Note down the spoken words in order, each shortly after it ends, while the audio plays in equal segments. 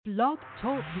Blog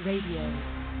Talk Radio.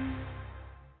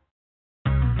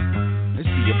 Is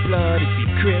he a blood? Is he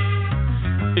Crip?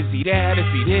 Is he that? Is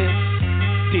he this?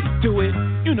 Did he do it?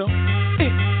 You know.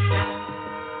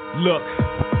 Look,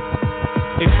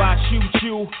 if I shoot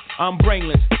you, I'm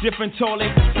brainless. Different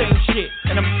toilet, same shit.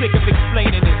 And I'm sick of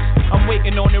explaining this. I'm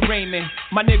waiting on the raiment.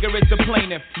 My nigga is the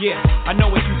plaintiff. Yeah, I know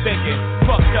what you thinking.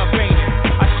 Fucked up, ain't it?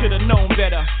 I should've known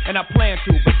better, and I plan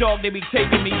to. But dog, they be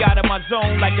taking me out of my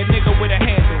zone like a nigga with a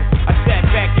handle. I sat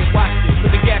back and watched it, put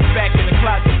the gas back in the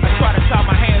closet. I try to tie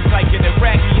my hands like an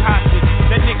Iraqi hostage.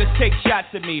 That niggas take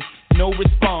shots at me, no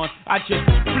response. I just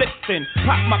flipped and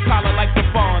pop my collar like the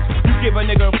Fonz. You give a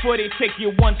nigga a foot, they take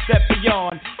you one step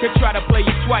beyond. They try to play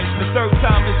you twice, the third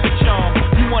time is the charm.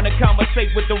 You wanna conversate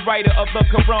with the writer of the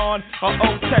Quran or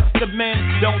Old Testament?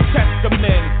 Don't test the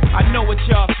men. I know what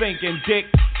y'all thinking, dick.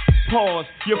 Pause.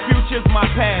 Your future's my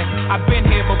past. I've been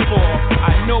here before.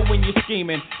 I know when you're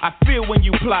scheming. I feel when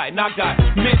you plotting. I got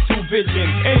mental vision,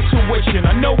 intuition.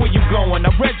 I know where you're going.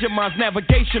 I read your mind's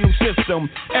navigational system.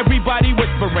 Everybody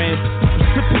whispering.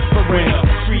 Whispering.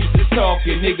 Streets is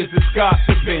talking. Niggas is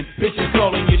gossiping. Bitches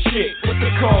calling your shit. What's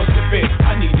the cause of it?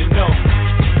 I need to know.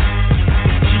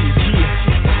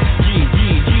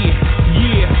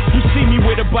 Yeah. You see me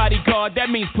with a bodyguard. That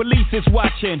means police is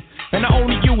watching. And I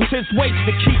only use his waist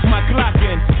to keep my Glock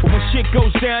in. But when shit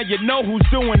goes down, you know who's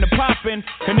doing the popping.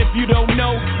 And if you don't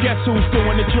know, guess who's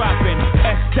doing the dropping?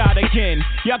 S. again.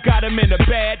 Y'all got him in a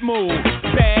bad mood.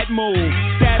 Bad mood.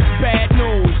 That's bad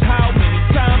news. How many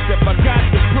times have I got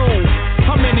to prove?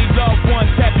 How many loved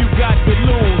ones have you got to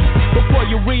lose? Before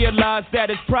you realize that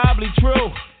it's probably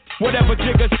true. Whatever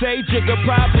Jigga say, Jigga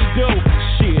probably do.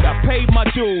 Shit, I paid my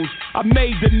dues. I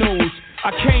made the news. I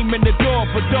came in the door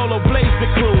for Dolo Blaze the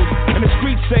Cruise. And the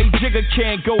streets say Jigga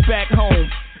can't go back home.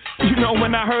 You know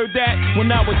when I heard that?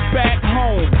 When I was back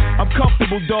home. I'm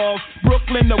comfortable, dog.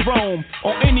 Brooklyn to Rome.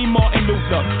 Or any Martin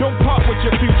Luther. Don't part with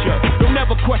your future. Don't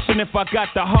ever question if I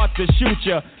got the heart to shoot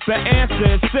ya. The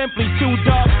answer is simply too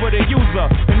dark for the user.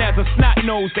 And as a snot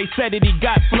nose, they said that he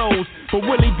got flows. But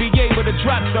will he be able to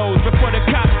drop those before the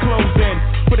cops close in?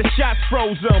 For the shots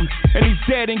froze him. And he's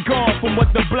dead and gone from what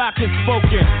the block has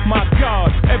spoken. My God,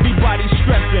 everybody's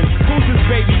stressing. Who's his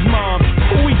baby's mom?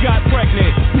 Who he got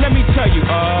pregnant? Let me tell you,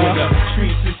 when the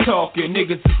streets is talking,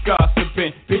 niggas is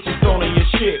gossiping. Bitches all in your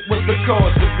shit, what's the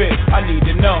cause of it? I need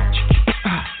to know.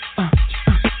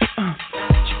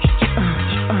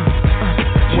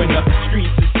 When the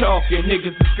streets is talking,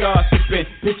 niggas is gossiping.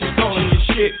 Bitches all in your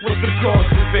shit, what's the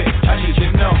cause of it? I need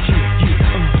to know.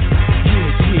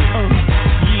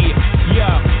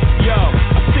 Yo,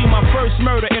 I seen my first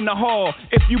murder in the hall.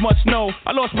 If you must know,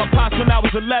 I lost my pops when I was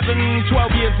 11,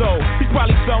 12 years old. He's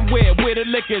probably somewhere where the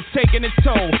liquor's taking its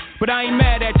toll. But I ain't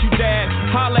mad at you, Dad.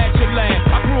 Holla at your land.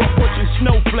 I grew up watching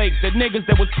snowflakes, the niggas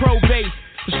that was pro-base.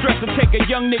 The stress to take a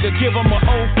young nigga, give him an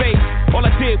old face. All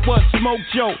I did was smoke,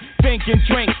 joke, think and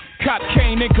drink. Cop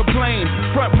cane and complain.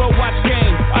 Front row watch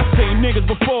game. I seen niggas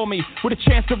before me with a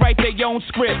chance to write their own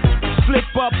script. Slip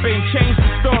up and change the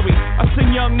story. I seen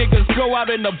young niggas go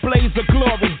out in a blaze of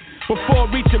glory. Before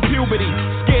reaching puberty,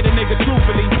 scared a nigga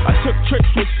truthfully. I took tricks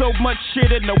with so much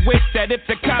shit in the whip that if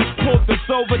the cops pulled us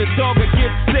over, the dog would get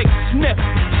sick. Sniff,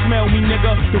 smell me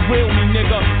nigga, the real me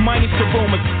nigga, minus the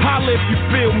rumors. Holla if you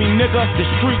feel me nigga. The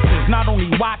streets is not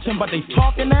only watching, but they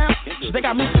talking now. So they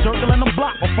got me circling the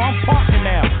block before I'm parking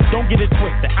now. Don't get it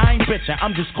twisted, I ain't bitching,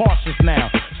 I'm just cautious now.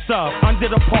 Sub,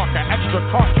 under the Parker, extra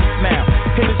cartridge now.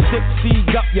 Hit a stick,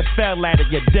 seed up, you fell at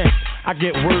it, you dent. I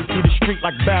get word through the street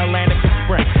like Bell and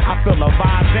Sprint. I feel the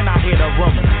vibes and I hear the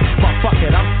rumors. But fuck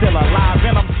it, I'm still alive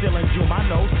and I'm still in June. I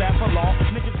know staff of law,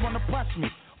 niggas wanna press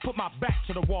me. Put my back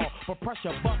to the wall, but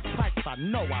pressure bust pipes. I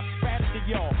know I spat it to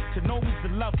y'all. To know me's to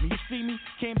love me. You see me,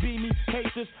 can't be me,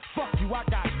 haters. Fuck you, I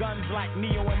got guns like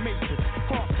Neo and Matrix.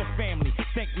 Cross the family,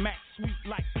 think Max sweet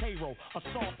like payroll. A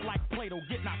soft like Plato,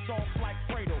 get knocked off like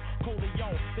Fredo.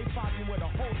 Coleon, they find you with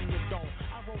a hole in your dome.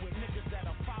 I roll with niggas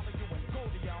that'll follow you and go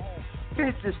to your home.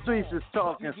 It's the Streets is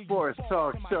Talking Sports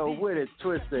Talk Show with a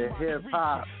twist of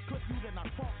hip-hop.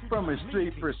 From a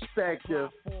street perspective,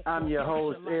 I'm your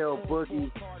host,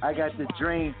 El-Boogie. I got the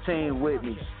dream team with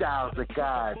me, Styles of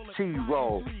God,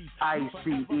 T-Roll, ICE,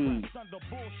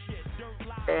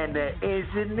 and the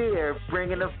engineer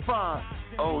bringing the funk,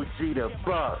 OG the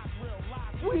Buck.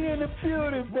 We in the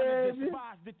building, baby.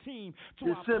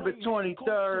 December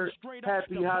 23rd.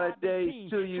 Happy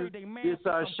holidays to you. This is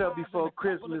our show before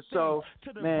Christmas. So,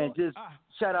 man, just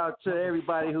shout out to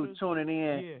everybody who's tuning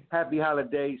in. Happy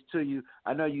holidays to you.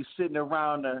 I know you sitting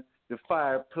around the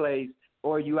fireplace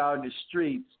or you out in the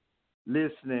streets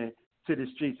listening to the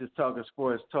Streets is Talking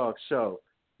Sports Talk Show.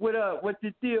 What up? What's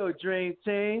the deal, Dream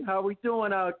Team? How we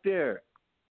doing out there?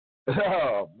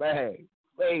 Oh, man.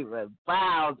 Cleveland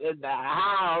Browns in the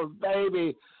house,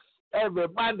 baby. Every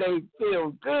Monday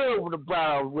feels good when the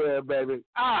Browns win, baby.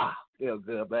 Feel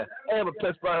good, man. Every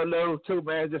Pittsburgh lose, too,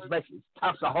 man. Just makes it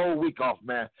tops the whole week off,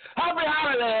 man. Happy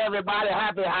holiday, everybody.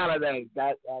 Happy holiday.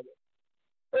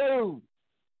 Ooh.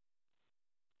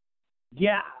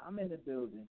 Yeah, I'm in the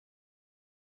building.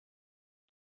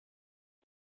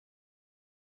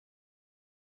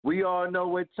 We all know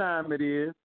what time it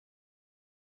is.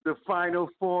 The Final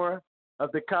Four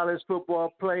of the college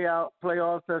football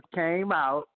playoffs have came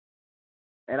out.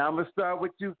 And I'm going to start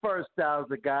with you first, Styles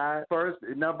the Guy. First,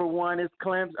 number one is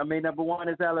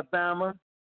Alabama.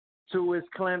 2 is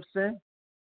Clemson.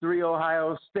 3,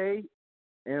 Ohio State.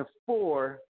 And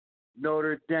 4,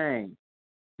 Notre Dame.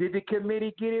 Did the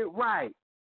committee get it right?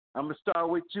 I'm going to start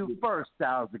with you first,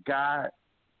 Styles the Guy.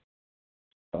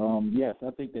 Yes,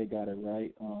 I think they got it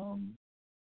right. As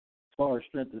far as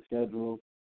strength of schedule,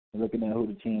 and looking at who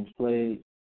the teams played,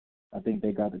 I think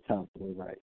they got the top 4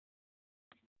 right.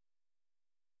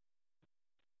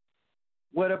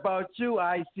 What about you,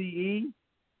 ICE?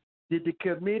 Did the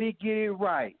committee get it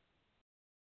right?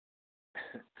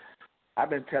 I've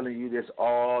been telling you this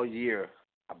all year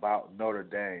about Notre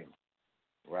Dame,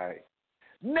 right?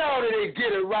 No, they didn't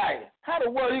get it right. How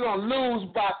the world are you going to lose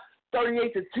by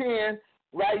 38-10,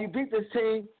 right? You beat this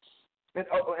team, and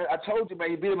I told you,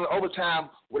 man, you beat them in overtime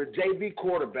with a JV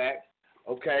quarterback,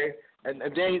 okay? And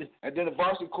then the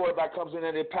varsity quarterback comes in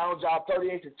and they pound y'all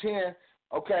 38-10.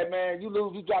 Okay, man, you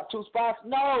lose, you drop 2 spots?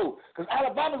 No, because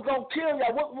Alabama's going to kill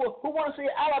y'all. Who want to see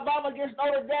Alabama against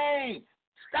Notre Dame?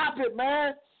 Stop it,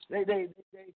 man. They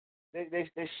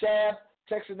shaft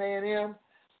Texas A&M.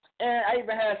 And I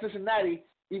even had Cincinnati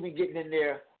even getting in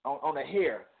there on the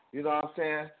hair. You know what I'm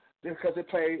saying? Because they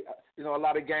play, a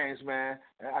lot of games, man,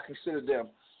 and I consider them.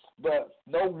 But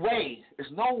no way,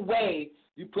 there's no way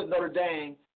you put Notre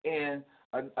Dame in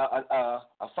a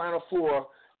Final Four,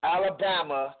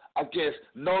 Alabama against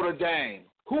Notre Dame.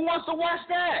 Who wants to watch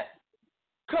that?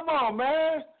 Come on,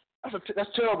 man.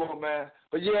 That's terrible, man.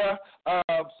 But yeah,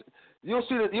 you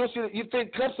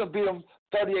think Clemson beat them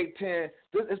 38-10?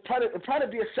 It's probably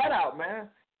be a shutout, man.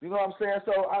 You know what I'm saying?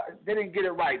 So they didn't get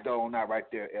it right though, not right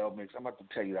there, El-Mix. I'm about to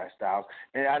tell you that, Styles.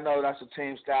 And I know that's a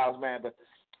team, Styles, man. But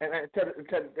and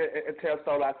tell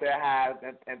Soul I said hi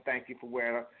and thank you for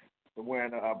wearing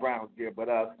a Browns gear. But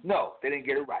no, they didn't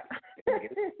get it right.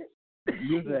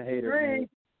 You're a hater.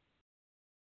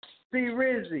 See,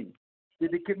 Rizzy,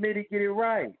 did the committee get it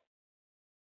right?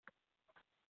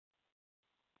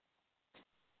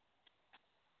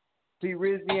 See,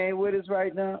 Rizzy ain't with us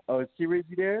right now. Oh, is see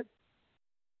Rizzy there?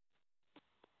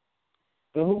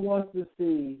 So who wants to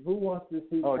see Texas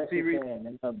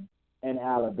and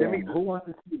Alabama? Who wants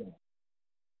to see that?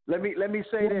 Let me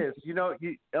say this.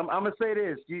 I'm gonna say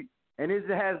this. And this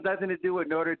has nothing to do with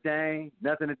Notre Dame,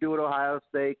 nothing to do with Ohio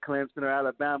State, Clemson, or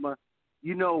Alabama.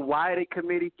 You know why the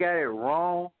committee got it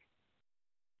wrong?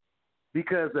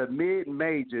 Because of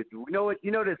mid-major. You know what?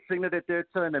 You know the signal that they're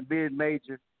telling the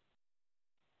mid-major?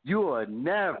 You will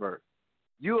never,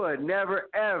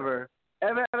 ever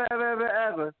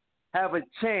have a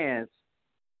chance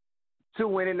to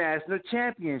win a national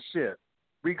championship.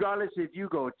 Regardless if you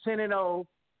go 10-0,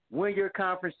 win your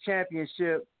conference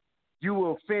championship, you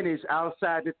will finish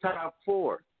outside the top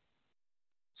 4.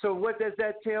 So what does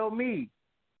that tell me?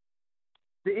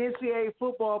 The NCAA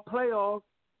football playoff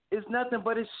is nothing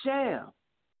but a sham.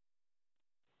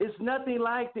 It's nothing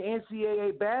like the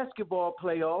NCAA basketball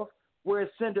playoff where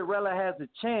Cinderella has a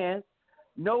chance.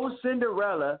 No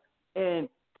Cinderella in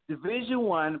Division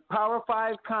I, Power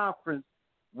 5 Conference,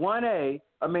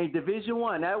 Division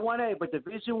I, not 1A, but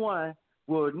Division I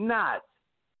will not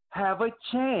have a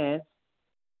chance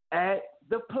at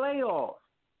the playoff.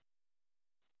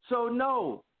 So,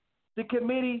 no, the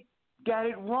committee got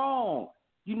it wrong.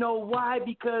 You know why?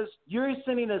 Because you're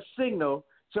sending a signal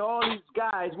to all these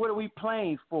guys, what are we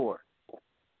playing for?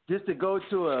 Just to go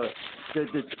to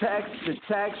the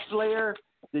tax slayer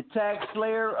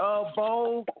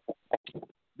bowl,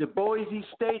 the Boise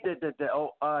State, the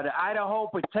Idaho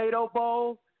Potato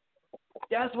Bowl.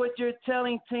 That's what you're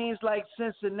telling teams like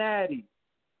Cincinnati.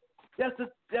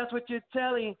 That's what you're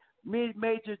telling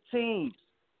mid-major teams.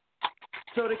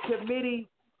 So the committee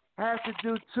has to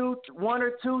do one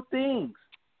or two things.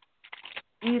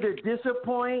 Either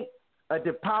disappoint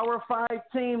the Power 5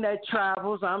 team that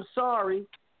travels, I'm sorry,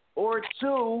 or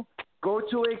 2, go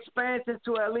to expansion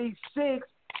to at least 6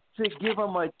 to give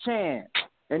them a chance.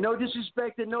 And no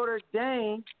disrespect to Notre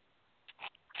Dame,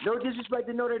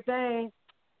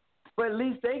 but at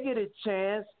least they get a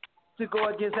chance to go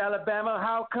against Alabama.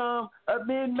 How come a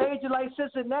mid-major like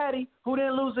Cincinnati, who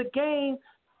didn't lose a game,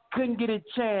 couldn't get a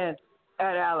chance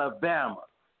at Alabama?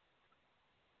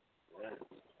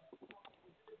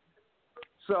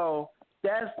 So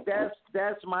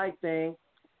that's my thing.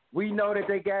 We know that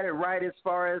they got it right as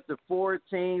far as the 4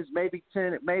 teams, maybe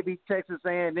 10, maybe Texas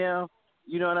A&M.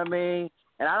 You know what I mean?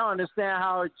 And I don't understand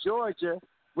how Georgia,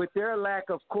 with their lack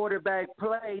of quarterback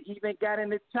play, even got in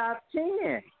the top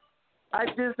 10. I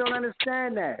just don't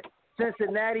understand that.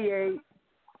 Cincinnati 8,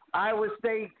 Iowa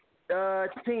State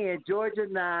 10, Georgia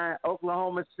 9,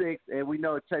 Oklahoma 6, and we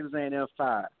know Texas A&M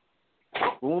 5.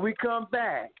 But when we come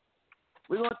back,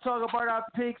 we're going to talk about our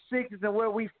pick sixes and where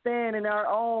we stand in our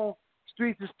own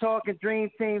Streets is Talking Dream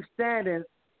Team standings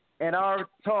and our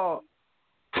talk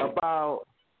about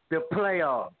the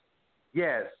playoffs.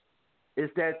 Yes,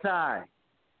 it's that time.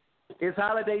 It's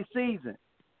holiday season,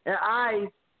 and I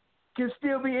can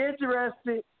still be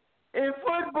interested in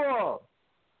football.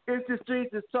 It's the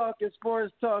Streets is Talking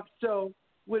Sports Talk Show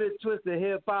with a twist of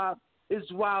hip-hop. It's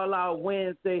Wild Out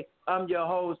Wednesday. I'm your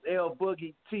host,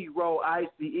 El-Boogie, T-Row,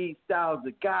 ICE, Styles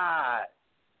of God.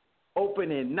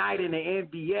 Opening night in the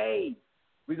NBA.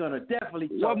 We're going to definitely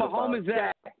talk about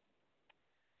that.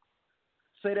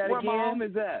 Say that Where again. Where my home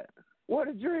is at? What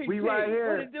a dream. We right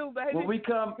here. What it do, baby? When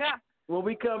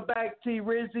we come back, T.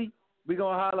 Rizzy, we're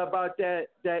going to holler about that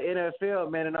NFL,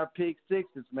 man, and our pick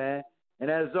sixes, man. And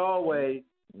as always,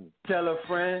 tell a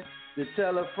friend to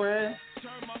tell a friend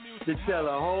to tell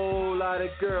a whole lot of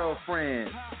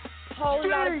girlfriends. Whole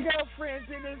lot of girlfriends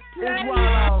in this place.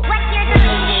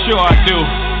 Sure I do.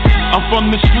 I'm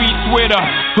from the streets where the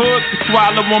hood can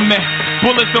swallow on me.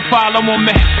 Bullets will follow on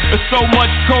me. There's so much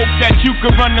coke that you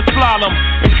could run the slalom.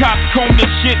 And cops comb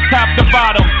this shit top to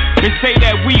bottom. They say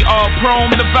that we are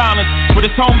prone to violence, but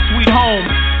it's home sweet home.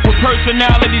 With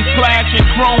personalities clashing,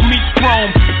 chrome meets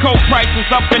chrome. The coke prices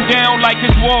up and down like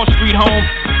it's Wall Street home.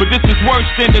 But this is worse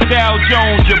than the Dow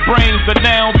Jones. Your brains are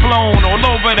now blown all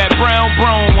over that brown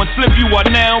brome. One slip, you are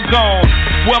now gone.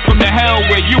 Welcome to hell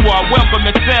where you are welcome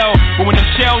to sell. But when the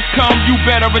shells come, you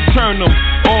better return them.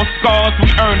 All scars,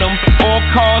 we earn them. All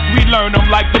cars, we learn them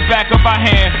like the back of our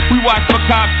hand. We watch for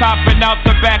cops hopping out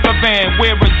the back of van.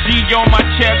 Wear a G on my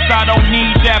chest, I don't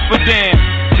need that for damn.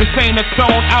 This ain't a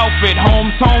sewn outfit,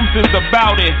 Holmes is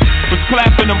about it. Was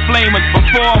clapping them flamers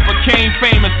before I became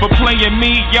famous. For playing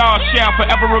me, y'all shall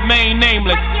forever remain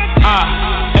nameless. I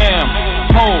am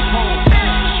Hope.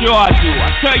 Sure I do. I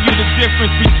tell you the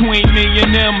difference between me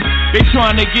and them. They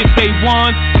trying to get they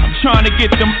ones, I'm trying to get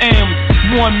them M's.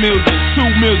 1 million, 2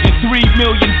 million, 3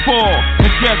 million, 4.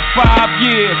 In just 5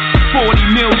 years,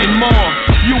 40 million more.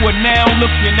 You are now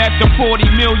looking at the 40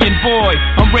 million boy.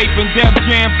 I'm raping Def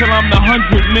Jam till I'm the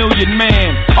 100 million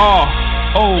man.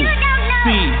 R-O-C.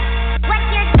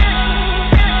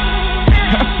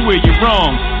 I swear you're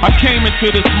wrong. I came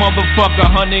into this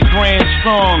motherfucker 100 grand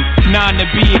strong. 9 to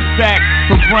be exact,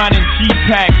 from grinding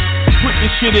G-packs. Put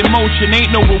this shit in motion, ain't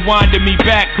no rewinding me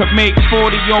back. Could make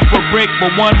 40 off a brick,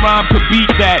 but one rhyme could beat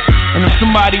that. And if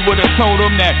somebody would've told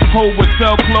him that Ho would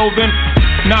sell clothing,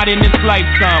 not in this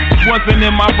lifetime, wasn't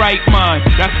in my right mind.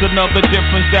 That's another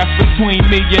difference that's between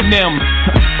me and them.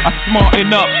 I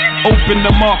smarten up, open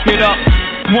the market up.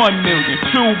 1 million,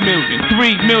 2 million,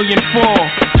 3 million, 4.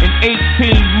 In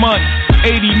 18 months,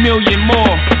 80 million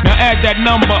more. Now add that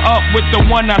number up with the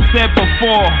one I said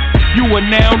before. You are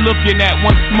now looking at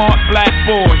one smart black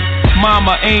boy.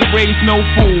 Mama ain't raised no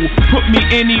fool. Put me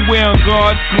anywhere on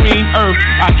God's green earth.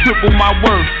 I triple my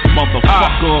worth.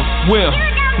 Motherfucker will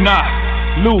not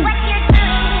lose.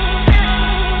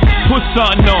 Put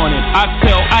something on it. I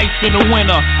sell ice in the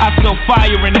winter. I sell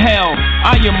fire in hell.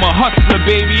 I am a hustler,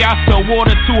 baby. I sell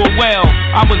water to a well.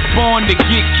 I was born to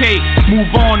get cake. Move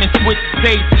on and switch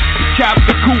states. Cap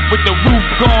the coupe with the roof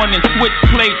gone and switch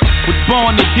plates. Was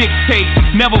born to dictate.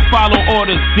 Never follow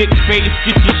orders, dick face.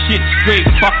 Get your shit straight.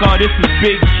 Fucker, this is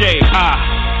Big J.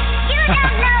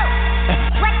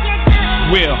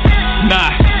 Will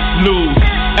not lose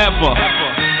ever.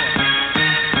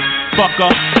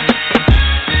 Fucker.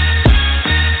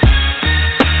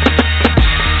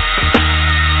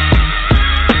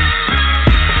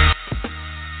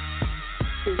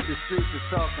 Streets is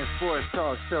Talking Sports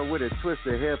Talk Show with a twist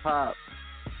of hip-hop.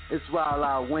 It's Wild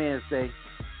Out Wednesday.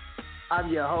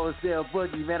 I'm your host,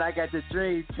 El-Boogie, man. I got the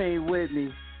Dream Team with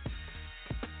me.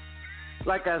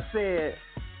 Like I said,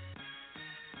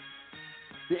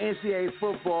 the NCAA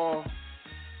Football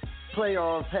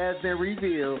playoffs has been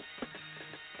revealed,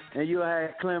 and you'll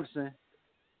have Clemson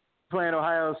playing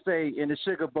Ohio State in the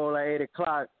Sugar Bowl at 8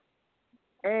 o'clock.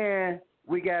 And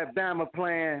we got Bama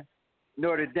playing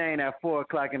Notre Dame at 4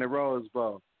 o'clock in the Rose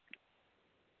Bowl.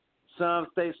 Some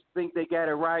they think they got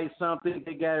it right. Some think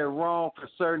they got it wrong for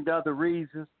certain other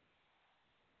reasons.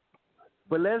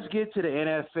 But let's get to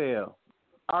the NFL.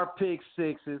 Our pick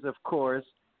sixes, of course.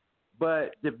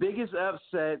 But the biggest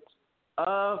upset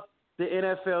of the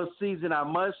NFL season, I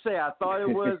must say, I thought it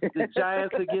was the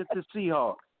Giants against the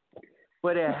Seahawks.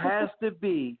 But it has to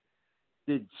be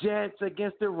the Jets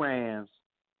against the Rams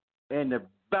and the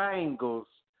Bengals.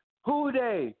 Who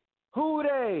they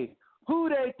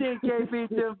think they beat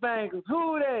the Bengals?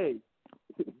 Who they?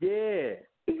 Yeah,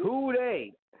 who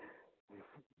they?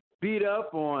 Beat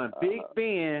up on Big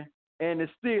Ben and the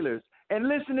Steelers. And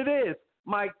listen to this,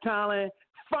 Mike Tomlin.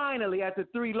 Finally, after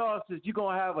 3 losses, you're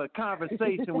going to have a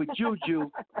conversation with Juju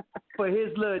for his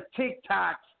little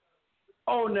TikToks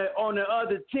on the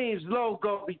other team's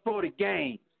logo before the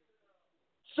game.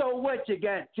 So what, you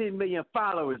got 10 million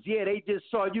followers. Yeah, they just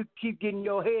saw you keep getting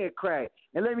your head cracked.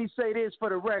 And let me say this for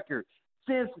the record.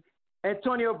 Since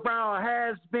Antonio Brown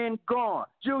has been gone,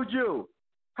 Juju,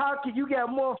 how can you get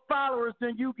more followers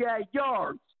than you got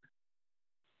yards?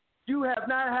 You have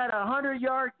not had a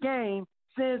 100-yard game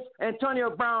since Antonio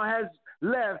Brown has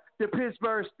left the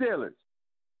Pittsburgh Steelers.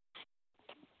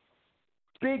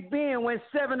 Big Ben went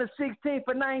 7 of 16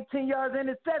 for 19 yards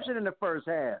interception in the first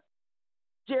half.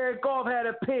 Jared Goff had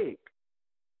a pick.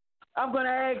 I'm going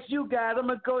to ask you guys, I'm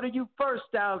going to go to you first,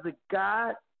 Styles of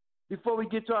God, before we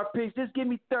get to our picks. Just give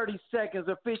me 30 seconds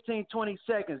or 15, 20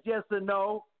 seconds. Yes or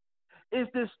no? Is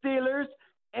the Steelers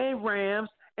and Rams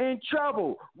in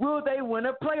trouble? Will they win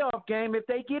a playoff game if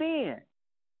they get in?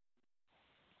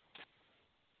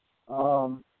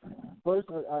 First,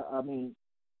 I mean,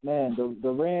 man, the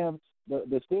Rams,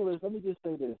 the Steelers, let me just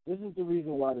say this. This is the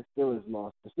reason why the Steelers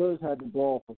lost. The Steelers had the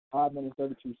ball for 5 minutes,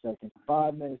 32 seconds,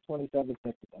 5 minutes, 27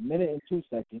 seconds, a minute and 2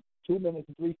 seconds, 2 minutes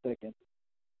and 3 seconds.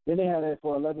 Then they had it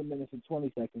for 11 minutes and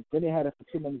 20 seconds. Then they had it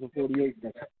for 2 minutes and 48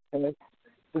 seconds. Okay?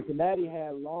 Cincinnati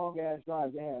had long-ass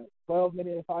drives. They had a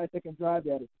 12-minute and 5-second drive.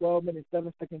 They had a 12-minute,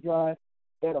 7-second drive.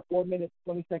 They had a 4-minute,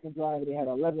 20-second drive. And they had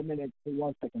an 11-minute and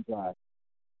 1-second drive.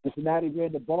 Cincinnati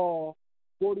ran the ball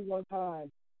 41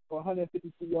 times for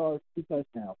 152 yards, 2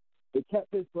 touchdowns. They kept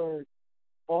Pittsburgh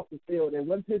off the field. And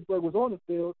when Pittsburgh was on the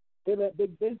field, they let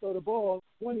Big Ben throw the ball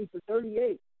 20 for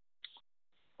 38.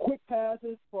 Quick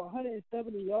passes for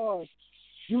 170 yards.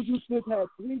 Juju Smith had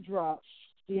 3 drops.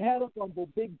 He had a fumble.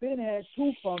 Big Ben had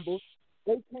 2 fumbles.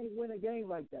 They can't win a game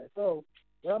like that. So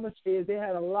what I'm going to say is they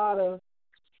had a lot of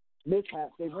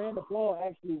mishaps. They ran the ball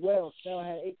actually well. Snell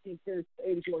had 18 carries for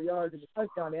 84 yards and a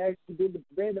touchdown. They actually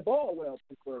ran the ball well,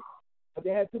 Pittsburgh. But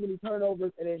they had too many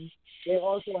turnovers, and then they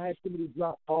also had too many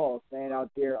dropped balls, man, out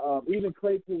there. Even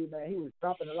Claypool, man, he was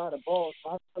dropping a lot of balls.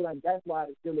 So I feel like that's why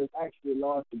the Steelers actually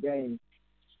lost the game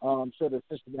to the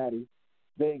Cincinnati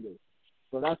Bengals.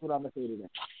 So that's what I'm going to say to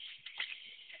that.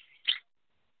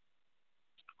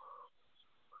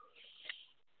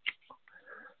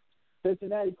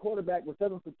 Cincinnati quarterback was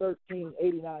 7 for 13,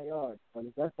 89 yards. But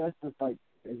that's just like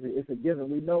it's a given.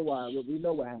 We know why. We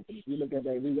know what happened. If you look at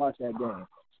that, we watch that game.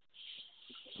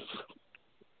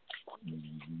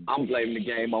 I'm blaming the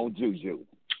game on Juju.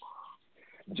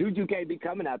 Juju can't be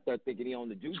coming out there thinking he on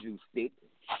the Juju stick.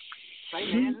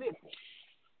 Say, man, listen.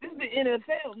 This is the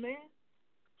NFL, man.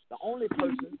 The only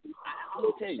person, I'm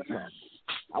going to tell you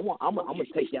something. I'm gonna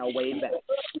take y'all way back.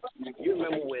 You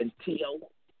remember when T.O.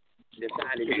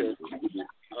 decided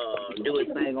to do his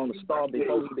thing on the star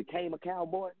before he became a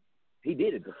Cowboy? He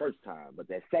did it the first time, but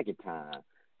that second time,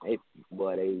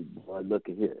 boy, look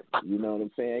at here. You know what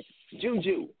I'm saying?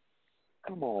 Juju,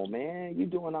 come on, man. You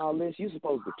doing all this. You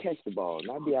supposed to catch the ball,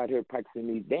 not be out here practicing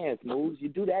these dance moves. You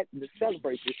do that to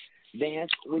celebrate this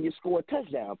dance when you score a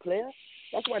touchdown, player.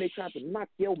 That's why they tried to knock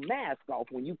your mask off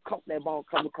when you caught that ball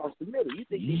come across the middle. You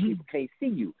think these people can't see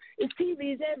you. It's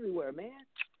TVs everywhere, man.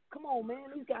 Come on, man.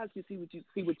 These guys can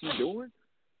see what you're doing.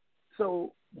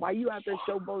 So while you out there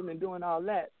showboating and doing all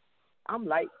that, I'm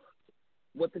like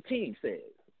what the team says.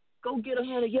 Go get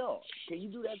 100 yards. Can you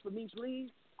do that for me, please?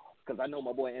 Because I know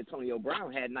my boy Antonio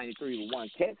Brown had 93 with 1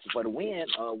 catch for the win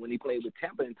when he played with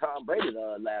Tampa and Tom Brady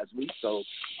last week. So,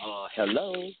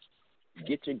 hello,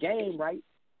 get your game right.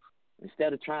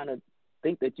 Instead of trying to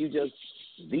think that you just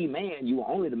the man, you were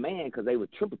only the man because they were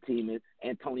triple teaming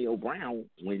Antonio Brown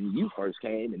when you first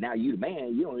came, and now you the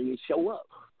man. You don't even show up.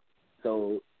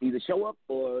 So either show up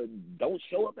or don't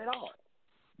show up at all.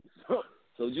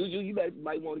 So Juju, you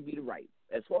might want to get it right.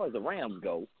 As far as the Rams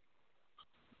go,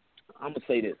 I'm going to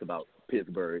say this about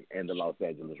Pittsburgh and the Los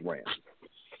Angeles Rams.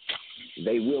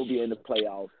 They will be in the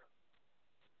playoffs.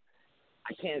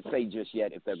 I can't say just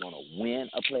yet if they're going to win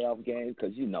a playoff game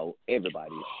because, you know,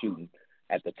 everybody is shooting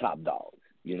at the top dogs.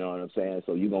 You know what I'm saying?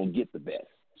 So you're going to get the best.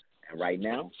 And right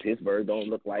now, Pittsburgh don't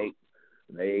look like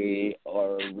they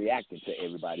are reacting to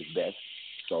everybody's best.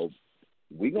 So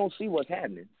we're going to see what's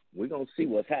happening. I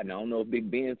don't know if Big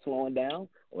Ben's slowing down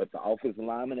or if the offensive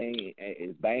lineman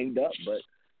is banged up, but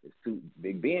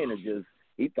Big Ben is just,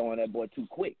 he's throwing that boy too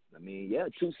quick. I mean, yeah,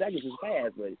 2 seconds is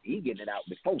fast, but he getting it out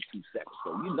before 2 seconds.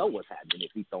 So you know what's happening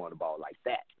if he's throwing the ball like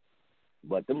that.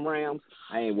 But them Rams,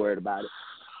 I ain't worried about it.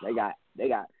 They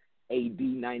got AD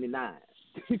 99.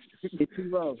 He's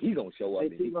gonna show up.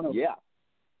 Yeah.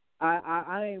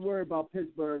 I ain't worried about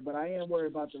Pittsburgh, but I am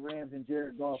worried about the Rams and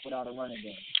Jared Goff without a running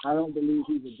game. I don't believe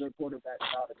he's a good quarterback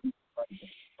without a decent running game.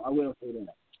 I will say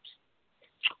that.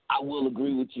 I will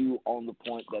agree with you on the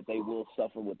point that they will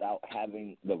suffer without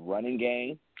having the running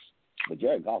game. But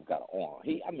Jared Goff got an arm.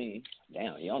 He only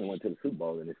went to the Super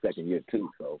Bowl in his second year too.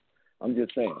 So I'm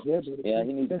just saying. Yeah,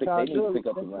 he needs to pick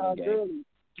up the running game.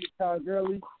 Todd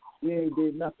Gurley, he ain't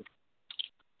did nothing.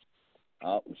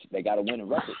 They got a winning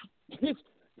record.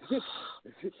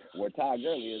 Where Todd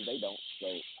Gurley is, they don't. So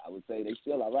I would say they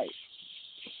still all right.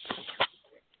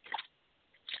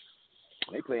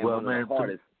 They play in one of the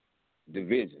hardest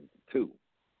divisions too.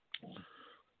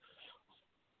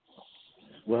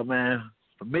 Well, man,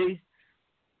 for me,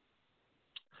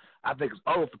 I think it's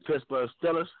over for Pittsburgh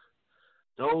Steelers.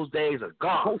 Those days are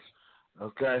gone.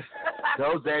 Okay,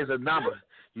 those days are numbered.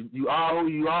 You are who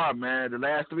you are, man. The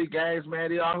last 3 games, man,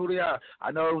 they are who they are.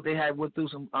 I know they went through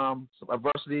some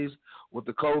adversities with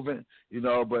the COVID,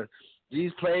 but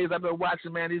these plays I've been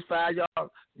watching, man, these 5-yard,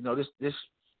 this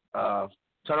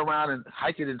turn around and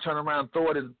hike it and turn around and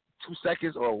throw it in 2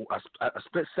 seconds or a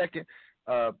split second.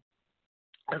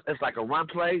 It's like a run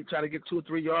play, try to get 2 or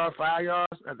 3 yards, 5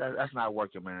 yards. That's not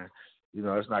working, man.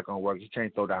 It's not going to work. You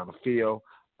can't throw down the field.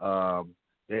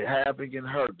 They have been getting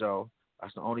hurt, though.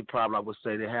 That's the only problem I would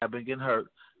say. They have been getting hurt.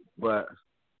 But as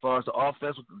far as the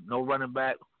offense, no running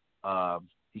back,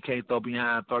 he can't throw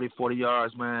behind 30, 40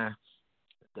 yards, man.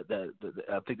 I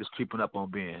think it's creeping up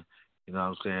on Ben. You know what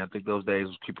I'm saying? I think those days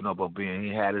was creeping up on Ben. He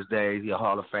had his days. He a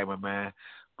Hall of Famer, man.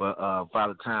 But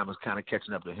Father Time is kind of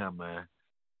catching up to him, man.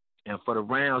 And for the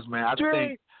Rams, man,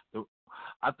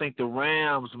 I think the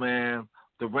Rams, man,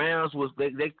 the Rams was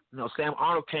they Sam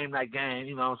Arnold came that game,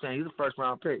 you know what I'm saying? He's a first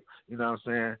round pick, you know what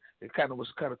I'm saying? It was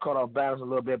caught off balance a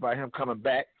little bit by him coming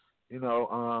back. They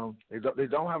don't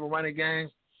have a running game,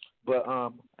 but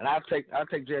and I'll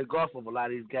take Jared Goff from a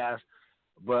lot of these guys,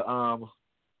 but I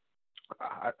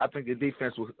think the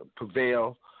defense will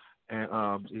prevail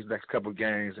and these next couple of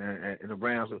games, and the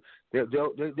Rams they'll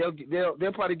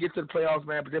probably get to the playoffs,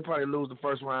 man, but they'll probably lose the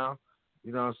first round.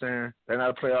 You know what I'm saying? They're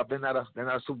not a playoff. They're not a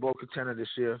Super Bowl contender this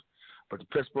year. But the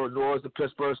Pittsburgh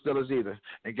Steelers either.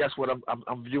 And guess what?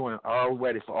 I'm viewing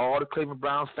already for all the Cleveland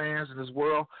Browns fans in this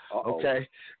world. Okay,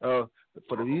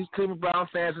 for these Cleveland Browns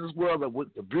fans in this world,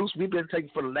 the abuse we've been taking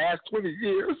for the last 20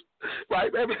 years,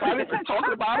 right? Everybody's been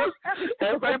talking about us.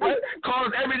 Everybody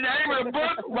calls every name in the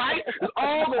book, right? It's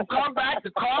all gonna come back.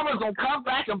 The karma's gonna come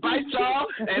back and bite y'all,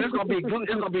 and it's gonna be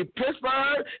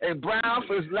Pittsburgh and Browns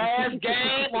for his last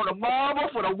game on the marble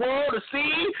for the world to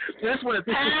see. This when the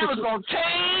time is gonna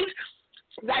change.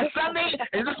 That Sunday,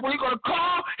 is this when you're going to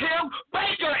call him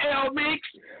Baker, L. Meeks?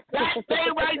 That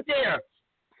thing right there.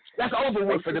 That's over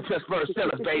with for the Pittsburgh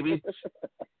Steelers, baby.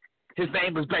 His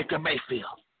name is Baker Mayfield.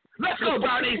 Let's go,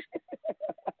 Brownies.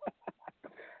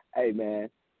 Hey, man,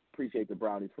 appreciate the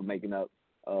Brownies for making up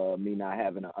me not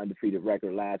having an undefeated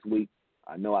record last week.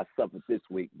 I know I suffered this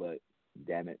week, but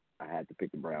damn it, I had to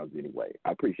pick the Browns anyway.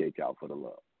 I appreciate y'all for the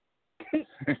love.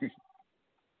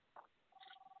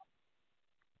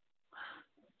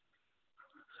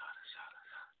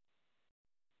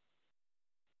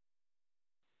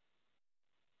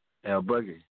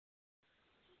 El-Boogie.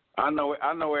 I know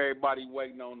everybody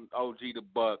waiting on OG the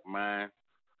Buck, man.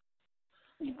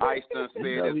 Ice done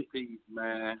said his piece,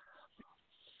 man.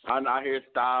 I hear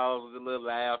Styles with a little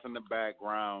laugh in the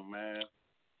background, man.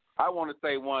 I want to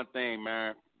say one thing,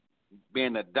 man.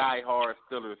 Being a diehard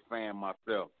Steelers fan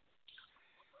myself,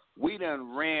 we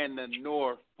done ran the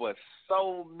North for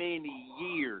so many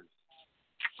years.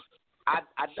 I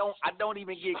don't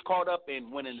even get caught up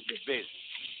in winning the division.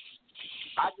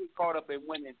 I get caught up in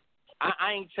winning.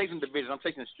 I ain't chasing division. I'm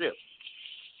chasing strips.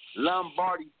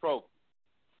 Lombardi Trophy.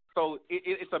 So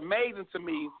it's amazing to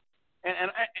me, and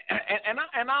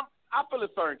I feel a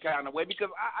certain kind of way because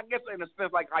I guess in a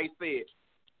sense, like I said,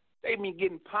 they've been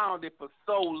getting pounded for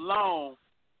so long.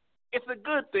 It's a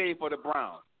good thing for the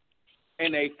Browns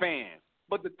and their fans.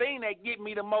 But the thing that get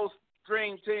me the most,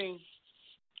 Dream Team,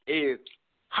 is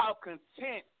how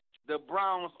content the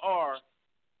Browns are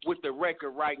with the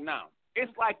record right now.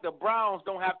 It's like the Browns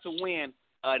don't have to win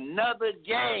another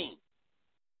game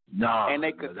No, and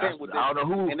they content with that. I don't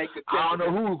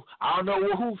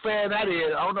know who fan that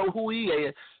is. I don't know who he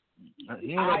is.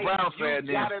 He ain't a Brown fan.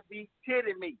 You gotta be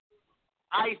kidding me.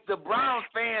 Ice, the Brown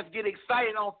fans get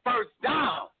excited on first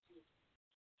down.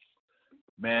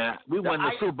 Man, we won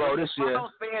the Super Bowl this year.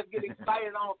 Brown fans get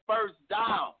excited on first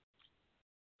down.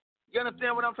 You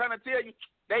understand what I'm trying to tell you?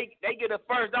 They get a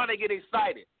first down, they get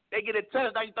excited. They get a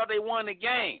touchdown, you thought they won the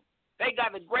game. They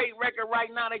got a great record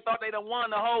right now. They thought they done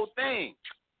won the whole thing.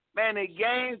 Man, the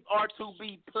games are to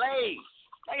be played.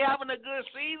 They having a good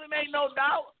season, ain't no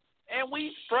doubt. And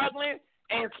we struggling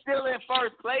and still in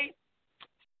first place.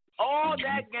 All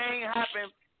that game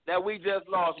happened that we just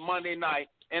lost Monday night,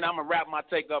 and I'm going to wrap my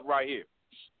take up right here.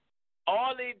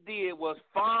 All it did was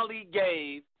finally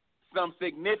gave some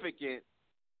significance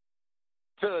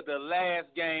to the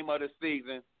last game of the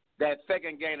season, that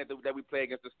second game that we play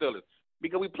against the Steelers.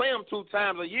 Because we play them 2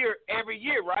 times a year, every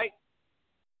year, right?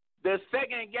 The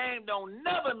second game don't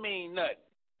never mean nothing.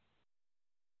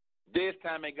 This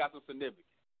time it got some significance.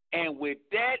 And with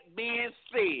that being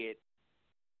said,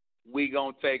 we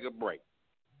going to take a break.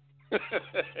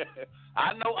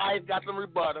 I know Ice got some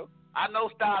rebuttal. I know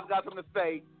Styles got something to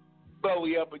say, but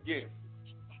we up again.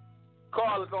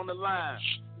 Call us on the line,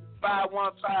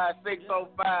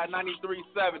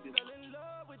 515-605-9370.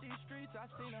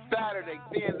 Saturday,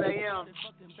 10 a.m.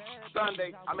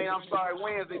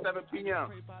 Wednesday, 7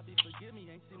 p.m.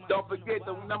 Don't forget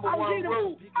the number one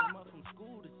rule.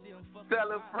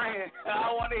 Tell a friend.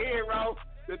 I want to hear, bro.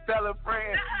 To tell a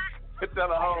friend. To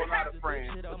tell a whole lot of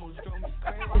friends.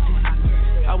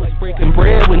 I was breaking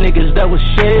bread with niggas that was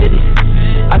shady.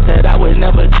 I said I would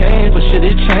never change, but shit,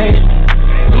 it changed.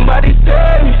 Somebody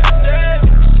save me.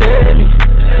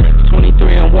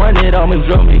 23 and 1, it almost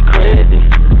drove me crazy.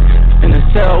 In the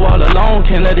cell all alone,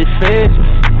 can't let it phase me.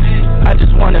 I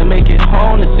just wanna make it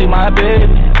home to see my baby.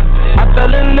 I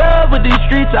fell in love with these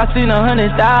streets, I seen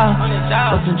 100,000.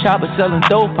 Bustin' choppers selling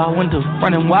dope, I went to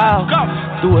running wild.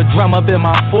 Threw a drum up in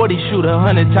my 40, shoot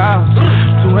 100 times.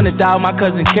 200,000, my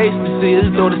cousin Case to see his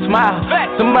daughter smile.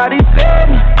 Somebody save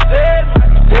me, save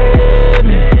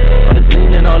me. All this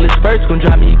lean and all this spurts gon'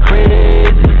 drive me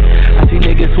crazy. I see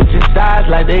niggas switching sides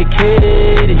like they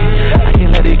Katie. I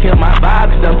can't let it kill my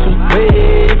vibe cause I'm too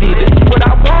wavy. This is what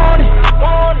I wanted,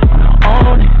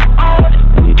 own it.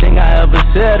 Anything I ever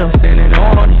said, I'm standing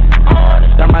on it.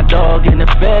 Got my dog in the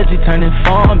feds, he turning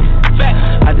for me.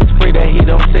 I just pray that he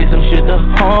don't say some shit to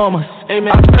harm us.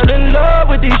 Amen. I fell in love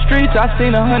with these streets, I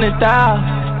seen 100,000.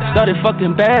 Started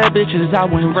fucking bad bitches, I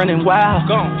went running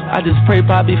wild. I just pray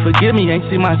Poppy forgive me, ain't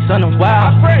seen my son in a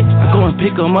while. I go and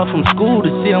pick him up from school to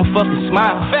see him fucking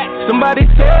smile. Somebody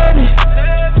save me,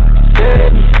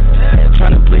 save me.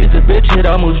 Tryna please the bitch, it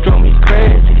almost drove me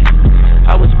crazy.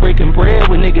 I was breaking bread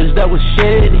with niggas that was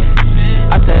shady.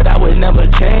 I said I would never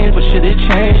change, but shit, it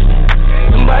changed.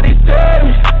 Somebody save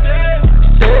me,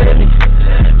 save me.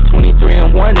 23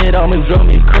 and 1, it almost drove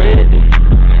me crazy.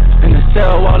 In the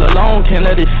cell all alone, can't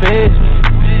let it phase me.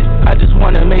 I just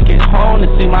wanna make it home to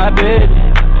see my baby.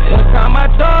 One time I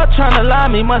thought tryna lie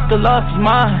me, must've lost his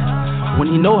mind. When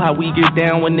he know how we get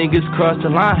down when niggas cross the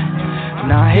line.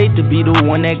 Now I hate to be the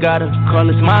one that gotta call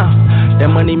his mom. That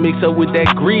money mixed up with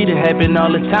that greed, it happen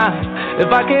all the time.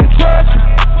 If I can't trust you,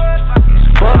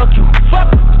 fuck you.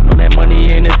 Know that money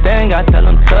ain't a thing, I tell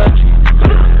him touch you.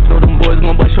 Know them boys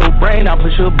gon' bust your brain, I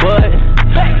push your button.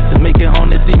 To make it home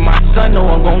to see my son, know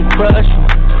I'm gon' crush you.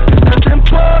 It's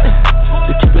important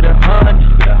to keep it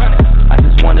 100. I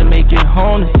just wanna make it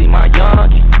home to see my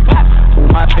youngin'.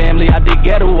 With my family out the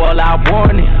ghetto, all I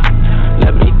wanted.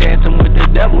 Let me dancing with the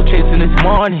devil, chasing this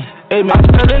morning. Hey, man, I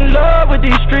fell in love with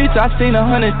these streets, I seen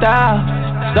 100,000.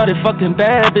 Started fucking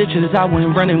bad bitches, I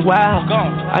went running wild.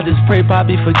 I just pray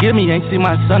Poppy forgive me, ain't seen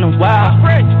my son in a while.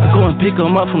 I go and pick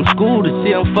him up from school to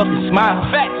see him fucking smile.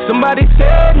 Somebody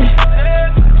save me,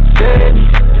 save me.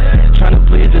 Tryna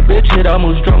please the bitch, it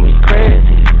almost drove me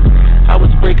crazy. I was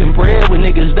breaking bread with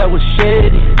niggas that was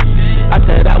shady. I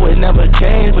said I would never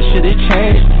change, but shit, it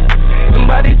changed.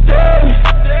 Somebody save me,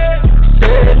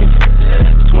 save me.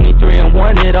 23 and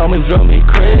 1, it almost drove me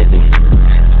crazy.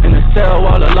 In the cell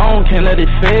all alone, can't let it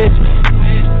phase me.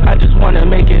 I just wanna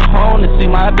make it home to see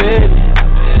my baby.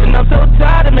 And I'm so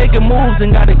tired of making moves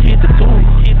and gotta keep the tools.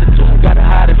 Gotta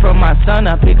hide it from my son,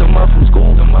 I pick him up from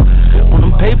school. On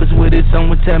them papers with it,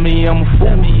 someone tell me I'm a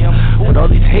fool. But all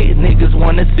these hate niggas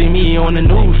wanna see me on the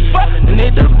news. And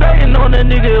they debating on a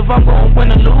nigga if I'm gon'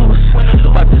 win or lose.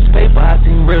 About this paper, I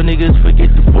seen real niggas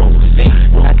forget the rules.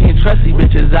 I can't trust these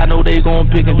bitches, I know they gon'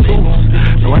 pick and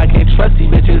choose. No, I can't trust these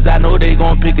bitches, I know they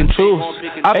gon' pick and choose.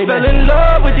 I fell in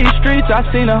love with these streets, I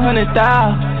seen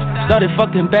 100,000. Started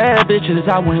fucking bad bitches,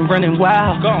 I went running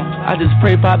wild. I just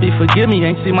pray Bobby forgive me,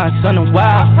 ain't seen my son in a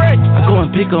while. I go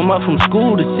and pick him up from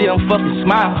school to see him fucking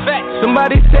smile.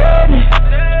 Somebody save me,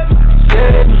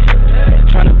 save me.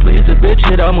 Tryna please a bitch,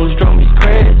 it almost drove me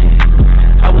crazy.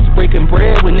 I was breaking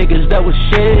bread with niggas that was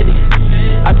shady.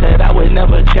 I said I would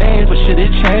never change, but shit,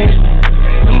 it changed me.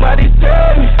 Somebody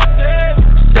save me,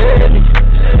 save me.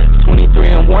 23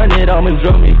 and 1, it almost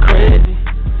drove me crazy.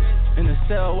 In the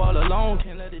cell all alone,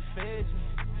 can't let it phase me.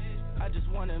 I just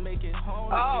wanna make it home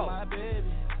to see my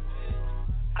baby.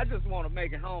 I just wanna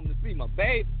make it home to see my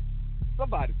baby.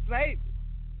 Somebody save me.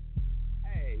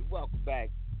 Hey, welcome back.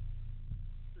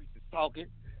 Streets is talking.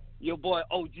 Your boy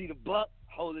OG the Buck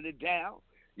holding it down.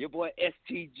 Your boy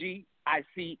STG,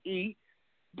 ICE,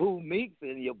 Boo Meeks,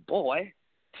 and your boy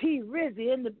T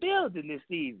Rizzy in the building this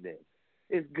evening.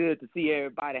 It's good to see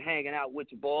everybody hanging out with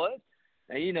you boys.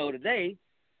 And you know, today,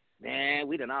 man,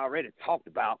 we done already talked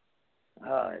about,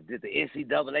 did the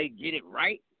NCAA get it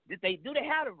right? Do they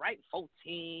have the right 4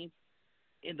 teams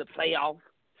in the playoffs?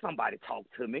 Somebody talk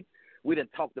to me. We done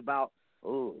talked about,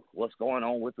 what's going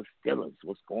on with the Steelers?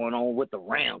 What's going on with the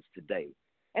Rams today?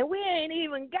 And we ain't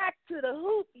even got to the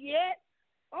hoop yet.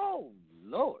 Oh,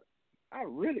 Lord. I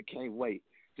really can't wait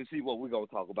to see what we're going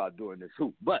to talk about during this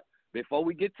hoop. But before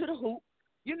we get to the hoop,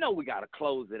 you know we got to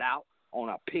close it out on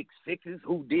our pick sixes,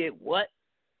 who did what.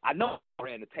 I know I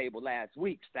ran the table last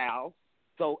week, Styles.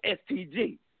 So,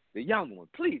 STG, the young one,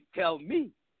 please tell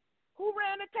me who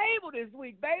ran the table this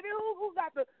week, baby.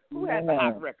 Who had the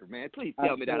hot record, man? Please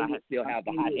tell me that I still have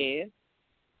the hot hand.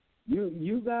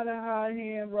 You got a hot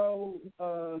hand, bro.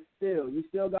 You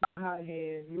still got a hot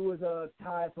hand. You was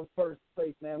tied for first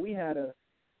place, man. We had a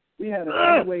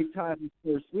three-way tie for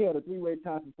first. We had a three-way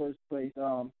tie for first place.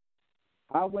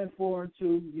 I went 4-2.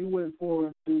 You went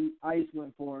 4-2. Ice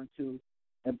went 4-2,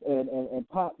 and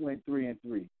Pop went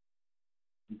 3-3.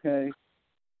 Okay.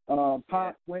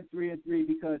 Pop went 3-3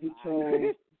 because he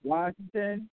chose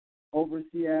Washington over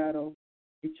Seattle.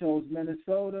 He chose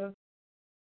Minnesota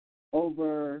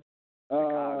over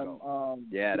Chicago.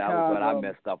 That Chicago. Was what I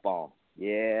messed up on.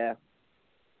 Yeah.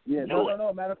 Yeah.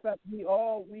 No. Matter of fact, we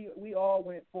all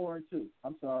went 4-2.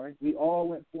 I'm sorry. We all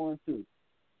went 4-2.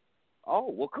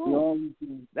 Oh, well, cool.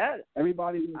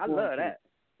 Everybody went 4-2. I love that.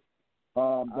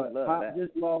 But Pop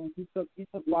just lost. He took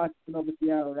Washington over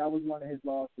Seattle. That was one of his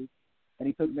losses. And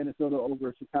he took Minnesota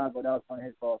over Chicago. That was one of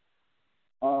his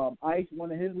losses. Ice,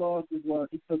 one of his losses was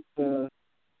he took the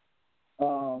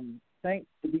Saints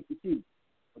to beat the Chiefs.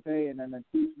 Okay, and then the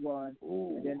Chiefs won.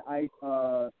 Ooh. And then Ice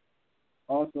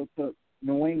also took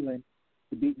New England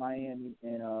to beat Miami,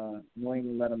 and New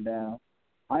England let them down.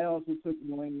 I also took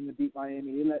New England to beat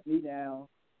Miami. They let me down.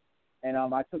 And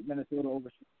I took Minnesota over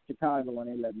Chicago, and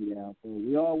they let me down. So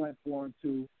we all went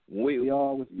 4-2. We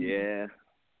all was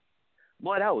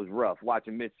Boy, that was rough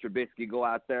watching Mitch Trubisky go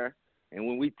out there. And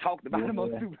when we talked about him on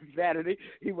Super Saturday,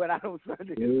 he went out on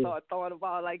Sunday and started throwing the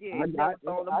ball like he ain't never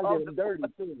thrown the ball. I did him dirty,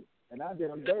 too. And I did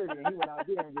him dirty, and he went out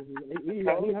there and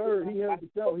he heard the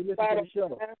show. He listened to the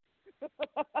show.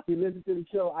 He listened to the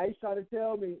show. Ice tried to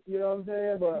tell me, you know what I'm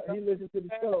saying? But he listened to the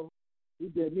show. He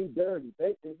did me dirty.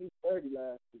 They did me dirty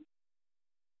last week.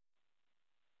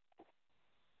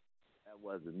 That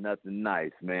wasn't nothing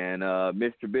nice, man.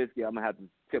 Mr. Trubisky, I'm going to have to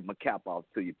tip my cap off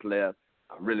to you, player.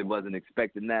 I really wasn't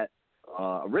expecting that.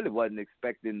 I really wasn't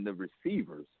expecting the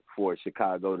receivers for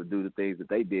Chicago to do the things that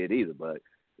they did either, but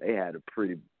they had a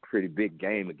pretty big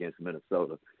game against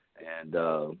Minnesota. And,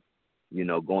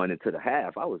 going into the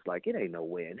half, I was like, it ain't no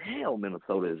way in hell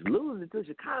Minnesota is losing to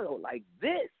Chicago like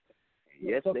this. And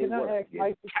yes, so they were. Can I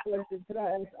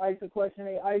ask Ice a question?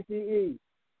 Hey, ICE,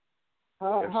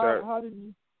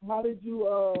 how did you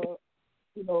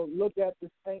look at the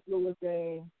St. Louis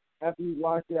game after you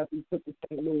watched it, after you took the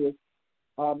St. Louis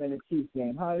and the Chiefs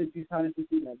game? How did you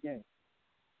see that game?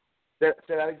 Say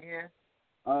that again.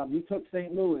 You took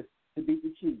St. Louis to beat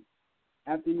the Chiefs.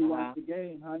 After you watched the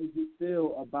game, how did you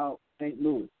feel about St.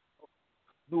 Louis?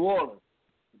 New Orleans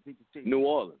to beat the Chiefs. New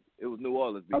Orleans. It was New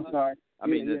Orleans. I'm sorry.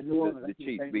 New Orleans. The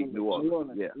Chiefs beat New Orleans. New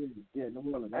Orleans. Yeah,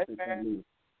 New Orleans. Hey, man,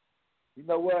 you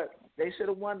know what? They should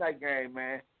have won that game,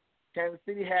 man. Kansas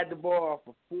City had the ball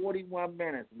for 41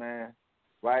 minutes, man.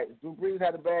 Right? Drew Brees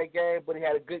had a bad game, but he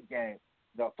had a good game.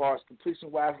 As far as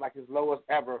completion-wise, like his lowest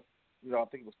ever. I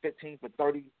think it was 15 for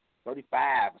 30,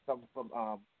 35 or something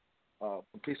from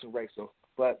completion ratio.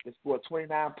 But they scored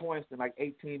 29 points in like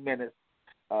 18 minutes.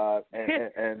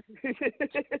 And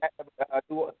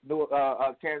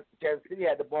Kansas City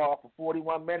had the ball for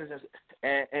 41 minutes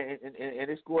and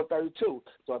they scored 32.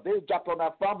 So if they dropped on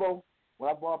that fumble when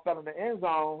that ball fell in the end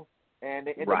zone and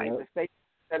they ended up in the state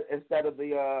instead of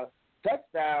the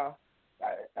touchdown,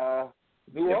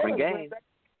 New Different Orleans, game.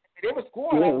 they were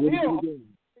scoring like hell. Game.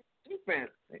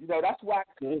 Defense. That's why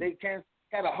they can't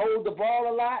kind of hold the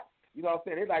ball a lot. You know what I'm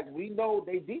saying? They're like, we know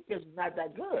their defense is not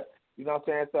that good. You know what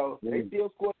I'm saying? So they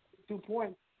still scored 2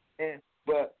 points.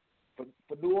 But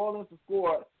for New Orleans to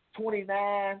score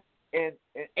 29 in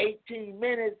 18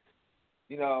 minutes,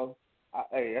 hey,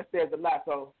 that says a lot.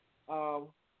 So,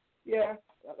 yeah,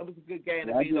 it was a good game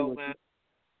to be, though, man.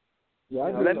 Yeah,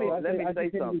 let me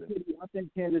say something. I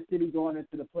think Kansas City going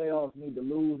into the playoffs need to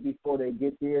lose before they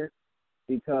get there,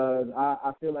 because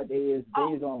I feel like they is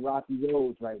on rocky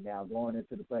roads right now going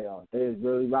into the playoffs. They is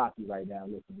really rocky right now.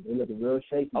 They're looking real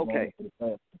shaky going into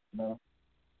the playoffs.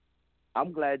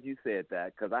 I'm glad you said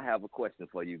that, because I have a question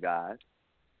for you guys.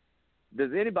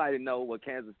 Does anybody know what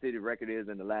Kansas City record is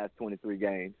in the last 23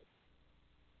 games?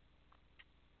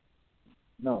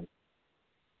 No.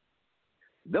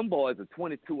 Them boys are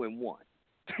 22-1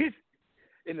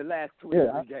 in the last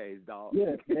 23 games, dog.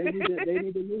 Yeah, they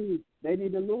need to lose. They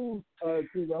need to lose,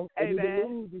 Tiro. They need to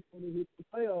lose before they hit the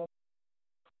playoffs.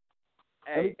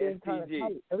 Hey, everything's kind of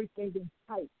tight. Everything's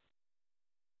tight.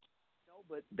 No,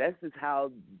 but that's just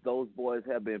how those boys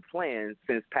have been playing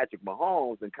since Patrick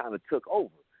Mahomes and kind of took over,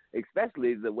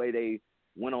 especially the way they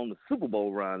went on the Super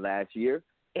Bowl run last year.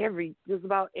 Just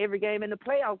about every game in the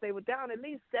playoffs, they were down at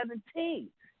least 17.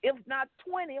 If not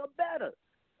 20 or better.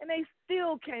 And they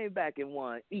still came back and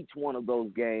won each one of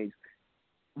those games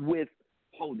with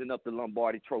holding up the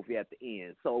Lombardi trophy at the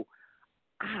end. So,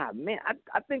 man,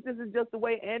 I think this is just the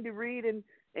way Andy Reid and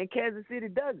Kansas City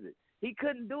does it. He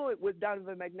couldn't do it with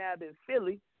Donovan McNabb in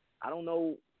Philly. I don't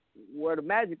know where the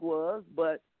magic was,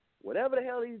 but whatever the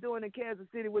hell he's doing in Kansas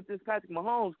City with this Patrick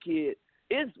Mahomes kid,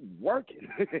 it's working.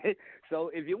 So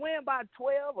if you win by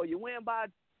 12 or you win by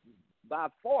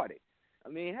 40, I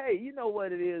mean, hey, you know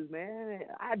what it is, man.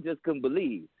 I just couldn't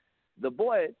believe. The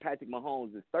boy, Patrick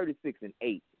Mahomes, is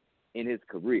 36-8 in his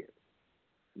career.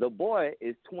 The boy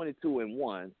is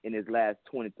 22-1 in his last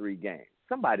 23 games.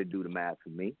 Somebody do the math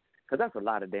for me, because that's a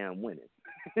lot of damn winning.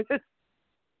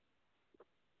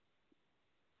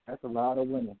 That's a lot of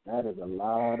winning. That is a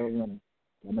lot of winning.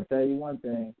 I'm going to tell you one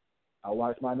thing. I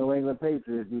watched my New England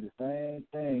Patriots do the same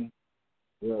thing.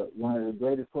 One of the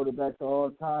greatest quarterbacks of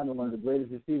all time and one of the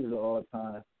greatest receivers of all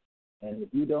time. And if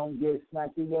you don't get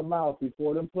smacked in your mouth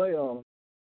before them playoffs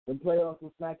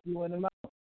will smack you in the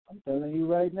mouth. I'm telling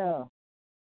you right now.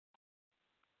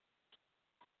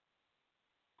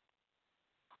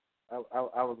 I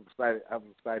was excited. I was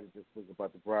excited to speak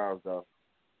about the Browns, though.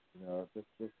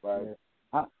 Just like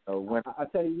I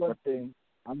tell you one thing.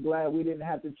 I'm glad we didn't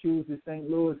have to choose the St.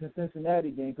 Louis and Cincinnati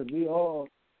game, because we all.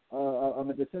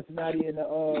 The Cincinnati and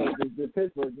the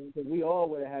Pittsburgh game, because we all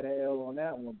would have had an L on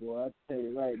that one, boy. I'll tell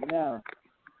you right now.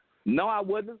 No, I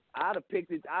wouldn't. I'd have picked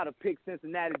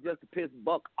Cincinnati just to piss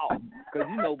Buck off, because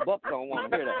Buck don't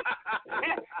want to hear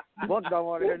that. Buck don't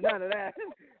want to hear none of that.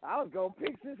 I was gonna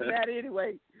pick Cincinnati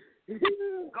anyway.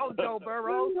 Go Joe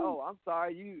Burrow. Oh, I'm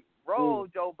sorry, you roll,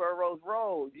 Joe Burrow's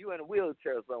roll. You in a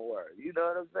wheelchair somewhere. You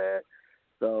know what I'm saying?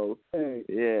 So,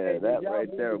 that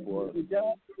right there, boy. Did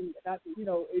y'all see, even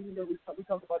though we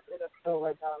talked about the NFL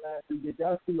right now last week, did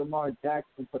y'all see Lamar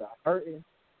Jackson put a hurting?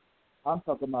 I'm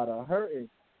talking about a hurting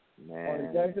on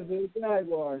the Jacksonville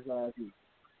Jaguars last week.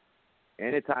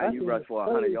 Anytime you rush for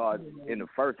 100 yards in the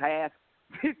first half,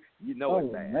 it's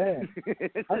bad. Man.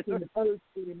 I seen the third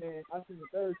team in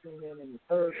the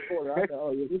third quarter. I said,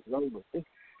 oh, yeah, this is over.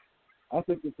 I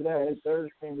took it to that. His third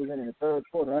team was in the third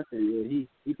quarter. I said, yeah,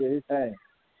 he did his thing.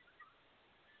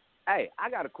 Hey, I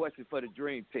got a question for the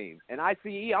Dream Team. And ICE,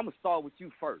 I'm going to start with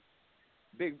you first.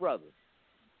 Big brother,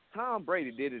 Tom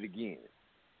Brady did it again.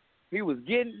 They were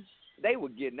getting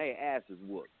their asses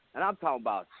whooped. And I'm talking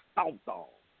about stomped on.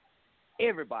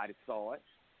 Everybody saw it.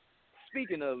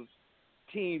 Speaking of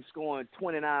teams scoring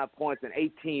 29 points in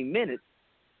 18 minutes,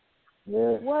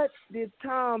 what did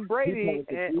Tom Brady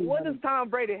and what does Tom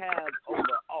Brady have over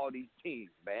all these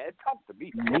teams, man? Talk to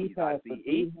me, please. He passed for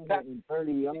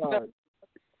 330 yards.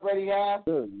 Brady has.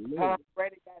 Tom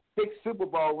Brady got 6 Super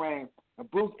Bowl rings. And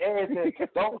Bruce Arians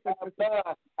don't have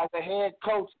done as a head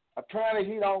coach.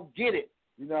 Apparently he don't get it.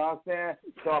 You know what I'm saying?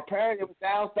 So apparently it was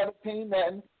down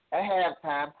 17-0 at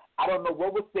halftime. I don't know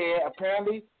what was said.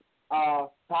 Apparently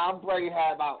Tom Brady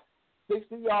had about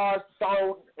 60 yards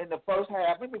thrown in the first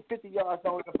half, maybe 50 yards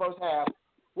thrown in the first half.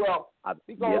 Well,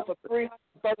 he goes for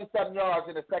 337 yards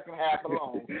in the second half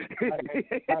alone.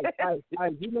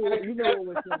 You know what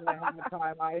was saying at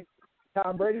halftime, Mike?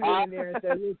 Tom Brady went in there and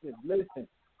said, listen,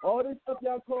 all this stuff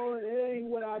y'all calling, it ain't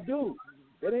what I do.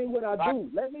 It ain't what I do.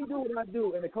 Let me do what I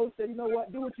do. And the coach said, you know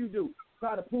what? Do what you do.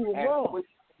 Try to prove him wrong.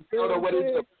 You know what he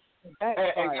did?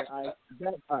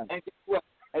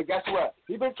 And guess what?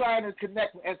 He's been trying to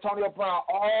connect with Antonio Brown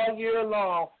all year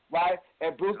long, right?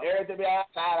 And Bruce Arians to be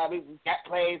outside. I mean, got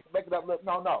plays, make it up. Look,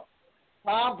 no.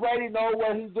 Tom Brady knows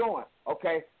what he's doing,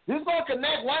 okay? He's going to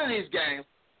connect one of these games.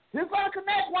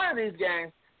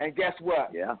 And guess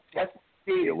what? Yeah.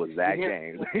 It was that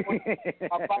game.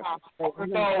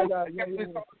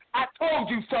 I told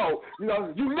you so. You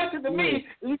know, you listen to me.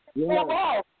 You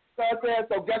wrong.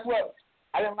 So guess what?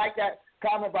 I didn't like that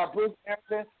comment by Bruce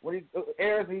Arians when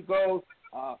he goes,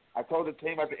 I told the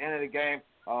team at the end of the game,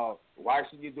 why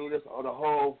should you do this on the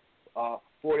whole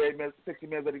 48 minutes, 60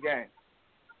 minutes of the game?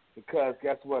 Because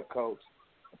guess what, Coach?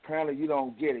 Apparently you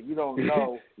don't get it. You don't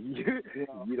know. You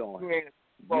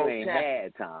ain't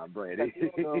had Tom Brady.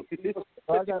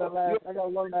 I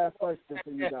got one last question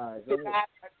for you guys. You're not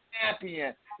a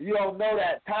champion. You don't know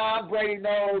that. Tom Brady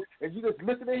knows. If you just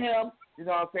listen to him, you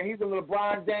know what I'm saying? He's the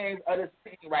LeBron James of this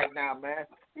team right now, man.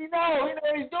 He knows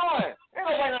what he's doing. Ain't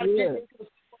nobody not getting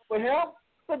with him.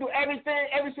 He'll do everything,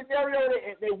 every scenario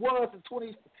they won us in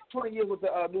 20 years with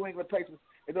the New England Patriots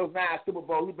in those 9 Super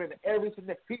Bowls. He's been in every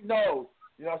scenario. He knows.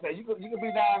 You know what I'm saying? You can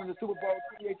be down in the Super Bowl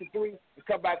 28-3 and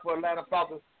come back for Atlanta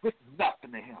Falcons. This is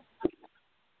nothing to him.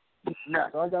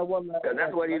 So I got one last.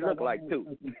 That's what he looked like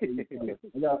too.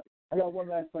 I got one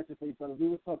last question for you, fellas. We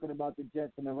were talking about the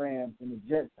Jets and the Rams, and the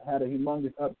Jets had a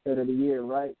humongous upset of the year,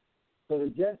 right? So the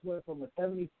Jets went from a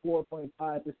 74.5%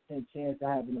 chance of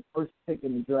having the first pick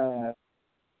in the draft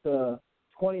to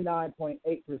 29.8%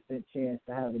 chance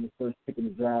to having the first pick in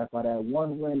the draft by that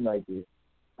one win right there.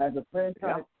 As a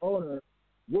franchise owner,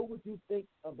 what would you think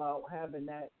about having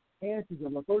that chances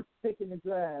of a first pick in the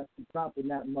draft and dropping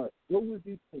that much? What would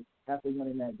you think after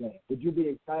winning that game? Would you be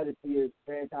excited for your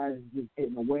franchise just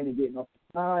getting a win and getting off the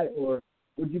side, or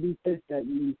would you be pissed that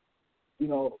you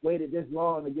waited this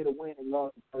long to get a win and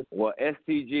lost the first? Well,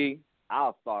 STG,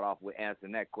 I'll start off with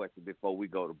answering that question before we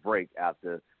go to break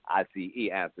after ICE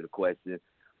answer the question.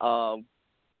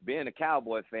 Being a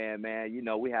Cowboy fan, man,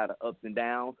 we had the ups and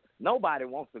downs. Nobody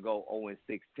wants to go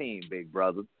 0-16, big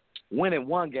brother. Winning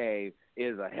one game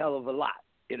is a hell of a lot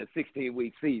in a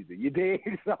 16-week season. You dig?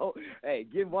 So, hey,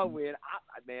 get one win.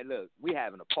 Man, look, we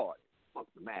having a party. Fuck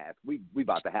the math. We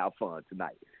about to have fun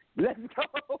tonight. Let's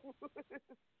go.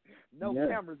 No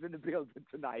cameras in the building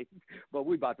tonight, but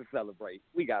we about to celebrate.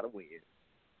 We got to win.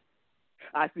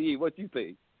 ICE, what you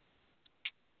think?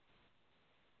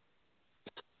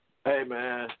 Hey,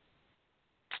 man.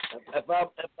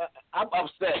 I'm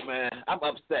upset, man. I'm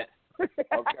upset.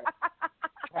 Okay.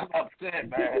 I'm upset,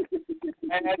 man.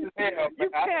 You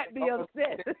can't be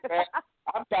upset.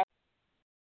 I'm tired.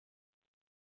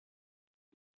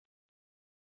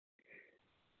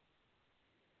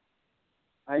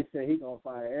 I say he gonna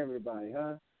fire everybody,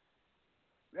 huh?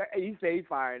 He say he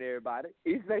firing everybody.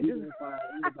 He say he's gonna fire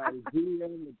everybody.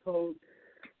 GM, the coach,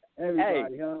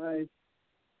 everybody, huh?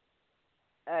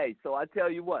 Hey, so I tell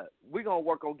you what, we're going to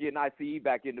work on getting ICE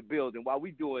back in the building. While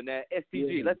we doing that,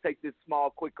 STG, let's take this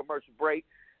small, quick commercial break.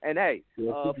 And, hey,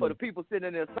 for the people sitting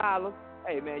in the asylum,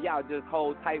 hey, man, y'all just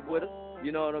hold tight with us.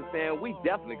 You know what I'm saying? We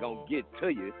definitely going to get to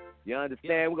you. You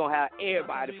understand? We're going to have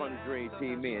everybody from the Dream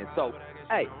Team in. So,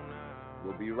 hey,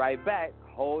 we'll be right back.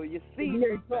 Hold your seat.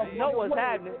 You know what's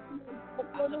happening.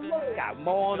 Got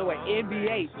more on the way.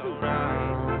 NBA,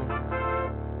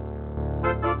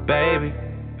 too. Baby.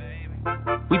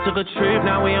 We took a trip,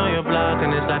 now we on your block,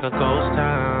 and it's like a ghost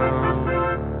town.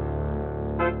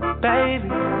 Baby,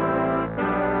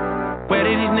 where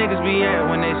did these niggas be at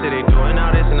when they say they doing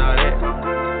all this and all that?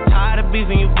 Tired of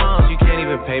beefing you bums, you can't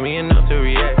even pay me enough to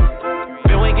react.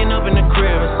 Been waking up in the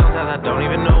crib, and sometimes I don't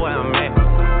even know where I'm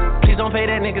at. Please don't play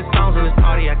that nigga songs in this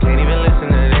party, I can't even listen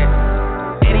to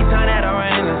that. Anytime that I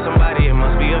run into somebody, it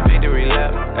must be a victory lap.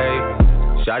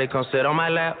 Ayy, shawty come sit on my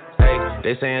lap. Ayy,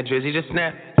 they saying Drizzy just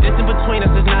snap. Distance between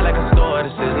us is not like a store,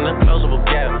 this isn't a closable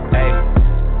gap. Hey,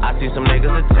 I see some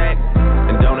niggas attack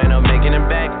and don't end up making it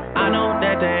back. I know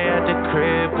that they at the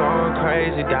crib going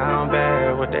crazy down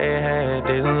bad. What they had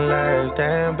didn't last,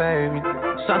 damn baby.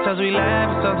 Sometimes we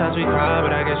laugh and sometimes we cry, but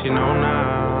I guess you know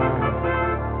now.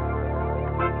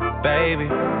 Baby,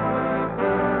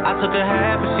 I took a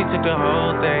half and she took the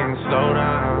whole thing. Slow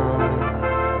down.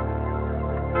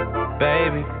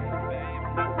 Baby,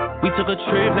 we took a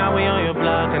trip, now we on your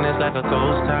block, and it's like a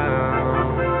ghost town.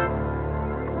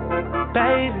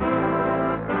 Baby,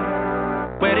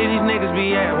 where did these niggas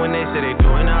be at when they say they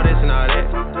doing all this and all that?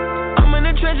 I'm in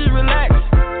the trenches, relax.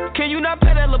 Can you not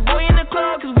pay that little boy in the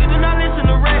club, cause we do not listen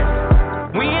to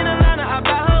rap. We in Atlanta, I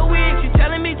buy her wig, she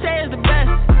telling me Tay is the best.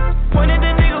 Pointed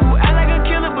the nigga who act like a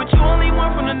killer, but you only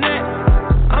one from the net.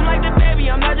 I'm like the baby,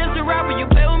 I'm not just a rapper, you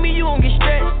play with me, you won't get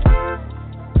stretched.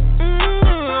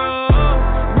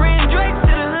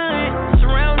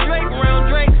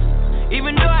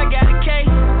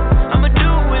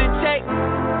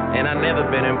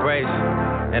 embrace.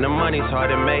 And the money's hard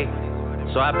to make,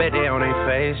 so I bet they on their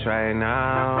face right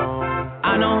now.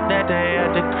 I know that they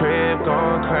at the crib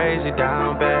going crazy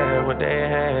down bad. What they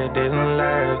had didn't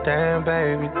last, damn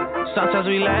baby. Sometimes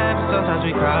we laugh and sometimes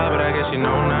we cry, but I guess you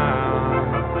know now.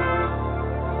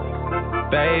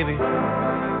 Baby,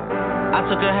 I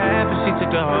took a half and she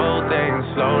took the whole thing.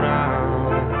 Slow down.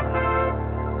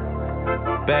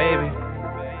 Baby,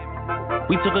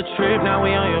 we took a trip, now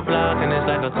we on your block and it's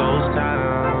like a ghost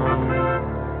town.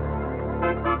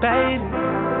 Baby,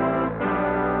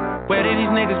 where did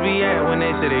these niggas be at when they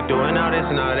say they doing all this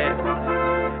and all that?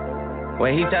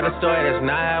 When he tell the story, that's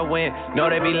not how it went. No,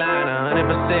 they be lying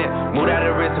 100%. Moved out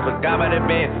of the wrist and forgot about the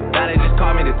bend. Now they just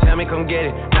call me to tell me come get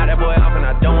it. Now that boy off and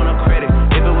I don't want no credit.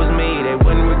 If it was me, they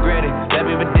wouldn't regret it. Left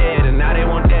me for dead and now they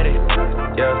won't dead it.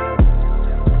 Yeah.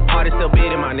 Heart is still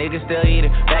beating, my niggas still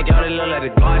eating. Backyard it look like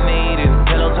the garden eating.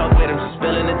 Pillow talk with him, she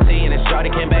spilling the tea. And then shorty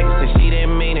came back and said she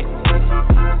didn't mean it.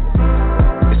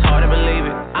 It's hard to believe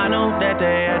it. I know that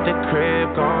they at the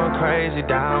crib going crazy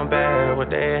down bad. What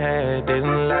they had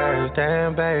didn't last,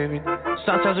 damn baby.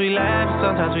 Sometimes we laugh,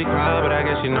 sometimes we cry, but I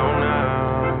guess you know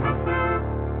now.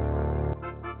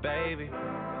 Baby,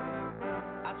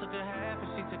 I took a half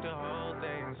and she took the whole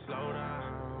thing. Slow down.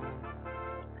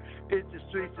 It's the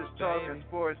Streets is Talking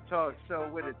Sports Talk Show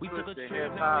with a twist of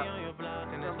hip hop from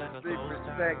a street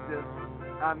perspective.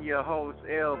 I'm your host,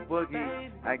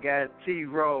 El-Boogie. I got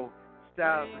T-Row,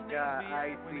 Styles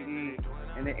Guy, ICE,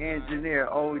 and the engineer,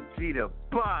 OG the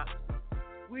Buck.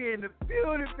 We in the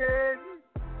building, baby.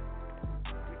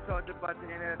 We talked about the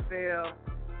NFL,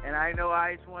 and I know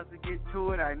ICE wants to get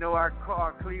to it. I know our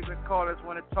Cleveland callers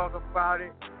want to talk about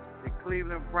it. The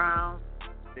Cleveland Browns,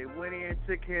 they went in and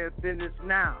took care of business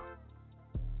now.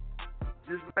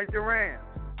 Just like the Rams.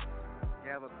 They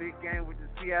have a big game with the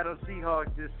Seattle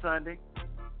Seahawks this Sunday.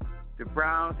 The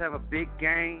Browns have a big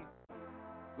game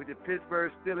with the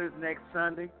Pittsburgh Steelers next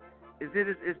Sunday. Is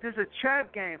this a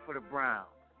trap game for the Browns?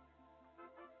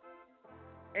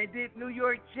 And did New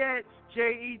York Jets,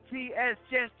 Jets,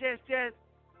 Jets,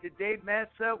 did they mess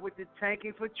up with the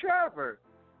tanking for Trevor?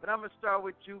 But I'm going to start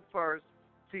with you first,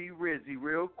 T. Rizzy,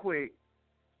 real quick.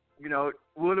 You know,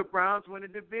 will the Browns win the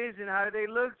division? How do they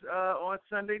look on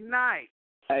Sunday night?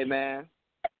 Hey, man,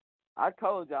 I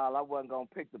told y'all I wasn't going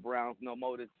to pick the Browns no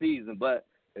more this season, but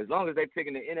as long as they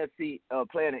picking the NFC,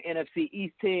 playing the NFC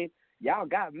East team, y'all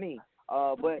got me.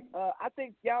 But I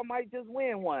think y'all might just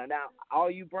win one. Now,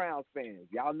 all you Browns fans,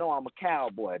 y'all know I'm a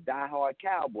Cowboy, a diehard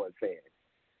Cowboy fan.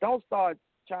 Don't start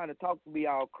trying to talk to me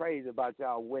all crazy about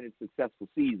y'all winning successful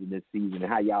season this season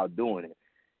and how y'all doing it.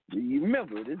 You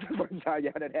remember, this is the first time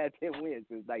y'all done had 10 wins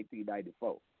since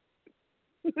 1994.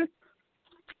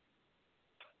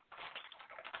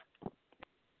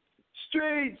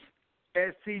 Streets,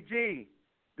 SCG,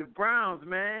 the Browns,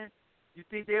 man. You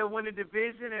think they'll win the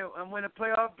division and win a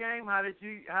playoff game? How did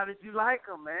you like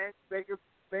them, man?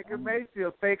 Baker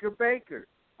Mayfield, Baker.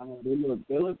 I mean,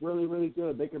 they look really, really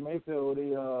good. Baker Mayfield,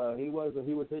 he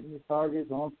was hitting his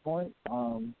targets on point.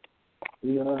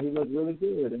 He looked really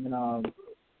good, and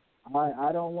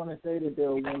I don't want to say that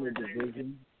they'll win the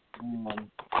division,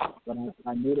 but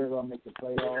I knew they were going to make the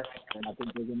playoffs, and I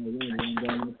think they're going to win. They're going to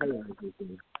go in the playoffs this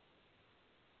year.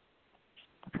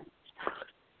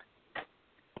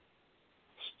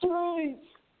 Streets,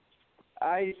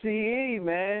 ICE,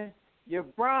 man. Your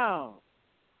Browns.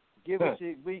 Give us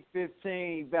your Week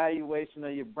 15 evaluation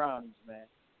of your Browns, man.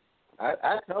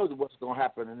 I told you what's going to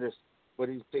happen in this with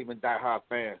these Cleveland diehard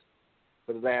fans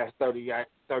for the last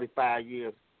 35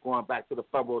 years, going back to the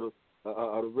fumble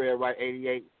of the Red Right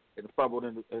 88 and the fumble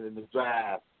in the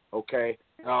drive, okay,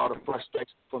 and all the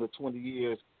frustration from the 20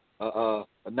 years of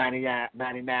 99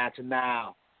 to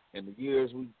now, and the years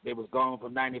they was gone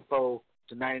from 94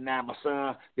 to 99. My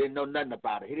son didn't know nothing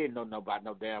about it. He didn't know nothing about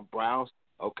no damn Browns,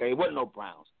 okay? It wasn't no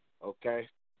Browns, okay?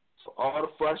 So all the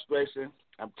frustration,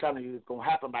 I'm telling you, it's going to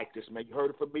happen like this, man. You heard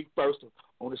it from me first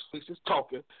on the Streets is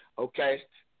Talking, okay,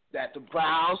 that the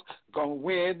Browns going to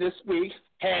win this week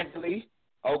handily,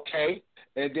 okay,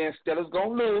 and then Steelers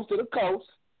going to lose to the Colts.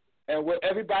 And with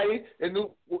everybody in the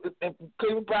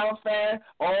Cleveland Browns fan,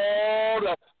 all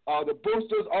the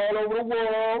boosters all over the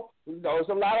world, you know, there's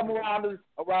a lot of them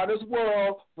around this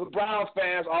world with Browns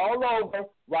fans all over,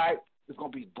 right? It's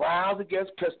going to be Browns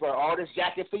against Pittsburgh. All this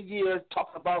yakking for years,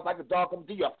 talking about it's like a dog come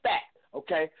do your fat,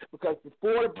 okay? Because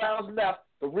before the Browns left,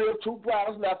 the real true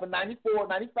Browns left in 94,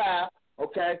 95,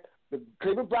 okay? The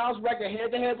Cleveland Browns record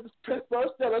head-to-head with the Pittsburgh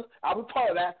Steelers, I was part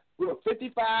of that. We were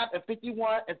 55 and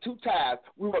 51 and 2 ties.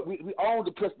 We owned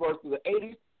the Pittsburgh through the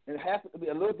 80s and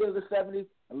a little bit of the 70s,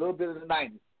 a little bit of the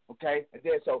 90s, okay? And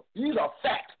then so these are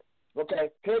facts. Okay,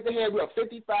 head to head, we were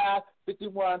 55,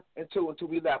 51, and 2 until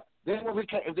we left. Then when we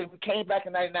came back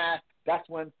in '99, that's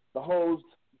when the whole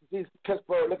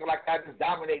Pittsburgh looking like that, just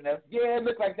dominating us. Yeah, it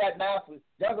looked like that now for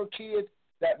younger kids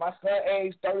that my son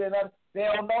age 30 and up. They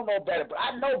don't know no better, but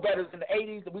I know better in the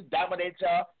 '80s that we dominated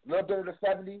y'all. A little bit of the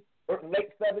 '70s,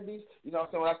 late '70s. You know what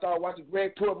I'm saying? When I started watching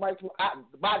Greg Tour, Mike Tour,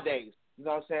 my days. You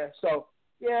know what I'm saying? So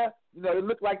yeah, you know it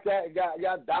looked like that.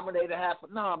 Y'all dominated half.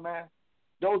 No, man,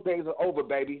 those days are over,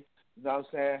 baby. You know what I'm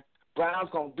saying? Browns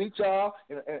gonna beat y'all,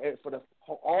 and for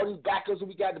all these backers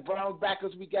we got, the Browns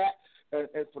backers we got, and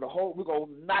for the whole, we're gonna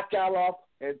knock y'all off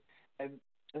and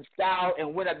style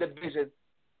and win that division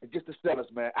against the Steelers,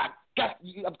 man. I'm telling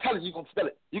you, you're gonna feel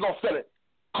it. You're gonna feel it.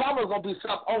 Karma's gonna be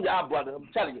something on y'all, brother. I'm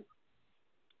telling you.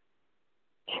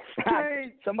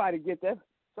 Somebody get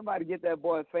that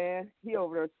boy fan. He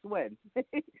over there sweating.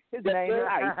 His name is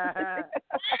Ice.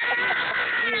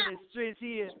 He in the streets.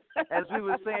 He is, as we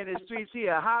were saying in the streets, he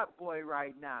a hot boy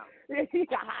right now. He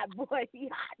a hot boy. He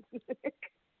hot.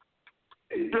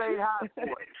 Straight hot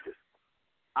boy.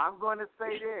 I'm going to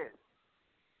say this.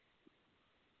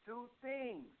 2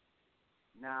 things.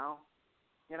 Now,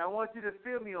 and I want you to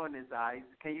feel me on this, Ice.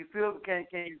 Can you feel? Can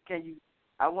you?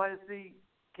 I want to see.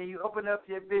 Can you open up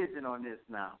your vision on this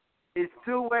now? It's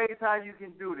 2 ways how you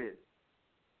can do this.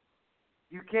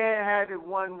 You can't have it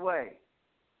one way.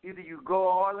 Either you go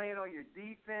all in on your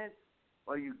defense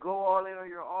or you go all in on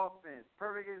your offense.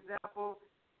 Perfect example,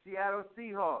 Seattle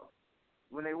Seahawks.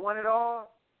 When they won it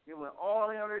all, they went all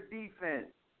in on their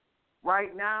defense.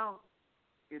 Right now,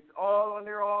 it's all on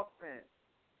their offense.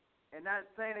 And not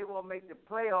saying they won't make the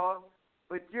playoffs,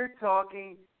 but you're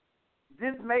talking,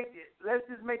 let's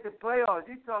just make the playoffs.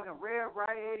 You're talking Red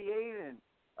Right 88 and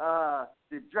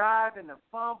the drive and the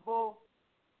fumble.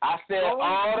 I said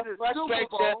all the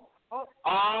frustration.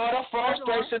 All the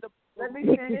frustration. Let me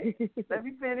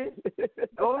finish.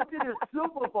 Go to the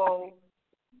Super Bowl.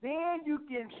 Then you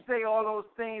can say all those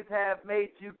things have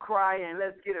made you cry and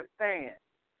let's get a fan.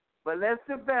 But let's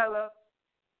develop,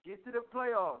 get to the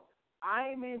playoffs.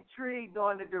 I'm intrigued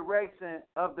on the direction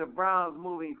of the Browns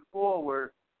moving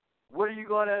forward. What are you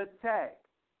going to attack?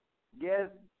 Yes,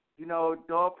 you know,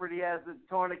 Daugherty has a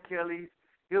torn Achilles.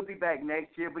 He'll be back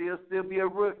next year, but he'll still be a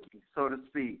rookie, so to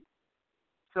speak.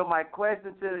 So my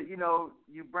question to,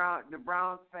 the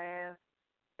Browns fans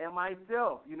and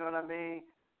myself, you know what I mean?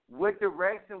 What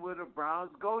direction will the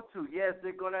Browns go to? Yes,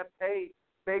 they're going to pay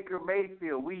Baker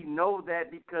Mayfield. We know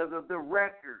that because of the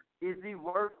record. Is he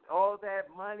worth all that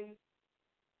money?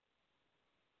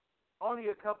 Only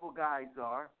a couple guys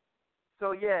are.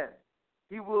 So, yes,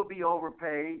 he will be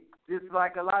overpaid, just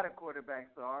like a lot of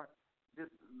quarterbacks are.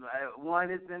 Just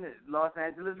one is in the Los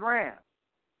Angeles Rams.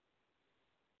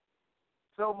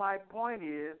 So my point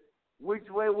is, which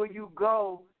way will you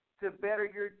go to better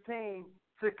your team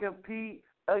to compete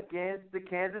against the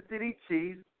Kansas City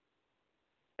Chiefs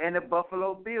and the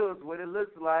Buffalo Bills, what it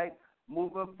looks like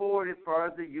moving forward as far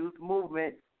as the youth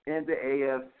movement in the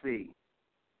AFC?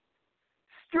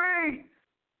 Streets!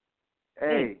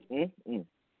 Hey. And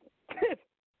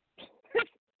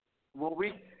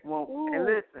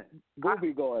listen, do I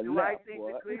think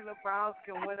the Cleveland Browns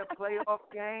can win a playoff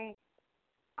game?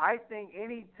 I think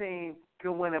any team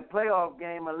can win a playoff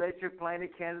game unless you're playing the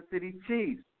Kansas City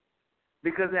Chiefs,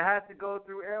 because it has to go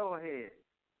through Arrowhead.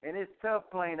 And it's tough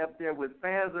playing up there with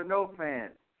fans or no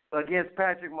fans against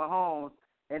Patrick Mahomes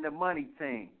and the money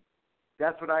team.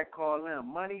 That's what I call them,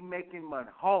 money-making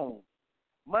Mahomes.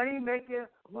 Money-making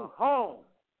Mahomes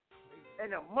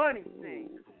and the money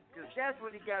team, because that's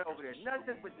what he got over there,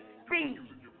 nothing but speed.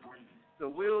 So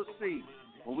we'll see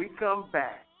when we come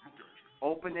back,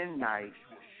 opening night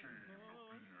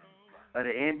of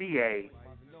the NBA,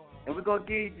 and we're going to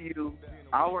give you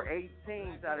our 8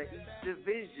 teams out of each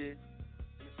division,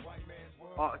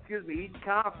 each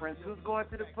conference, who's going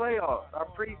to the playoffs, our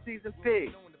preseason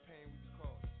picks.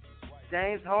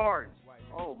 James Harden,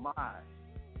 oh my,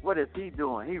 what is he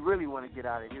doing? He really want to get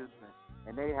out of Houston,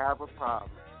 and they have a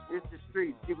problem. It's the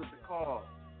streets. Give us a call,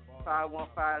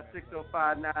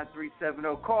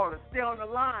 515-605-9370. Call us. Stay on the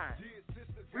line.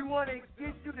 We want to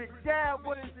get you to jab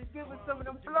with us and give us some of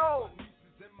them blows.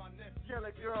 Tell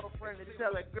a girlfriend to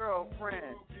tell a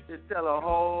girlfriend to tell a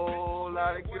whole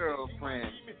lot of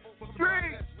girlfriends.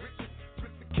 Streets!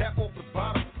 Cap off the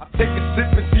bottom. I take a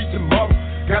sip and see tomorrow.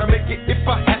 Gotta make it if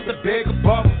I have to beg a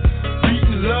bottle.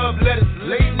 Reading love letters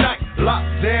late night.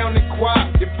 Locked down and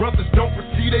quiet. If brothers don't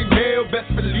receive they mail,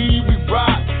 best believe we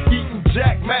ride. Eating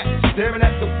Jack Mac, staring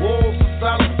at the walls of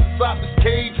silence. Inside this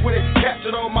cage where they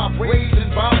captured all my rage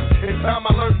and violence. In time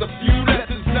I learned a few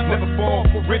lessons. Never fall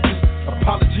for riches.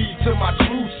 Apologies to my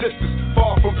true sisters.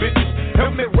 Far from bitches.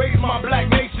 Help me raise my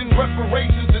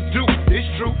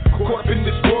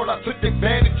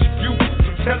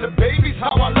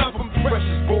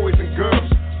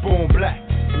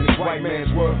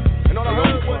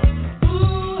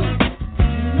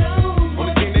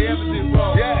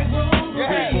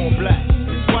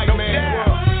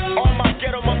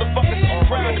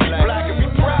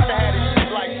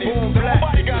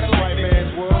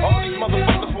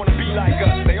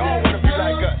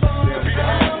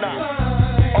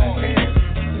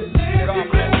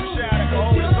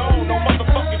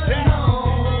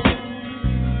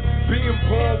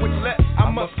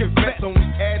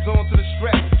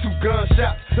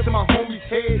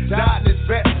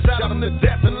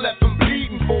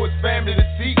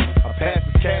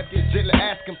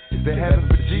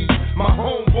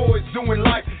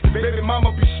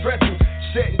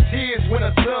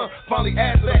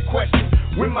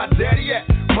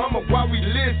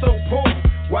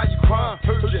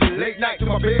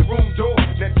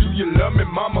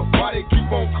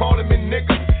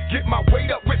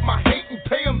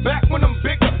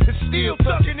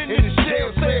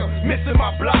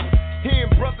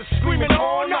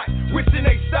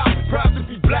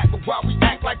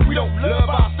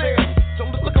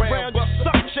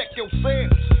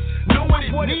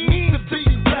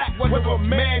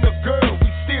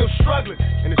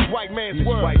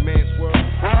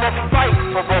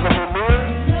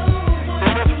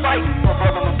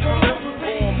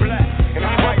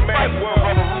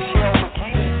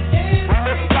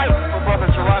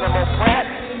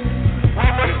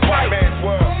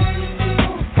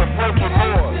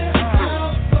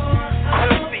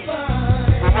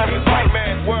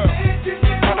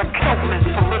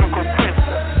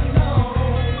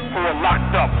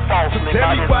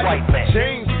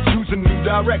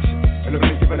direction. In the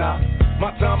blink of an eye,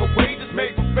 my time away just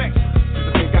made perfection.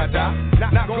 Just I think I die,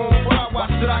 not going wild. Why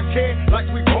should I care? Like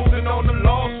we holding on to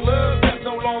lost love that's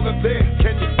no longer there.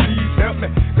 Can you please help me?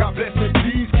 God bless me,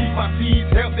 please keep my seeds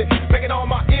healthy. Making all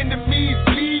my enemies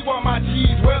bleed while my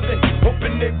G's wealthy.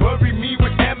 Hoping they bury me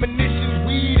with ammunition,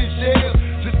 weed and shells.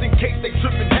 Just in case they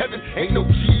trip in heaven, ain't no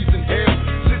G's in hell.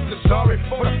 Sister, sorry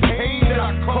for the pain that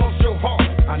I caused your heart.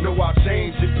 I know I'll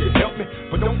change if you help me,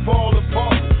 but don't fall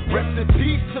apart. Rest in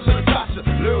peace to Lil Tasha,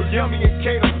 Lil Yummy and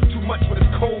Kato. Too much for this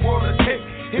cold war to take,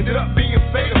 ended up being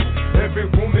fatal. Every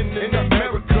woman in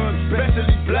America,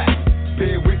 especially black,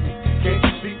 bear with me, can't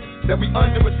you see that we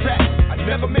under attack? I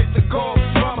never meant to cause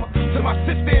drama to my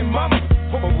sister and mama.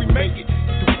 Hope we make it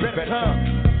through better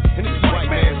times in this white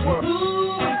man's world.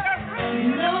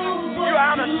 You're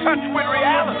out of touch with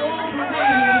reality.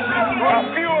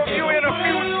 A few of you in a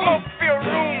few smoke-filled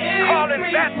rooms calling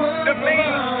that the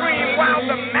mainstream, while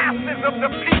the masses of the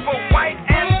people, white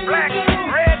and black,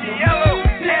 red, yellow,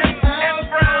 and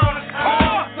brown,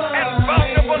 poor and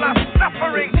vulnerable, are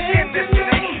suffering in this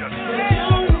nation.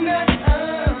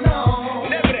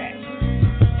 Never that.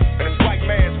 In this white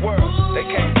man's world, they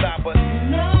can't stop us.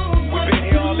 We've been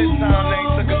here all this time, they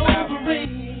ain't took us out.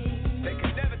 They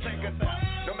can never take us out,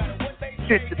 no matter what they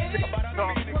say.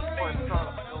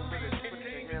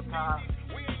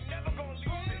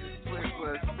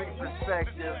 Big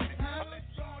perspective.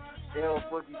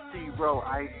 El-Boogie, T-Row,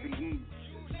 ICE,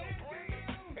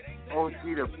 OG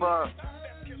the Buck.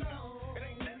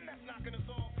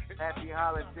 Happy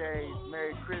holidays,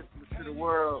 Merry Christmas to the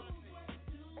world.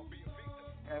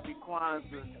 Happy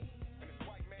Kwanzaa,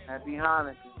 Happy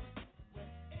Hanukkah.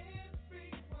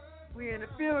 We in the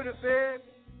building, babe.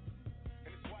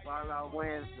 Wild Out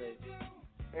Wednesday.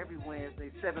 Every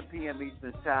Wednesday, 7 p.m.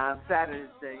 Eastern Time.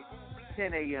 Saturday,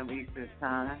 10 a.m. Eastern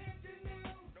Time.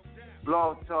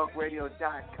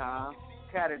 BlogTalkRadio.com.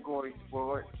 Category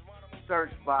Sports.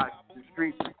 Search box. The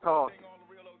streets is talking.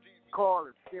 Call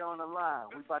us. Stay on the line.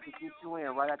 We about to get you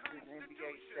in right after this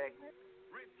NBA segment.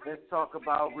 Let's talk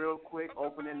about real quick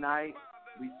opening night.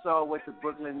 We saw what the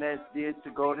Brooklyn Nets did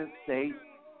to Golden State,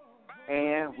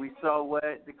 and we saw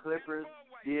what the Clippers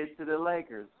did to the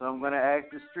Lakers. So I'm going to ask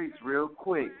the streets real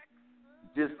quick.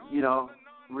 Just,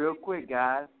 real quick,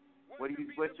 guys.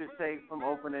 What's your take from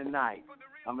opening night?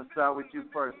 I'm going to start with you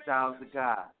first. Styles the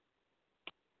guy.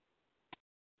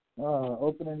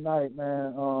 Opening night,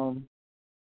 man.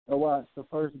 I watched the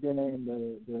first game,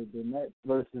 the Nets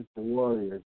versus the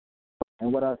Warriors.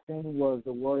 And what I seen was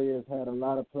the Warriors had a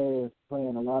lot of players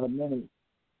playing a lot of minutes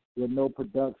with no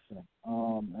production.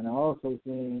 And I also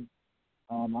seen,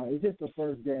 it's just the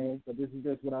first game, so this is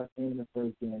just what I seen in the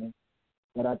first game.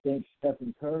 But I think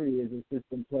Stephen Curry is a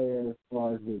system player as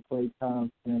far as with Klay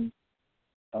Thompson,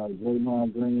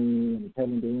 Draymond Green, and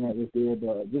Kevin Durant was there.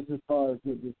 But just as far as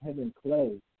with just him and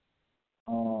Klay,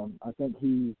 I think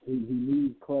he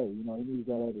needs Klay. He needs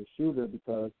that other shooter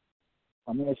because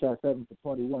man shot 7 for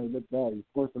 21. He looked bad. He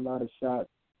forced a lot of shots.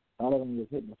 A lot of them was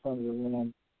hitting the front of the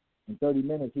rim. In 30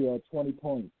 minutes, he had 20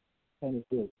 points, 10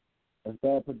 assists. That's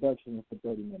bad production for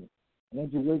 30 minutes.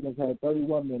 Andrew Wiggins had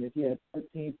 31 minutes. He had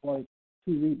 13 points,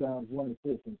 2 rebounds, 1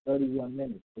 assist in 31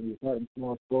 minutes. So he's starting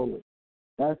small forward.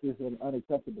 That's just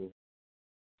unacceptable.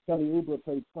 Kelly Oubre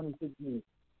played 26 minutes.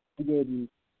 He gave you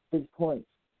 6 points,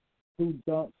 2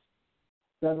 dunks,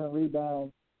 7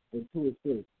 rebounds, and 2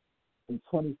 assists in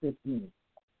 26 minutes.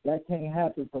 That can't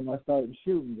happen from my starting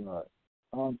shooting guard.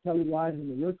 Kelly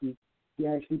Wiseman, the rookie, he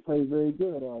actually played very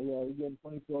good. He had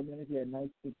 24 minutes. He had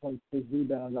 19.6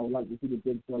 rebounds. I would like to see the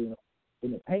big fella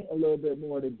in the paint a little bit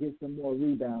more to get some more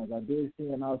rebounds. I did see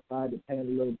him outside the paint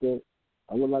a little bit.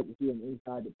 I would like to see him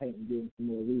inside the paint and getting some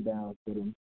more rebounds for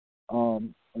him.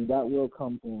 And that will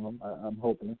come for him, I'm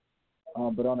hoping.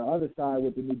 But on the other side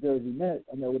with the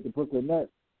with the Brooklyn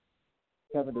Nets,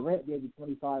 Kevin Durant gave you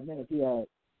 25 minutes. He had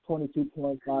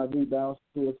 22.5 rebounds,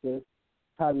 2 assists.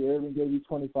 Kyrie Irving gave you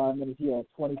 25 minutes. He had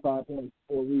 25.4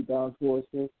 rebounds, 4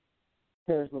 assists.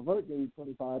 Karis LeVert gave you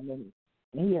 25 minutes,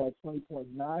 and he had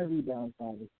 20.9 rebounds,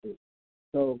 5 assists.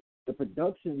 So the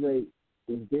production rate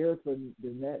was there for the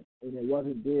Nets, and it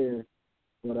wasn't there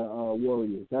for the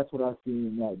Warriors. That's what I seen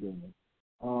in that game.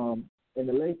 And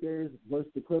the Lakers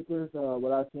versus the Clippers,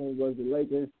 what I seen was the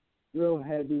Lakers real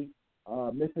heavy,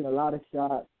 missing a lot of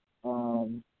shots.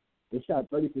 They shot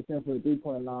 30% from the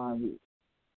three-point line,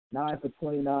 9 for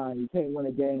 29. You can't win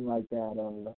a game like that.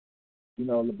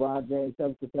 LeBron James,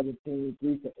 7 for 17,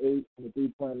 3 for 8 from the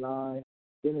three-point line.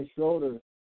 Dennis Schroeder,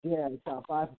 he shot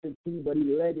 5 for 15, but he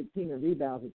led the team in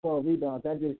rebounds with 12 rebounds.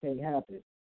 That just can't happen.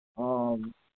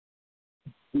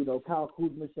 Kyle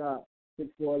Kuzma shot 6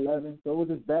 for 11. So it was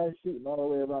just bad shooting all the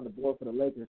way around the board for the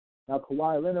Lakers. Now,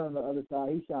 Kawhi Leonard on the other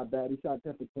side, he shot bad. He shot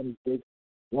 10 for 26,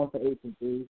 1 for 8 from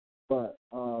 3. But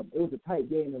it was a tight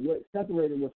game. And what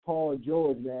separated was Paul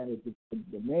George, man.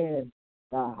 The man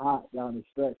got hot down the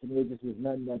stretch, and there just was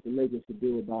nothing that the Lakers could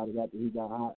do about it after he got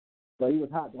hot. But he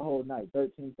was hot the whole night,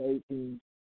 13 for 18.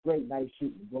 Great night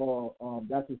shooting the ball.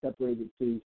 That's what separated the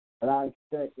two. But I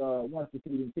expect once the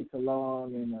season kicks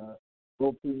along and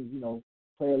both teams,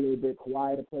 play a little bit,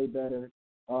 Kawhi to play better.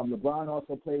 LeBron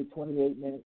also played 28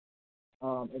 minutes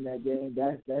in that game.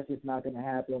 That's just not going to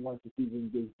happen once the season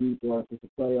gets deep or if it's a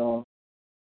playoff.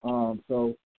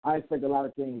 So I expect a lot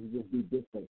of things to just be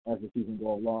different as the season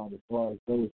goes along as far as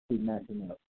those two matching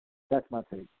up. That's my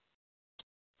take.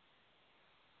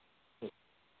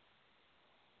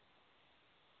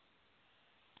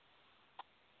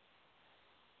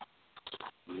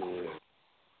 Yeah.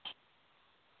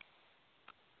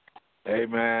 Hey,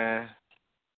 man,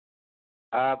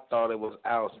 I thought it was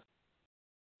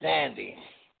outstanding,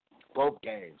 both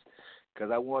games,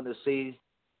 because I wanted to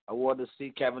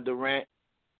see Kevin Durant,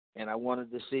 and I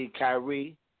wanted to see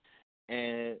Kyrie,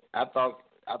 and I thought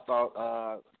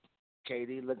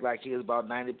KD looked like he was about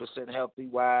 90%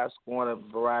 healthy-wise, scoring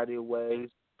a variety of ways.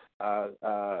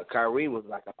 Kyrie was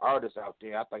like an artist out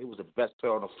there. I thought he was the best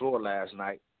player on the floor last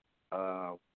night.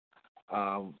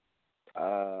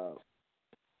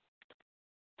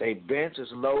 They bench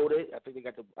is loaded. I think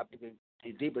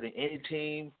they're deeper than any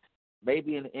team,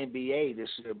 maybe in the NBA this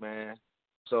year, man.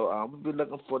 So we'll be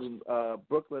looking for the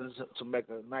Brooklyn to make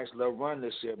a nice little run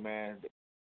this year, man.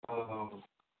 I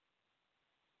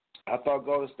thought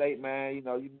Golden State, man.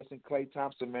 You missing Klay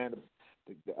Thompson, man.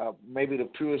 Maybe the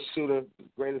purest shooter, the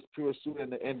greatest pure shooter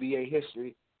in the NBA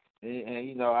history.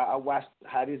 And I watched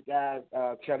how these guys,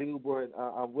 Kelly Oubre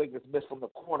and Wiggins, missed from the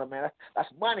corner, man.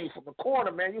 That's money from the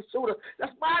corner, man. You shooter,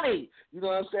 that's money. You know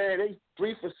what I'm saying? They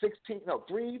 3 for 16. No,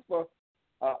 3 for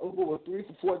Oubre was 3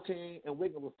 for 14, and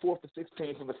Wiggins was 4 for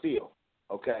 16 from the field.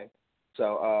 Okay,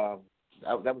 so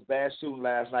that was bad shooting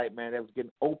last night, man. They was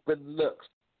getting open looks.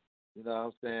 You know what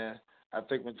I'm saying? I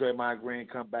think when Draymond Green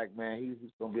come back, man,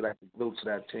 he's gonna be like the glue to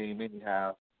that team.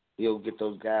 Anyhow, he'll get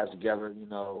those guys together,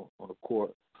 on the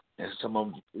court. And some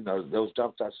of them, those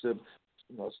jump shots should,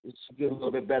 get a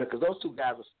little bit better because those two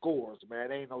guys are scorers, man.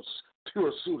 They ain't no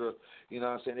pure shooter. You know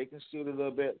what I'm saying? They can shoot a little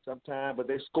bit sometimes, but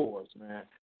they scorers, man.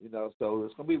 So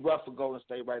it's going to be rough for Golden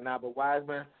State right now. But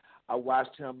Wiseman, I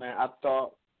watched him, man. I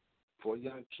thought for a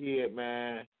young kid,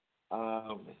 man,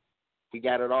 he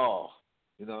got it all.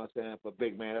 You know what I'm saying? For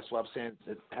big man. That's why I'm saying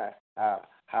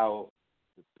how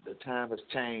the time has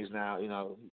changed now.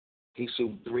 He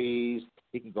shoots threes.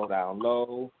 He can go down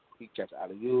low. He catch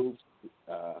alley-oops.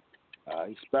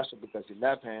 He's special because he's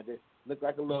left-handed. Looked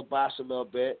like a little boss a little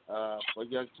bit for a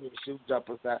young kid shooting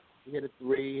jumpers. He hit a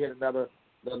three, hit another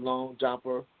little long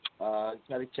jumper. He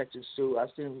tried to catch and shoot. I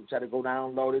seen him try to go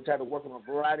down low. They tried to work on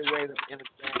a variety of ways in the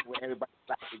game where everybody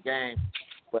stops the game.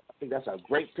 But I think that's a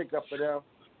great pickup for them.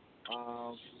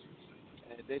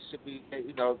 And they should be,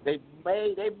 they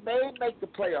may make the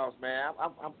playoffs, man.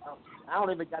 I don't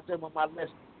even got them on my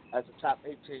list as a top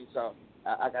 18, so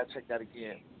I got to check that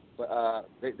again. But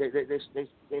they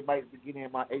might be getting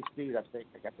in my HD. I think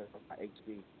I got them on my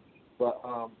HD. But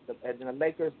and then the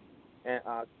Lakers and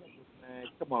man,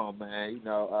 come on, man.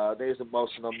 They's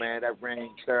emotional, man. That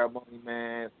ring ceremony,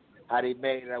 man. How they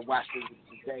made it. I watched it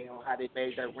today on how they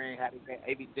made that ring, how they made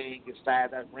everything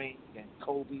inside that ring, and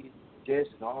Kobe, this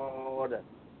and all the.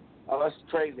 Oh, it's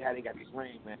crazy how they got this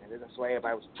ring, man. That's why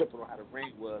everybody was tripping on how the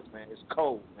ring was, man. It's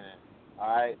cold, man. All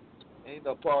right? And,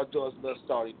 Paul George a little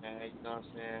salty, man. You know what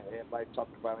I'm saying? Everybody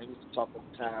talking about him. He used to talk on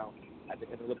the town at the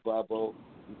end of the bubble,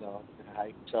 and how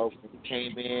he choked. And he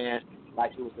came in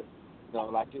like it was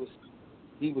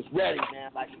he was ready,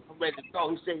 man. Like, I'm ready to go.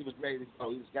 He said he was ready to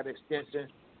go. He just got an extension.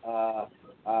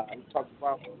 He talked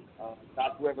about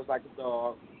Doc Rivers like a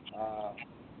dog.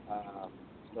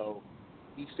 So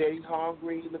he said he's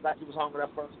hungry. He looked like he was hungry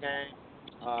that first game.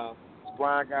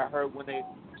 Brian got hurt when it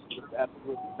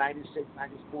was 96,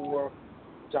 94.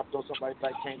 Jumped on somebody,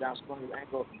 like came down, sprung his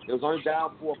ankle. It was only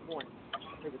down 4 points. I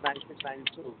think it was 96,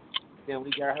 92. Then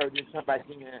when he got hurt, he come back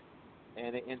in,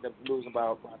 and they ended up losing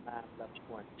about 9, 11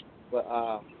 points. But,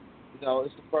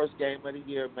 it's the first game of the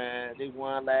year, man. They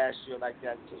won last year like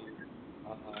that, too. I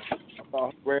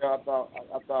thought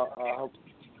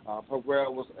Herrera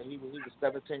was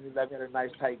 17-11, had a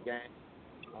nice tight game.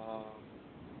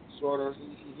 Schroeder,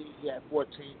 he had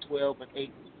 14, 12, and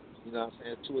 8. You know what I'm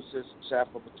saying? 2 assists, shot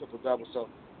from a triple-double. So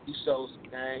he shows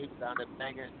some game. He was down there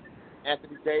banging.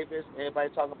 Anthony Davis, everybody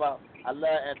talking about, I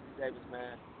love Anthony Davis,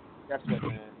 man. Guess what,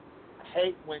 man?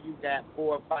 hate when you got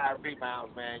 4 or 5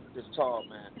 rebounds, man. You just tall,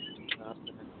 man. You know what I'm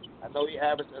saying? I know he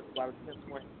averaged about 10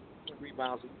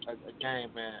 rebounds a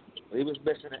game, man. But he was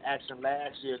missing in action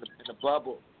last year in the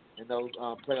bubble in those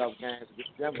playoff games with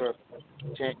Denver.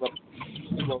 Came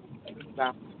up,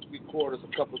 down 3 quarters,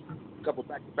 a couple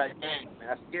back-to-back games, man.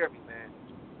 That scared me, man.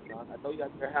 I know you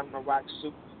out there having a rock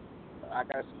shoot. I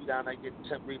got to see you down there getting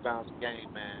 10 rebounds a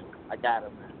game, man. I got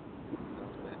him, man.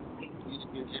 You used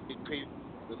to be an MVP.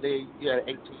 The league, you had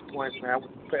 18 points, man. I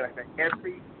wouldn't play like that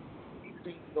every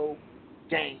single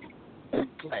game you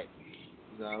play.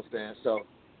 You know what I'm saying? So,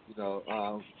 this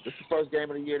is the first game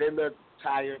of the year. They look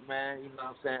tired, man. You know what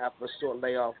I'm saying? After a short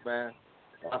layoff, man.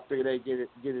 I figure they get it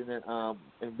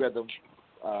in rhythm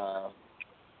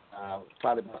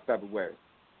probably by February.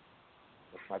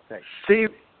 That's my take.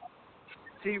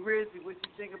 T. Rizzy, what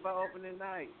you think about opening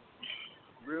night?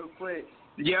 Real quick.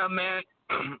 Yeah, man.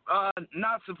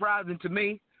 Not surprising to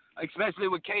me, especially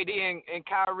with KD and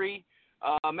Kyrie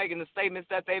making the statements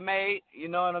that they made. You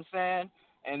know what I'm saying?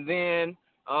 And then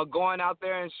going out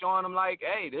there and showing them like,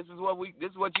 hey, this is what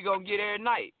you gonna get every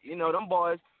night. You know, them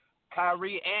boys,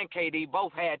 Kyrie and KD,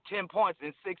 both had 10 points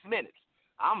in 6 minutes.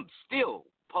 I'm still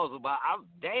puzzled by,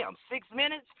 6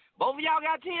 minutes? Both of y'all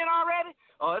got 10 already?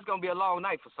 Oh, it's gonna be a long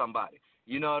night for somebody.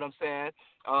 You know what I'm saying?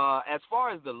 As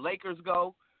far as the Lakers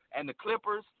go and the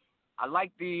Clippers, I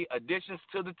like the additions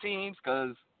to the teams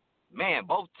because, man,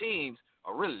 both teams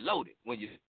are really loaded when you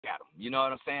got them. You know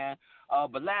what I'm saying?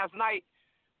 But last night,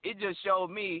 it just showed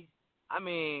me, I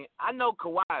mean, I know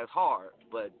Kawhi is hard,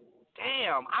 but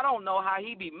damn, I don't know how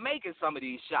he be making some of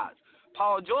these shots.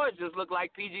 Paul George just looked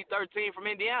like PG-13 from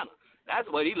Indiana. That's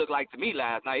what he looked like to me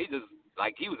last night. He just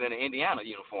like he was in an Indiana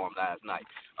uniform last night.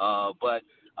 But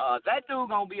that dude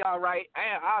going to be all right.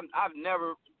 And I've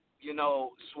never –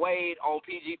 swayed on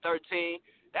PG-13.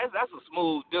 That's a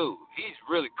smooth dude. He's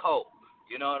really cold.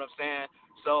 You know what I'm saying?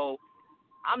 So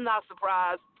I'm not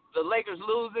surprised the Lakers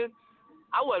losing.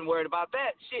 I wasn't worried about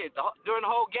that. Shit, during the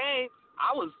whole game,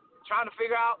 I was trying to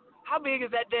figure out how big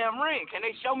is that damn ring? Can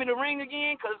they show me the ring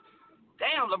again? Because,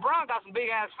 damn, LeBron got some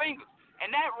big-ass fingers. And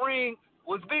that ring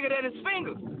was bigger than his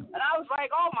fingers. And I was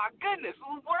like, oh, my goodness,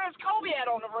 where's Kobe at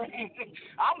on the ring?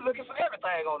 I'm looking for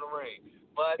everything on the ring.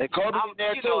 But Kobe in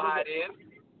there you too. know how it is.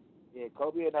 Yeah,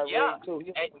 Kobe in that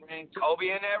ring too. Kobe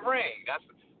in that ring. That's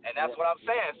what I'm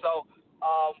saying. So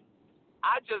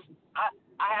I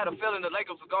had a feeling the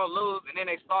Lakers were gonna lose, and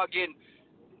then they start getting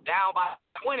down by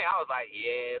 20. I was like,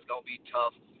 yeah, it's gonna be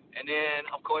tough. And then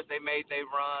of course they made their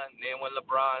run. And then when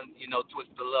LeBron,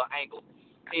 twisted a little ankle,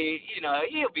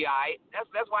 he'll be all right.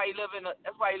 That's why he live in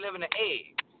the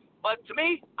egg. But to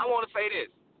me, I want to say this.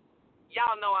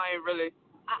 Y'all know I ain't really.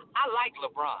 I like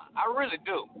LeBron. I really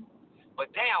do.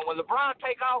 But damn, when LeBron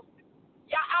take off,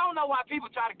 I don't know why people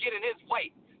try to get in his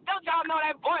way. Don't y'all know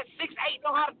that boy 6'8"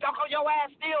 know how to dunk on your ass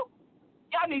still?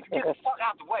 Y'all need to get the fuck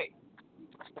out the way.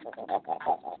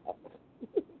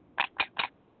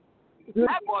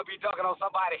 That boy be dunking on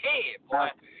somebody's head,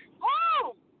 boy.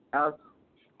 Woo! Talk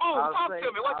to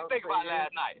me. What you think about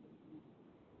last night?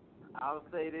 I'll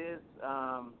say this.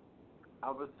 I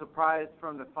was surprised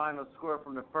from the final score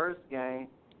from the first game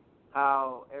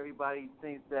how everybody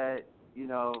thinks that,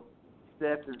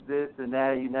 Steph is this and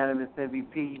that, unanimous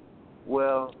MVP.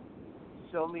 Well,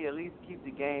 show me at least keep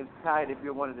the games tight if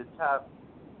you're one of the top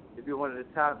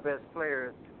best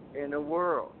players in the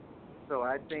world. So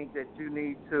I think that you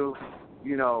need to,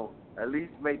 at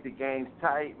least make the games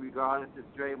tight regardless if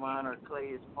Draymond or Clay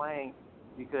is playing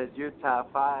because you're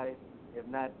top 5, if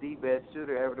not the best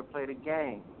shooter ever to play the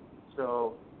game.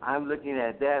 So I'm looking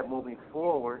at that moving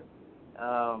forward.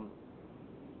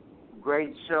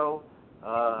 Great show.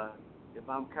 If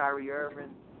I'm Kyrie Irving,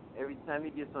 every time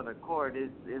he gets on the court,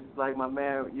 it's like my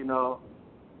man,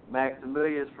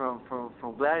 Maximilius from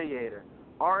Gladiator.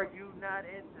 Are you not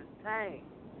entertained?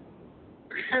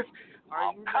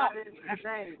 Are you not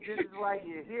entertained? This is why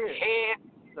you're here.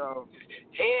 So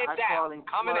head down.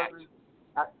 Coming at you.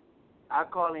 I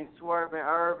call him Swerving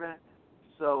Irvin.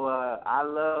 So I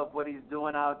love what he's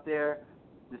doing out there.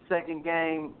 The second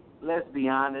game, let's be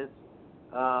honest,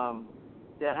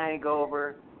 that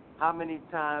hangover, how many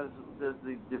times does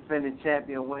the defending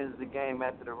champion wins the game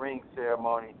after the ring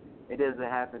ceremony? It doesn't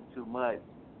happen too much,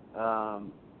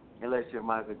 unless you're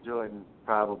Michael Jordan,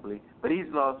 probably. But he's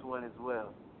lost one as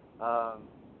well.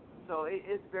 So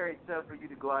it's very tough for you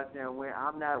to go out there and win.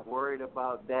 I'm not worried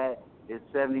about that. It's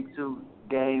 72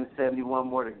 games, 71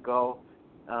 more to go.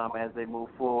 As they move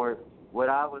forward. What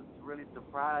I was really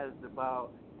surprised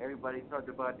about, everybody talked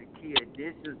about the key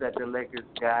additions that the Lakers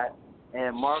got,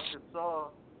 and Marc Gasol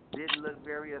didn't look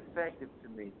very effective to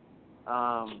me.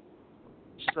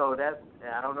 So I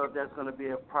don't know if that's going to be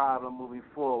a problem moving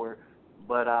forward,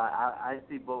 but I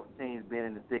see both teams being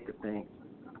in the thick of things.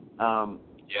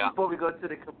 Before we go to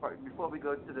the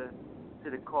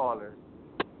callers,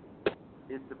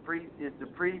 it's the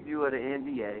preview of the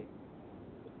NBA,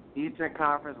 Eastern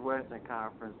Conference, Western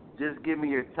Conference. Just give me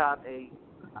your top 8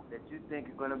 that you think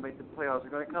are going to make the playoffs. We're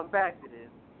going to come back to this.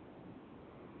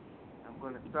 I'm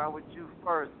going to start with you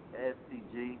first,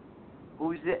 SCG.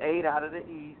 Who's your 8 out of the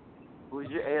East? Who's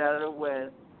your 8 out of the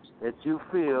West that you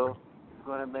feel is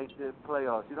going to make the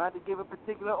playoffs? You don't have to give a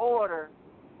particular order.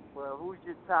 Well, who's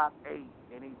your top 8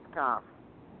 in each conference?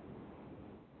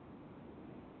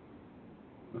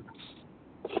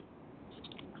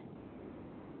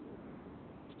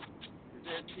 Is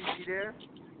SCG there?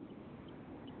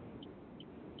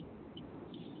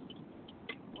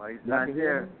 Why he's not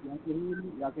there?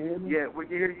 Y'all can hear me? Yeah, we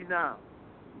can hear you now.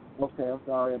 Okay, I'm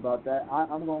sorry about that.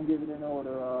 I'm going to give it in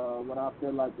order what I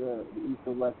feel like the East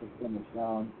or West is finished.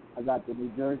 I got the New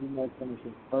Jersey Nets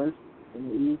finishing first in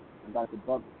the East. I got the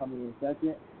Bucks coming in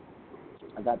second.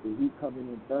 I got the Heat coming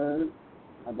in third.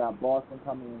 I got Boston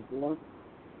coming in fourth.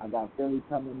 I got Philly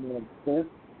coming in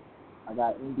fifth. I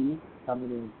got Indy coming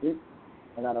in sixth.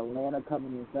 I got Atlanta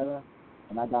coming in seventh.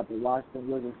 And I got the Washington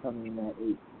Wizards coming in at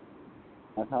eighth.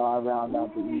 That's how I round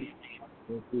out the East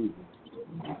this season.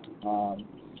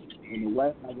 In the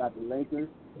West, I got the Lakers.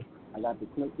 I got the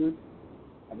Clippers.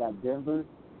 I got Denver.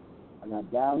 I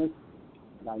got Dallas.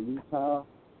 I got Utah,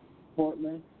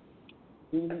 Portland,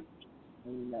 Phoenix.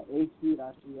 And in the 8th seed,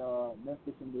 I see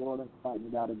Memphis and New Orleans fighting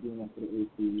it out again for the 8th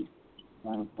seed.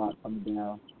 Final spot coming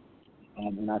down.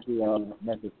 And I see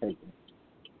Memphis taking.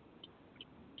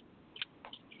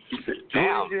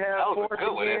 Damn, that was a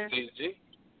good one, SCG.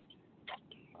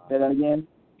 Say that again.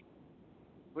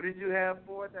 What did you have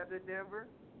fourth after Denver?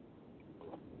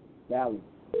 Dallas.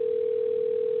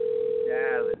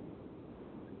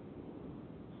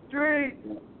 Street.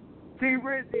 Yeah. T.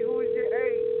 Rizzy, who is your 8?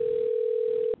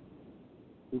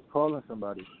 Who's calling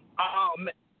somebody?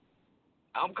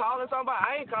 I'm calling somebody.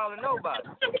 I ain't calling nobody.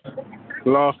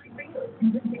 Hello?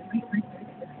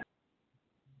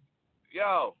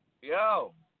 Yo.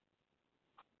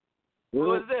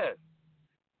 Who is this?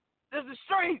 This is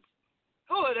Street.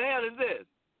 Who the hell is this?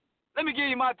 Let me give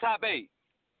you my top 8.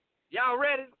 Y'all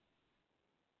ready?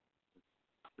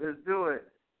 Let's do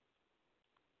it.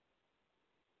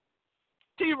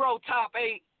 T-Row top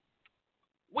 8.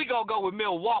 We gonna go with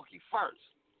Milwaukee first.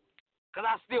 Because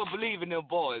I still believe in them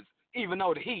boys, even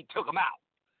though the Heat took them out.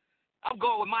 I'm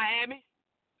going with Miami.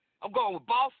 I'm going with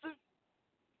Boston.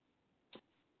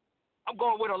 I'm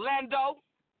going with Orlando.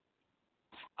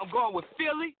 I'm going with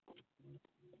Philly.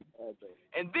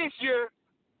 And this year,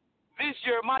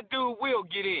 my dude will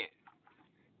get in.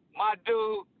 My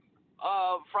dude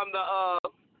from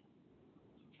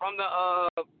the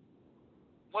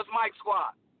what's Mike's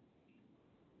squad?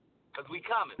 Because we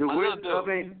coming. The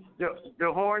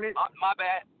Hornets. My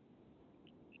bad.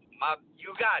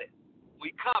 You got it.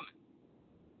 We coming.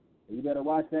 You better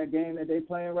watch that game that they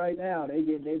playing right now. They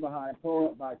behind tore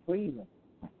up by Cleveland.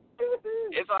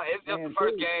 It's just the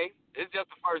first game. It's just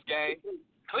the first game.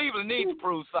 Cleveland needs to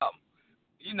prove something.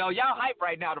 You know, y'all hype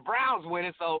right now. The Browns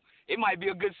winning, so it might be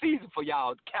a good season for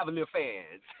y'all Cavalier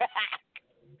fans.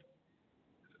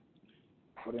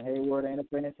 But in Hayward ain't a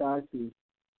franchise piece.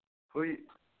 So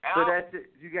that's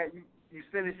it. You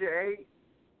finished your 8?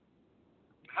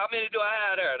 How many do I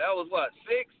have there? That was what,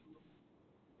 6?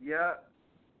 Yeah.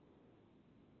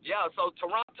 Yeah, so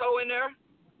Toronto in there.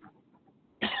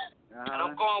 And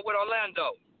I'm going with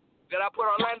Orlando. Did I put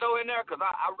Orlando in there? Because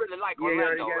I really like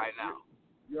Orlando right now.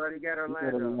 You already got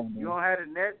Orlando. You don't have the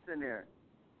Nets in there.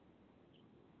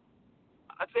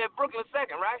 I said Brooklyn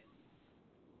second, right?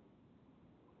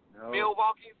 No.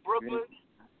 Milwaukee, Brooklyn.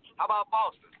 How about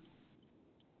Boston?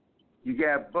 You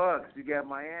got Bucks. You got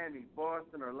Miami,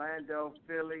 Boston, Orlando,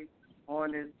 Philly,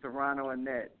 Hornets, Toronto, and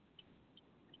Nets.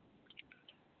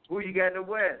 Who you got in the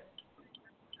West?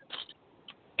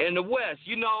 In the West,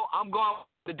 you know, I'm going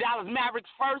the Dallas Mavericks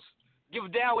first. Give a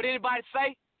damn what anybody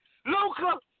say.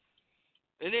 Luka.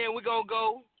 And then we're going to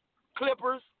go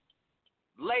Clippers,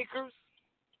 Lakers.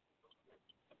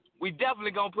 We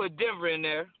definitely going to put Denver in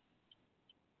there.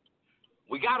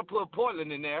 We got to put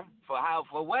Portland in there for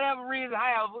whatever reason,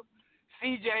 however,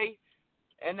 CJ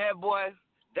and that boy,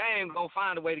 they ain't going to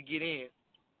find a way to get in.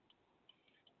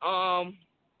 I'm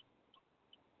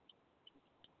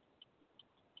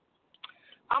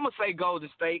going to say Golden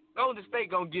State. Golden State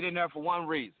going to get in there for one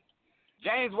reason.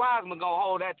 James Wiseman going to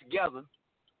hold that together,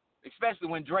 especially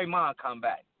when Draymond come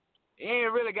back. It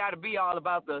ain't really got to be all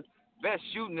about the best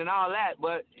shooting and all that,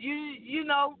 but, you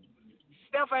know,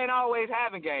 Steph ain't always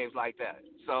having games like that.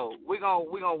 So we're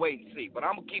gonna wait and see. But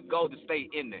I'm gonna keep Golden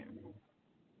State in there.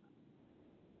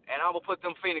 And I'm gonna put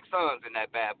them Phoenix Suns in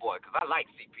that bad boy because I like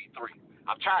CP3.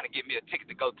 I'm trying to get me a ticket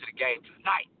to go to the game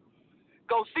tonight.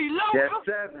 Go see Luka.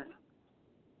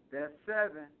 That's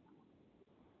seven.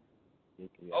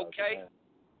 Okay.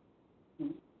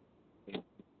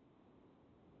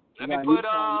 Let me put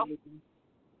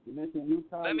no,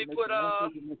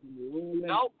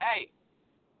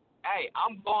 hey,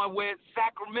 I'm going with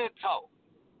Sacramento.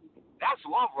 That's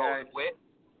who I'm rolling with.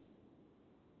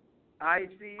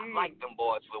 ICE. I like them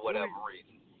boys for whatever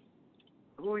reason.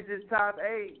 Who is his top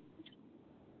 8?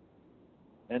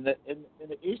 In the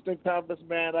Eastern Conference,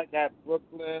 man, I got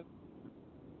Brooklyn,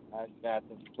 I got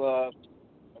the Bucks,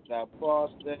 I got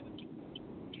Boston,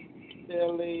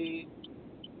 Philly,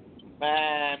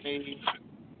 Miami,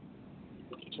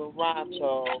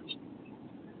 Toronto.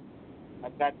 I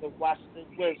got the Washington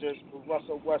Wizards with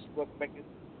Russell Westbrook making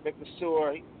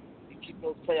sure he keep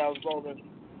those playoffs rolling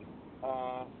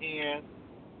in.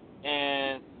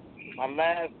 And my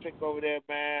last pick over there,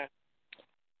 man,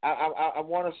 I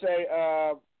want to say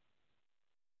I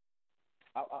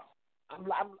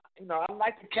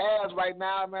like the Cavs right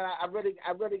now, man. I really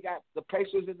got the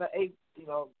Pacers in the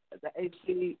 8th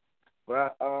seed,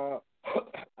 but I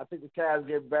think the Cavs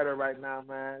get better right now,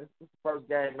 man. It's the first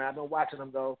game, man. I've been watching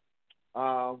them though.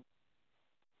 I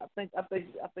think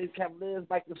Cavaliers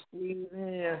might get squeezed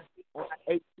in on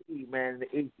the 8th seed, man, in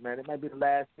the East, man. It might be the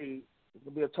last seed. It's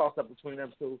gonna be a toss up between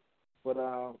them two, but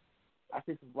I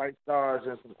see some bright stars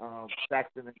and some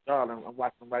Jackson and Garland. I'm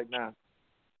watching them right now,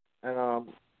 and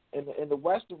in the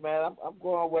Western, man, I'm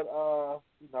going with the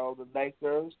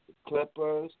Lakers, the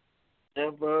Clippers,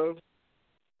 Denver,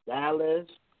 Dallas,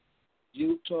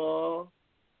 Utah.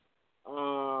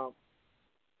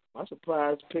 My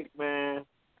surprise pick, man,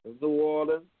 is New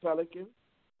Orleans Pelicans,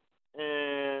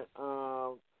 and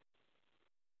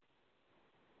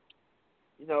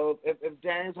if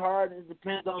James Harden, it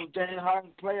depends on if James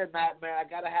Harden play or not, man. I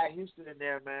gotta have Houston in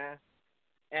there, man.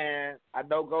 And I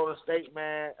know Golden State,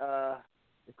 man.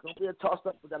 It's gonna be a toss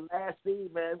up for the last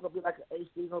seed, man. It's gonna be like an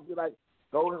 8th seed. It's gonna be like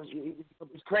Golden.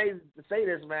 It's crazy to say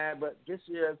this, man, but this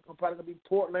year it's probably gonna be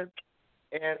Portland.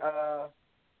 And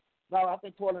no, I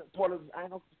think Portland. I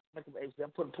ain't gonna make them 8th seed.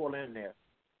 I'm putting Portland in there.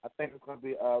 I think it's gonna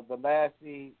be the last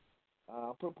seed.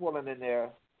 Put Portland in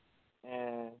there,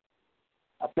 and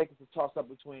I think it's a toss-up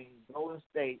between Golden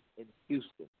State and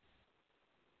Houston.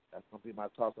 That's going to be my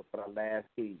toss-up for the last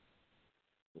seed.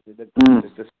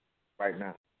 This right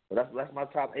now. So that's my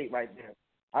top 8 right there.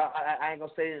 I ain't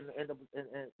going to say in the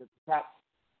top,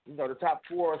 the top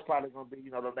 4 is probably going to be,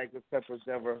 the Lakers, Clippers,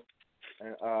 Denver,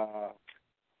 and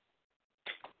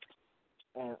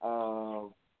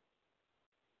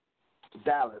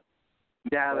Dallas.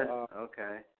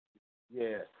 Okay.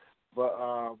 Yeah. But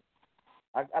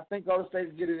I think Golden State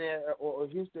can get in there or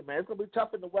Houston, man. It's going to be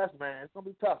tough in the West, man. It's going to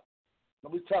be tough. It's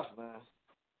going to be tough, man.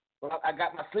 But I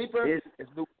got my sleeper.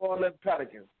 It's New Orleans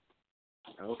Pelicans.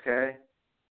 Okay.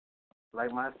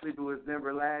 Like my sleeper was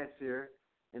Denver last year.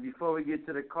 And before we get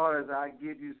to the callers, I'll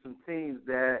give you some teams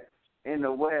that in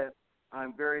the West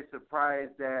I'm very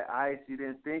surprised that you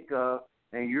didn't think of.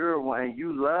 And you're one. And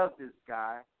you love this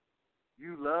guy.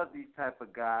 You love these type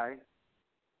of guys.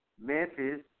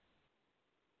 Memphis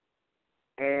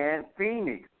and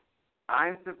Phoenix.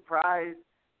 I'm surprised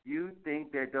you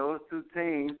think that those two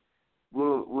teams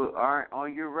aren't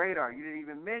on your radar. You didn't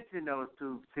even mention those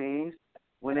two teams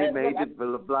when they made the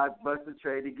blockbuster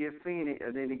trade to get Phoenix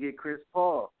and then to get Chris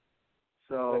Paul.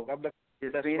 So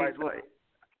is Phoenix what?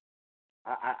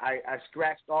 I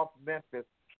scratched off Memphis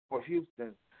for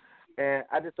Houston, and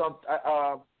I just don't.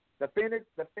 The Phoenix,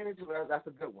 that's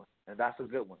a good one, and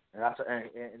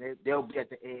they'll be at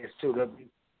the edge too.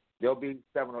 They'll be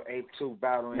 7 or 8-2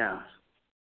 battling. No.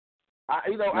 I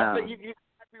think you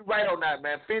might be right on that,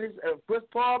 man. Phoenix, Chris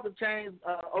Paul to change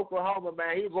Oklahoma,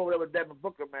 man. He's over there with Devin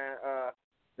Booker, man.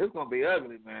 This is gonna be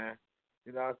ugly, man.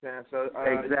 You know what I'm saying? So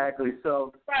exactly.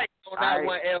 So right on that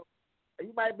one, El.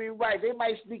 You might be right. They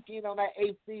might sneak in on that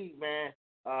 8th seed, man.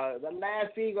 The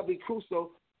last seed gonna be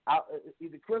crucial.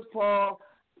 Either Chris Paul,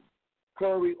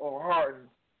 Curry, or Harden.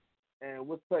 And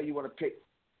which player you want to pick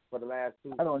for the last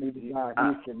 2? I don't even got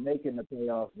Houston making the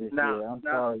playoffs this year. I'm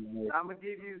sorry, man. I'm gonna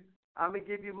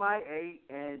give you my 8,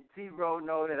 and T-Row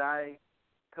know that I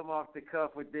come off the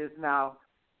cuff with this. Now,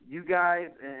 you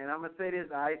guys, and I'm gonna say this: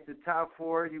 the top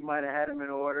 4, you might have had them in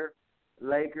order: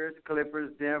 Lakers,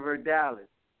 Clippers, Denver, Dallas.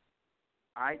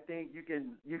 I think you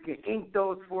can ink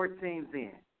those 4 teams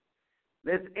in.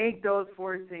 Let's ink those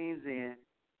 4 teams in.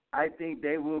 I think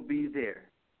they will be there.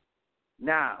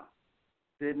 Now,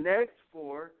 The next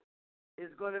 4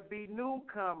 is going to be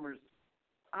newcomers.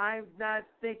 I'm not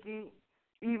thinking,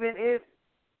 even if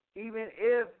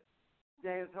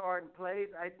James Harden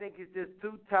plays, I think it's just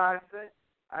too toxic.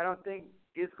 I don't think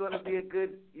it's going to be a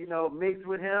good, mix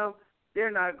with him.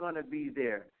 They're not going to be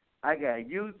there. I got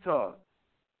Utah.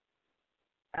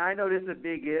 I know this is a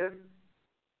big if.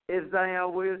 If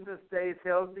Zion Williamson stays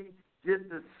healthy, just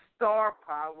the star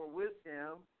power with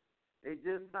him. They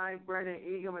just signed Brandon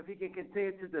Ingram. If he can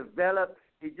continue to develop,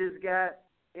 he just got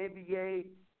NBA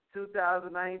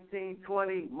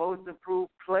 2019-20 Most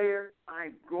Improved Player.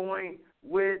 I'm going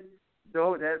with,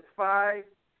 though, that's 5.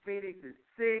 Phoenix is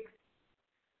 6.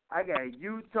 I got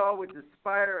Utah with the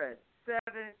Spider at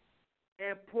 7.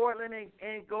 And Portland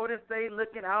and Golden State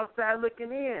looking outside,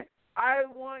 looking in. I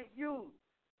want you.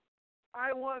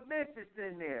 I want Memphis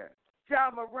in there. Ja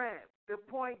Morant, the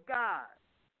point guard.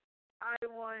 I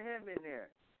want him in there.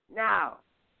 Now,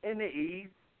 in the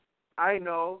East, I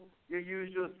know your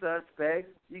usual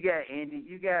suspects. You got Indy,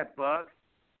 you got Bucks,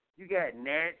 you got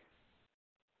Nets,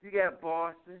 you got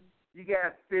Boston, you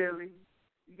got Philly,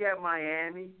 you got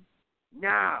Miami.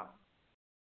 Now,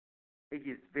 it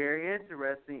gets very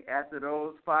interesting after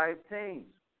those 5 teams.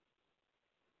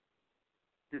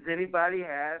 Does anybody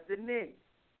have the Knicks?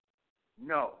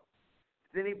 No.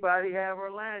 Does anybody have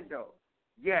Orlando?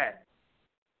 Yes.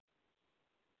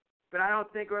 But I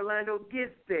don't think Orlando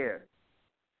gets there.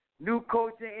 New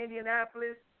coach in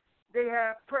Indianapolis, they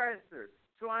have pressure.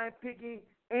 So I'm picking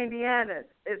Indiana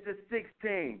as the 6th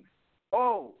team.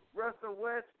 Oh, Russell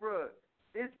Westbrook.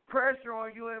 There's pressure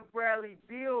on you and Bradley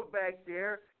Beal back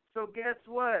there. So guess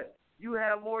what? You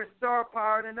have more star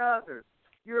power than others.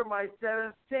 You're my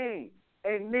 7th team.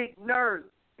 And Nick Nurse,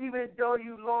 even though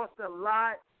you lost a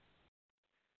lot,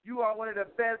 you are one of the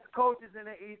best coaches in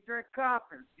the Eastern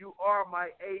Conference. You are my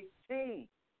 8th team.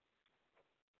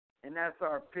 And that's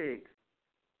our picks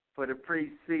for the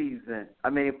preseason.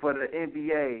 For the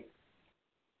NBA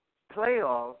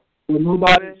playoffs. So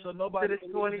nobody to the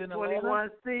 2021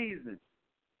 season.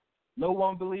 No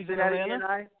one believes in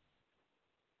Atlanta?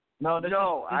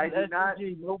 No, I do not.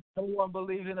 No one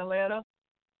believes in Atlanta?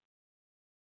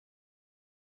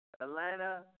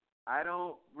 Atlanta,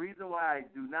 reason why I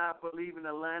do not believe in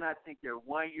Atlanta, I think they're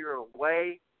 1 year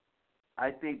away. I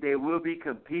think they will be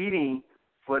competing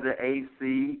for the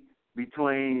AC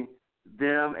between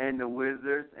them and the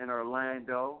Wizards and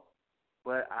Orlando.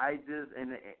 But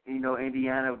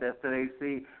Indiana, that's the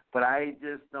AC. But I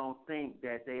just don't think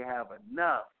that they have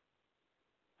enough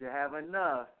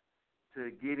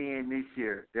to get in this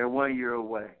year. They're 1 year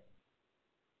away.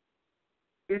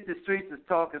 It's the Streets is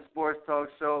Talking Sports Talk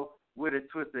Show with a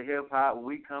twist of hip-hop. When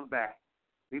we come back,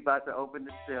 we about to open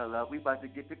the cell up. We about to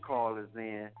get the callers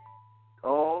in.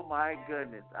 Oh, my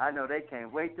goodness. I know they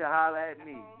can't wait to holler at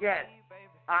me. Yes,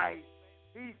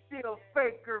 he's still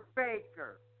Faker.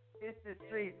 It's the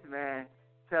Streets, man.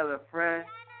 Tell a friend,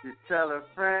 just tell a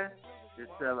friend,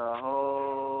 just tell a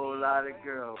whole lot of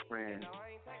girlfriends.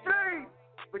 Streets!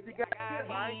 But you got to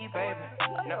get right, baby.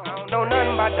 No, I don't know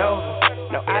nothing about those.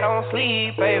 No, I don't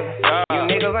sleep, baby. You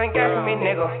niggas ain't got me,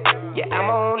 nigga. Yeah, I'm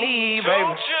on leave,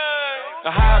 baby. I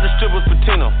hired the strippers for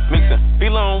Tino, mixing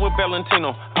Belong with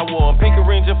Valentino. I wore a pink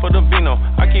Ranger for the Vino.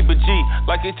 I keep a G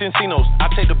like it's Encinos. I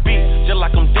take the beat just like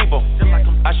I'm Debo.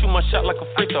 I shoot my shot like a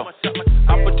free throw.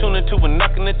 Opportunity when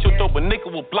knocking at your door, but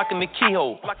nigga was blocking the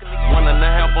keyhole.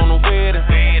 1.5 on the wedding.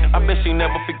 I bet she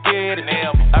never forget it.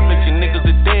 I bet you niggas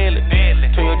are deadly.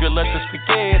 Turn your drill to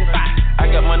spaghetti. I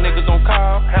got my niggas on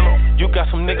call. You got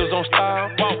some niggas on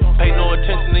style. Pay no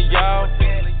attention to y'all.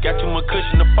 Got too much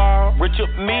cushion to fall. Rich up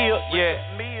meal, yeah.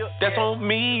 That's on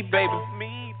me, baby.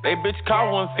 They bitch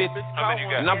call 150.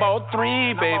 And I bought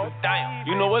 3, baby.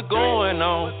 You know what's going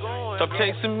on. Stop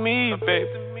chasing me, baby.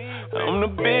 I'm the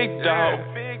big dog.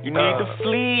 You need to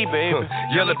flee, baby.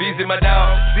 Yellow bees in my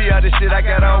dog. See all this shit I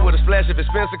got on with a splash of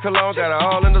expensive cologne. Got her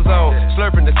all in the zone.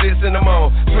 Slurping the 6 in the moan.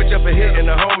 Switch up a hit in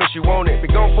the home if she want it. Be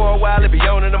gone for a while, it be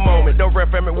on in a moment. Don't rap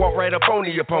from it, walk right up on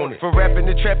the opponent. For rapping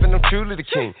and trapping, I'm truly the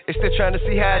king. They still trying to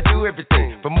see how I do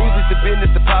everything. From movies to business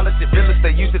to politics, real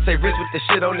estate. Used to take risks with the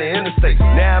shit on the interstate.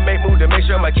 Now I make moves to make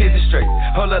sure my kids are straight.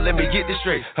 Hold up, let me get this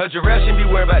straight. Her giraffe shouldn't be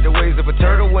worried about the ways of a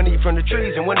turtle. One eat from the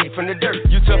trees and one eat from the dirt.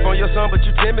 You tough on your son, but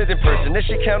you timid in person. That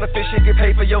shit counterfeit, shit get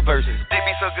paid for your verses. They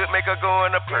be so good, make her go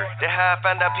in a perk. That's how I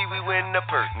found out Pee-wee winning a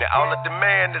perk. Now all of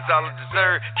demand is all I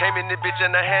deserve. Came in this bitch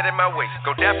and I had it my way.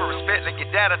 Go down for respect, let get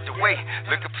that out the way.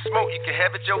 Looking for smoke, you can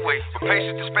have it your way. But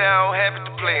patience to spare, I don't have it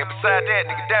to play. And beside that,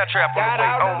 nigga, down trap on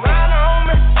the way.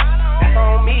 On me. That's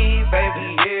on me,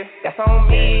 baby, yeah. That's on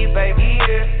me, baby,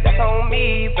 yeah. That's on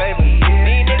me, baby, yeah.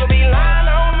 These niggas be lying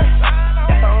on me.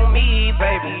 That's on me,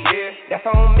 baby, yeah. That's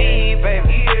on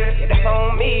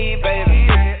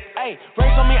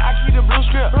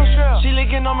script. She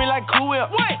licking on me like Cool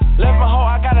Whip. Left my hoe,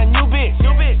 I got a new bitch.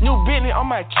 New Bentley on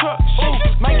my truck.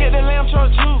 Might get the lamb truck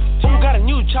too. Got a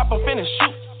new chopper finna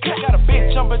shoot. Got a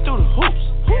bitch jumping through the hoops.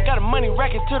 Got a money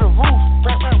racket to the roof.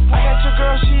 I got your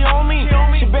girl, she on me.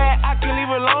 She bad, I can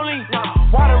leave her lonely.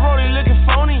 Why the rollie looking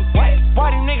phony? Why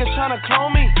these niggas tryna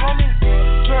clone me?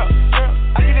 Drip,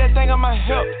 I get that thing on my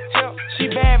hip. She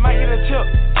bad, might get a tip.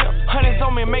 Hundreds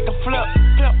on me, make a flip.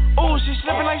 Ooh, she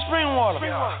slipping like spring water.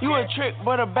 You a trick,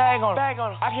 but a bag on her.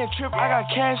 I can't trip, I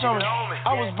got cash on me.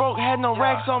 I was broke, had no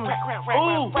racks on me.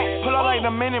 Ooh, pull up like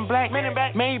the Men in Black.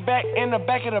 Made back in the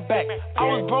back of the back. I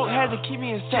was broke, had to keep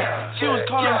me in sight. She was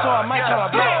calling, so I might call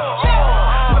her back.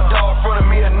 My dog in front of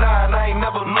me at 9, I ain't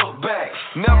never look back.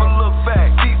 Never look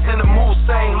back. Deep in the mood,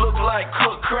 same look like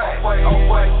cook crack.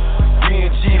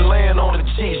 B&G laying on the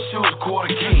G, shoes quarter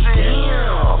key.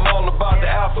 I'm all about the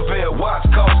alphabet, watch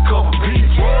cost couple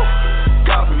beats.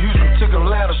 Got from Houston to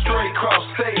Atlanta, straight cross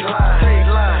state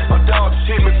line. My dog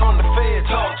just hit me from the Fed,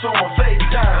 talk to him on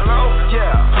FaceTime.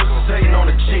 Yeah, pussies hating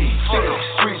on the G.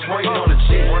 Streets waiting on the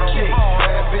G.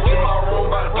 Bad bitch in my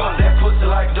room, by the bump that pussy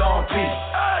like Don P.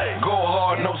 Go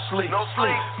hard, no sleep.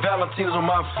 Valentine's on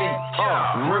my feet.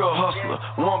 Real hustler,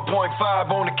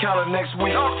 1.5 on the counter next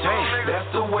week. That's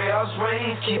the way I was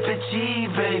raised. Keep it G,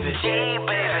 baby.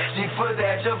 G for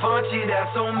that Javante,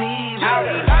 that's on me,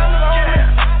 baby.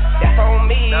 That's on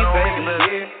me,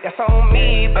 baby. That's on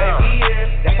me, baby.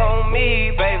 That's on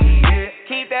me, baby.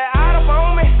 Keep that out up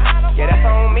on me. Yeah, that's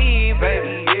on me,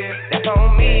 baby. That's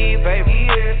on me, baby.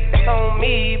 That's on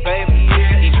me, baby.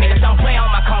 These niggas don't play on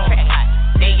my contract.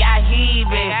 They got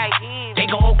heaving. They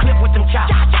gon' clip with them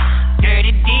chops.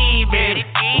 Dirty D, baby.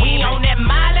 We on that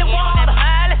Miley water.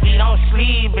 We don't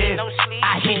sleep, baby.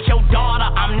 I hit your daughter.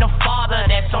 I'm the father.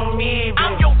 That's on me, baby.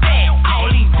 I'm your dad. All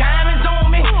these diamonds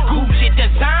on me. Gucci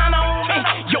design on me.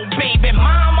 Your baby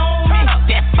mom on me.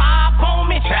 That 5 on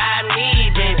me. Try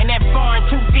me, baby. And that foreign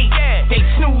too deep. They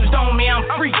snoozed on me. I'm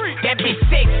free. That bitch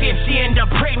sexy. If she end up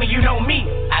pregnant, you know me.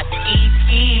 I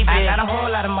see, baby. I got a whole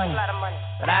lot of money.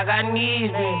 But I got needs,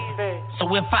 baby. So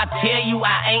if I tell you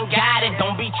I ain't got it,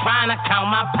 don't be trying to count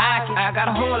my pocket. I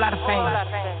got a whole lot of fame.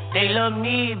 They love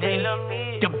me, baby.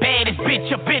 The baddest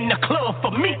bitch up in the club for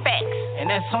me, facts. And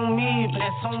that's on me,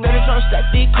 that's on me. Steady tryna stack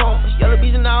these combs. Yellow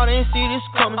bees and all, they ain't see this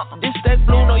coming. This stack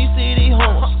blue, no, you see these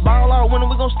homes. Ball out winter,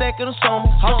 we gon' stack it in summer.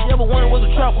 All she ever wanted was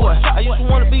a trap boy. I used to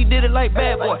wanna be, did it like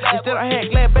bad boy. Instead I had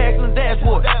glad bags in the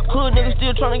dashboard. Hood nigga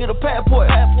still tryna get a passport.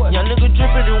 Young nigga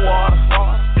drippin' in water.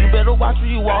 You better watch where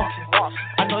you walk.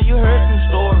 I know you heard some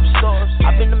stories.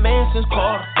 I've been the man since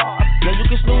Carter. Yeah, you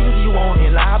can snooze if you want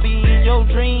it. I'll be in your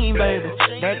dream, baby.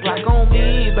 That Glock on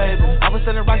me, baby. I was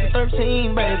selling rocks at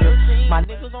 13, baby. My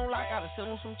niggas on lock, I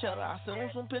send them some cheddar. I send them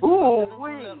some pictures. Ooh,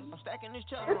 I'm stacking this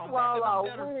cheddar. It's Wild Out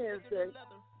Wednesday.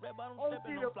 OG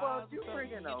the Funk, you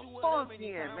bringing a funk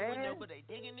in, man.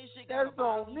 That's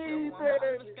on me,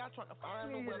 baby.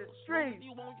 We in the streets,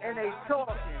 and they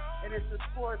talking. And it's a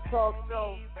sports talk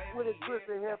show with a twist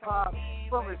of hip-hop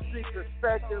from a street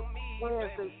perspective.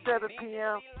 Wednesday, 7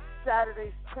 p.m.,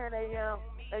 Saturdays, 10 a.m.,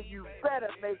 and you better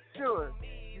make sure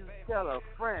you tell a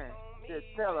friend to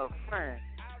tell a friend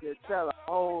to tell a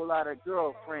whole lot of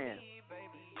girlfriends.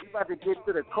 We about to get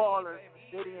to the callers.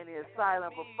 They're in the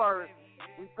asylum, but first,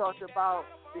 we talked about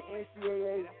the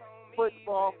NCAA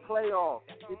Football Playoff.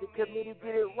 Did the committee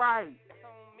get it right?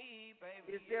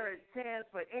 Is there a chance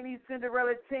for any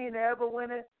Cinderella team to ever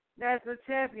win a national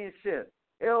championship?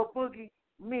 El-Boogie,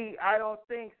 me, I don't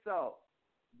think so.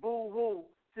 Boo-hoo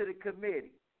to the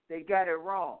committee. They got it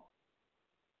wrong.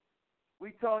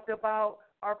 We talked about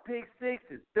our pick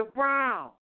sixes. The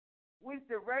Browns. Which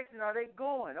direction are they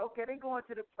going? Okay, they're going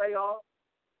to the playoffs.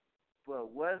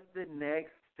 But what's the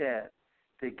next step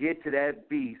to get to that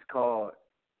beast called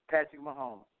Patrick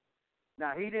Mahomes?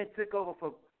 Now, he didn't took over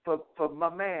for my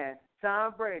man,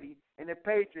 Tom Brady, and the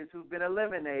Patriots, who've been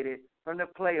eliminated from the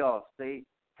playoffs. They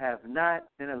have not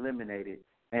been eliminated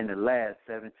in the last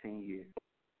 17 years.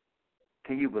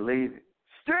 Can you believe it?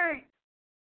 Straight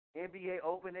NBA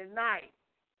opening night.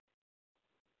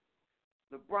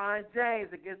 LeBron James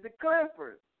against the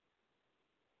Clippers.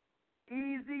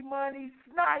 Easy Money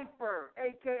Sniper,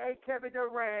 a.k.a. Kevin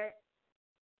Durant,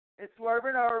 and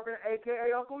Swervin' Irvin,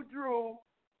 a.k.a. Uncle Drew,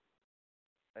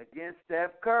 against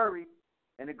Steph Curry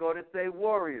and the Golden State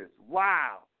Warriors.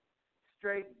 Wow.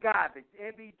 Straight garbage.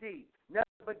 MBD.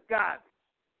 Nothing but garbage.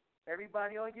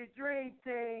 Everybody on your dream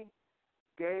team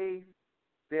gave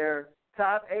their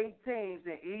top 8 teams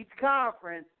in each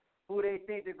conference who they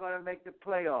think they're going to make the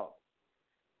playoffs.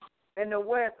 In the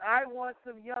West, I want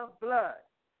some young blood.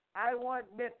 I want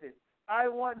Memphis. I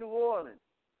want New Orleans.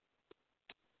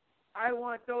 I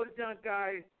want those young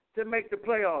guys to make the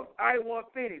playoffs. I want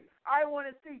Phoenix. I want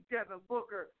to see Devin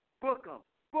Booker. Book them,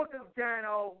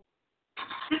 Dano.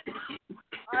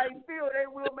 I feel they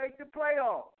will make the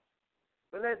playoffs.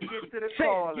 But let's get to the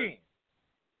callers.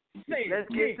 Let's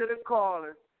get to the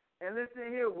callers. And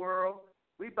listen here, world.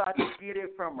 We about to get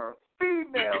it from a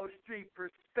female street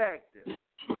perspective.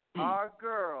 Our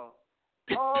girl,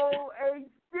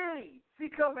 OHD. She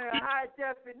coming in high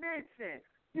definition.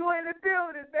 You in the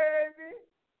building, baby.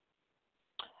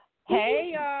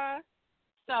 Hey, y'all.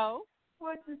 So,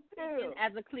 what you feel?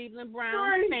 As a Cleveland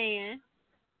Browns fan,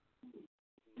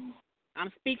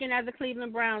 I'm speaking as a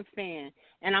Cleveland Browns fan,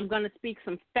 and I'm going to speak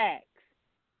some facts.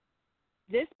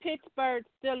 This Pittsburgh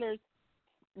Steelers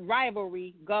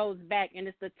rivalry goes back, and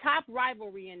it's the top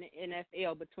rivalry in the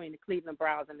NFL between the Cleveland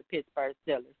Browns and the Pittsburgh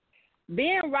Steelers.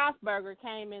 Ben Roethlisberger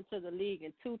came into the league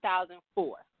in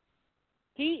 2004.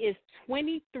 He is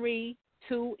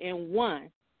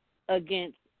 23-2-1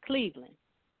 against Cleveland.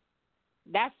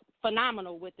 That's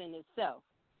phenomenal within itself.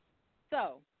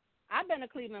 So, I've been a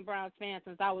Cleveland Browns fan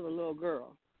since I was a little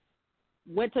girl.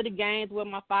 Went to the games with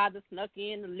my father, snuck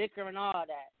in the liquor and all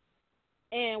that.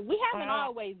 And we haven't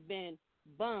always been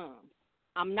bums.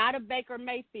 I'm not a Baker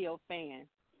Mayfield fan.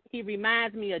 He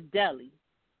reminds me of Deli.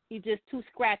 He's just too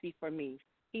scrappy for me.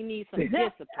 He needs some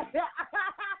discipline.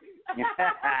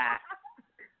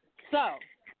 So,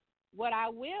 what I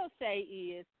will say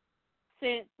is,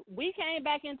 since we came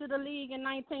back into the league in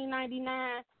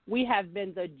 1999, we have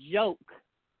been the joke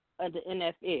of the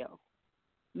NFL,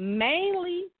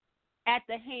 mainly at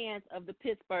the hands of the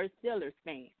Pittsburgh Steelers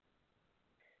fans.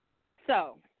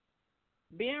 So,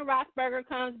 Ben Roethlisberger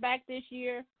comes back this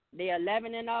year. They're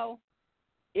 11-0.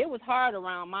 It was hard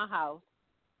around my house.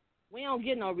 We don't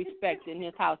get no respect in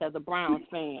this house as a Browns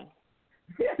fan.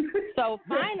 So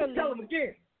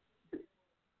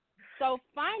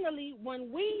finally,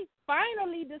 when we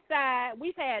finally decide,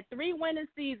 we've had 3 winning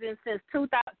seasons since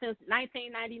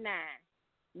 1999.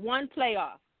 One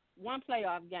playoff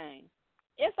game.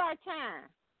 It's our time.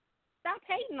 Stop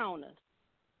hating on us.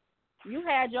 You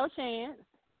had your chance.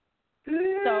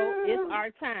 So it's our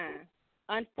time.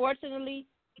 Unfortunately,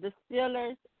 the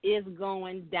Steelers is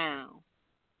going down.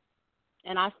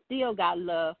 And I still got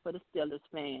love for the Steelers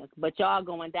fans. But y'all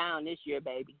going down this year,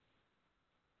 baby.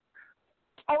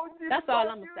 Oh, that's all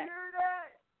I'm going to say.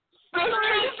 The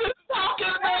streets is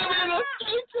talking, baby. The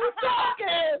streets is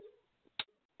talking.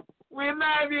 We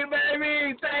love you,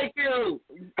 baby. Thank you.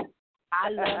 I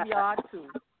love y'all, too.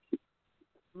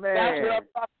 Man. That's what I'm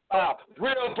talking about.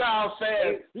 Real Brown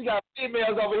fans. You got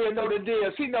females over here know the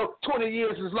deal. She know 20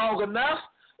 years is long enough.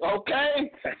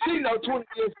 Okay? She know 20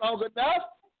 years long enough.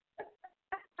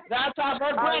 Now I talk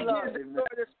her grandkids to do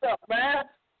this stuff, man.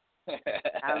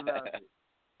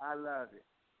 I love it.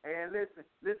 And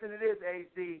listen to this,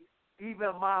 HD.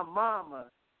 Even my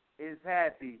mama is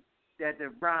happy that the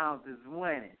Browns is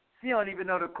winning. She don't even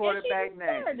know the quarterback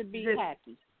name. She to be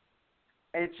happy.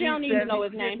 And she don't even know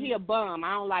his name. He a bum.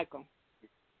 I don't like him.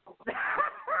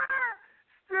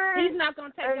 He's not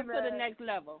gonna take us to the next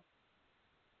level.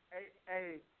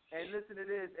 Hey, listen to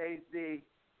this, HD.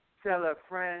 Tell a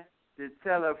friend to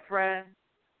tell a friend,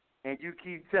 and you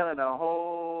keep telling a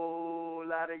whole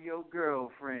lot of your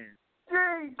girlfriends.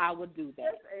 Jeez, I would do that.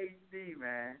 That's HD,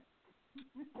 man.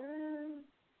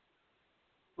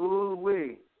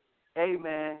 Ooh-wee. Hey,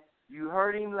 man, you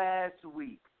heard him last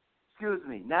week. Excuse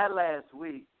me, not last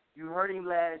week. You heard him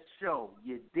last show.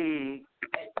 You dig?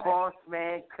 Boss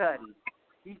man Cuddy.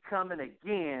 He coming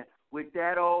again with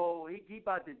that old, he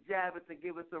about to jab us and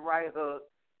give us the right hook.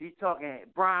 He talking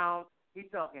Browns. He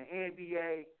talking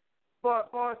NBA.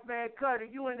 Boss man Cuddy,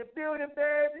 you in the building,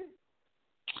 baby?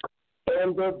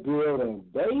 In the building,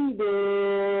 baby.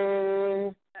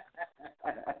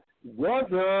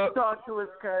 What's up? Talk to us,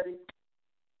 Cuddy.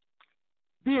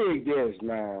 Dig this,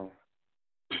 man.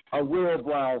 A real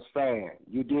Browns fan.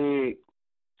 You dig?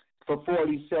 For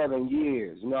 47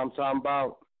 years. You know what I'm talking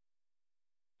about?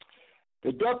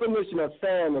 The definition of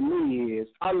fan to me is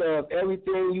I love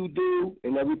everything you do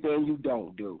and everything you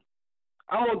don't do.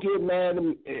 I'm gonna get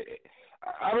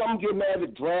mad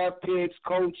at draft picks,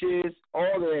 coaches,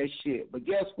 all of that shit. But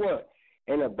guess what?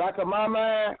 In the back of my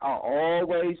mind, I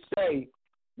always say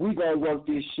we gonna work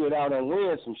this shit out and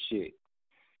win some shit.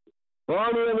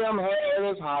 Bernie and them had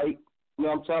his hype, you know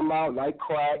what I'm talking about, like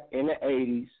crack in the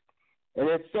 80s. And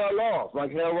it fell off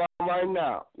like hell right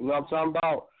now. You know what I'm talking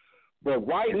about? But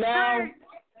right now,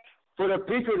 for the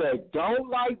people that don't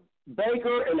like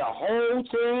Baker and the whole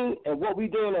team and what we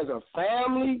doing as a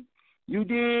family, you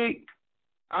dig?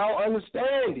 I don't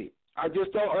understand it. I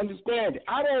just don't understand it.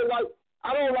 I don't like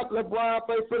I don't like LeBron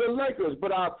play for the Lakers,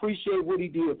 but I appreciate what he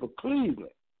did for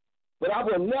Cleveland. But I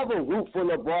would never root for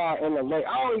LeBron and the Lakers.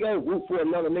 I don't even root for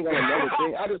another nigga on another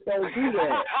team. I just don't do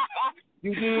that.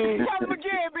 You did. Come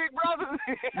again, big brother.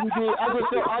 You did.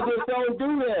 I just don't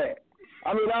do that.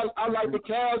 I mean, I like the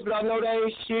Cavs, but I know they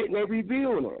ain't shit and they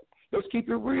rebuilding it. Let's keep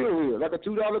it real here, like a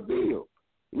 $2 bill. You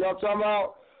know what I'm talking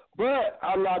about? But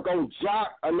I'm not going to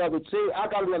jock another team. I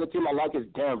got another team I like is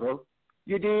Denver.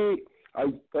 You did. A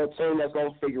team that's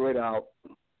going to figure it out.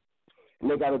 And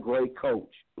they got a great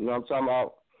coach. You know what I'm talking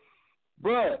about?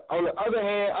 But on the other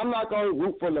hand, I'm not going to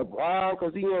root for LeBron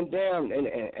because he went down and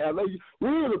LA.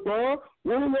 Really, LeBron?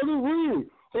 Win another ring.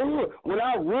 When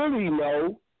I really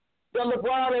know that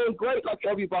LeBron ain't great like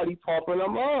everybody pumping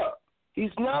him up.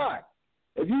 He's not.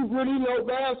 If you really know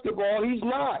basketball, he's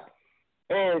not.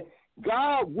 And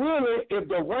God willing, if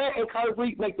Durant and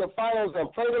Kyrie make the finals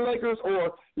and play the Lakers,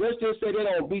 or let's just say they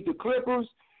don't beat the Clippers,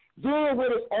 then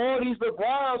what is all these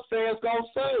LeBron fans going to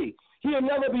say? He'll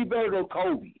never be better than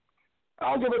Kobe.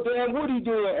 I don't give a damn what he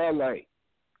do in L.A.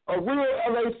 A real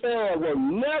L.A. fan will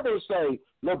never say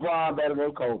LeBron better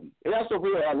than Kobe. And that's a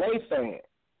real L.A. fan.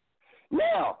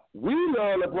 Now, we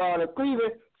love LeBron in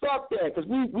Cleveland. Fuck that, because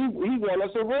he won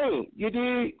us a ring. You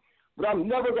did? But I'm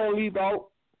never going to leave out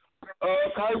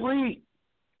Kyrie.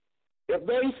 If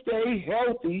they stay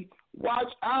healthy,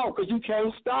 watch out, because you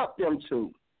can't stop them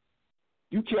two.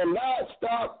 You cannot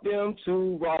stop them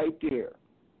two right there.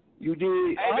 You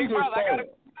did? Hey,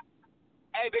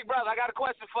 big brother, I got a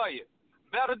question for you.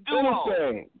 Better duo.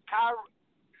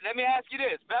 Let me ask you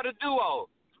this. Better duo,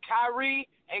 Kyrie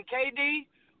and KD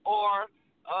or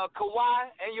Kawhi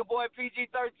and your boy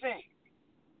PG-13?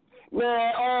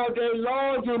 Man, all day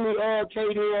long, give me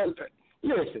KD.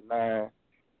 Listen, man.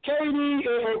 KD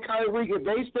and Kyrie, if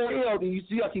they stay healthy, you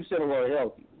see I keep saying the word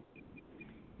healthy.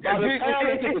 By the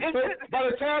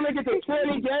time they get to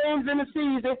 20 games in the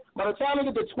season,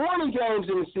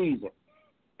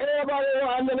 everybody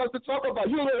has nothing else to talk about.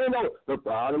 You don't know the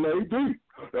bottom AD.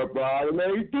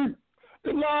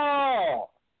 No.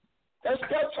 That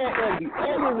talk going to be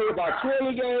over with about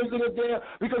 20 games in a day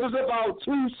because it's about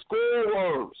two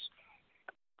scorers.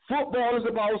 Football is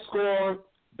about scoring.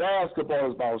 Basketball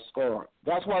is about scoring.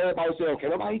 That's why everybody's saying, can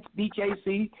nobody beat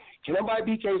KC?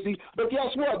 But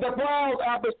guess what? The Browns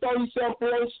average 37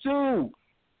 points too.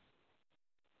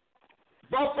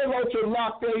 Buffalo can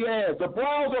knock their ass. The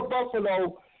Browns or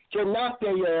Buffalo can knock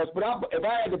their ass. But if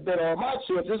I had to bet on my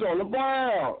chips, it's on the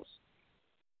Browns.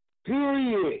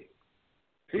 Period.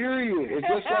 It's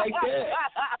just like that.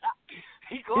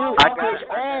 I push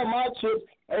all my chips.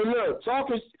 Hey,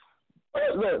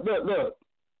 look, look.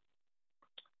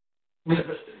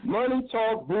 Money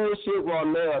talk bullshit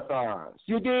run marathons.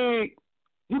 You dig?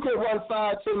 You can run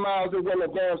 5-10 miles and win a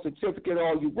damn certificate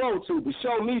all you want to, but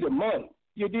show me the money.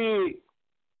 You dig?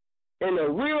 In a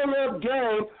real life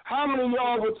game, how many of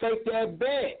y'all would take that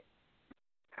bet?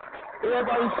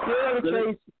 Everybody's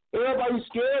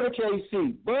scared of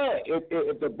KC. But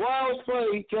if the Browns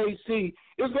play KC,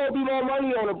 it's going to be more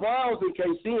money on the Browns than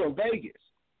KC in Vegas.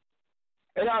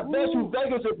 And I bet you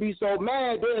Vegas would be so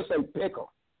mad, they'll say pick 'em.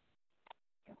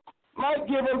 Might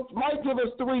give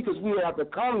us 3 because we have to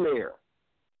come there.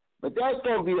 But that's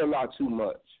going to be a lot too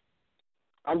much.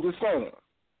 I'm just saying.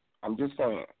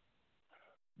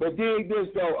 But dig this,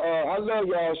 though. I love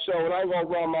y'all show, and I ain't going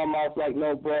to run my mouth like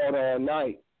no broad all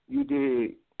night. You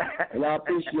did. And I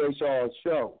appreciate y'all's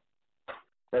show.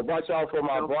 But watch out for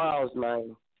my Browns,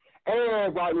 man.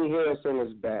 And Rodney Harrison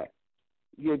is back.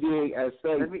 You did, as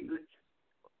say.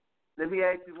 Let me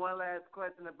ask you one last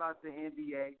question about the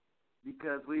NBA.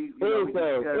 Because anything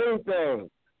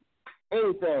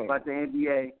about the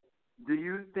NBA. Do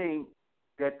you think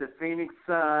that the Phoenix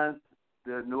Suns,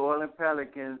 the New Orleans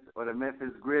Pelicans, or the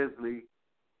Memphis Grizzlies,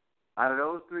 out of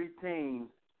those 3 teams,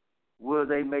 will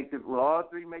all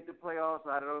 3 make the playoffs?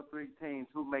 Out of those 3 teams,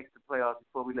 who makes the playoffs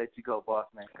before we let you go, boss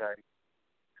man Cardi?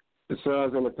 The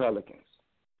Suns and the Pelicans.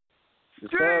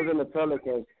 Suns and the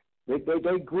Pelicans, they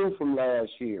grew from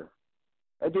last year.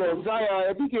 And then Zion,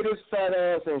 if he get his fat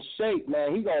ass in shape,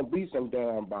 man, he gonna beat some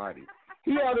damn body.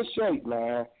 He out of shape,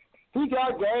 man. He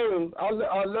got game. I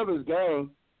love his game,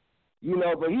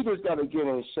 but he just got to get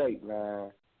in shape,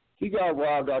 man. He got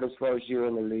robbed out his first year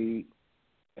in the league,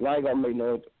 and I ain't gonna make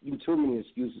too many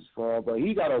excuses for him, but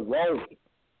he got to want it.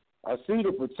 I see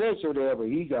the potential there, but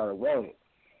he got to want it.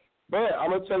 But I'm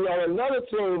gonna tell y'all another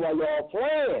team while y'all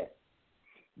playing.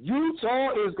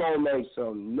 Utah is gonna make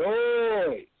some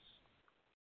noise.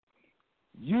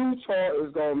 Utah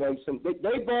is going to make some.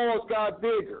 They balls got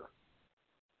bigger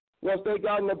once they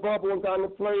got in the bubble and got in the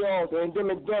playoffs and them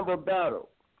in Denver battle.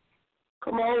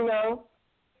 Come on now.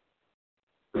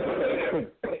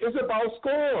 It's about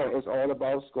scoring. It's all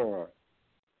about scoring.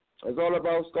 It's all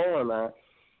about scoring, man.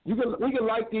 We can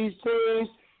like these teams,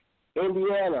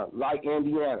 Indiana, like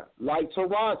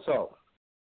Toronto.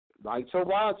 Like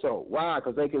Toronto. Why?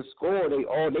 Because they can score.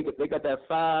 They got that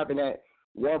 5 and that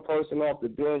one person off the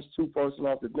bench, 2 person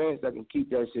off the bench that can keep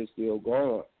that shit still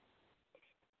going.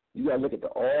 You got to look at the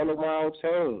all-around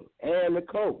team and the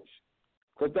coach.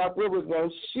 Because Doc Rivers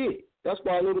wasn't shit. That's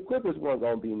why I knew the Clippers weren't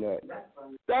going to be nothing.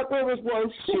 Doc Rivers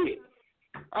wasn't shit.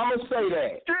 I'm going to say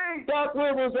that. Doc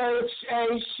Rivers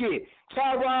ain't shit.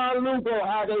 Tyronn Lue go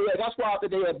how they at. That's why after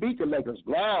they had beat the Lakers.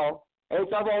 Now,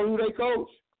 ain't Tyronn Lue they coach?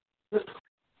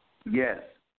 Yes.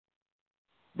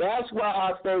 That's why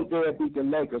I think they'll beat the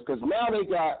Lakers, because now they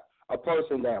got a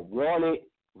person that won it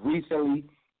recently,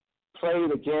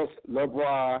 played against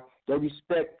LeBron. They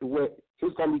respect what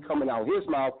he's going to be coming out of his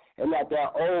mouth and not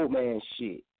that old man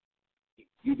shit.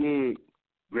 You did.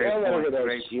 They don't want to hear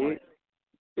that shit.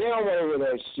 They don't want to hear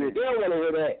that shit. They don't want to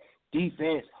hear that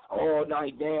defense all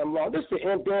night damn long. This is the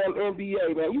damn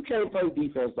NBA, man. You can't play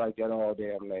defense like that all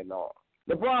damn night long.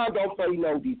 LeBron don't play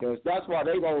no defense. That's why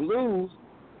they going to lose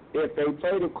if they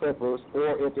play the Clippers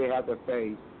or if they have to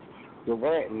face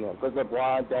Durant and them, because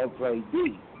LeBron don't play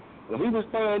D. When he was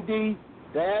playing D,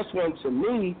 that's when, to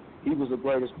me, he was the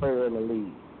greatest player in the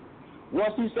league.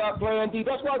 Once he stopped playing D,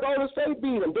 that's why Golden State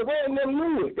beat him. Durant and them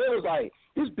knew it. They was like,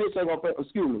 this bitch ain't going to play, this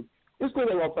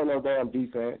bitch ain't going to play no damn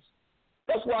defense.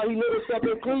 That's why he lit us up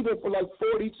in Cleveland for like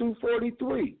 42,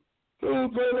 43. He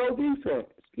ain't playing no defense.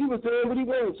 He was doing what he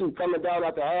wanted to, coming down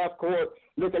at the half court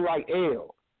looking like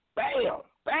L. Bam!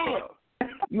 Bam!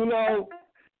 You know,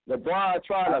 LeBron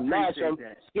trying to match him.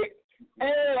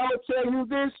 And I'm going to tell you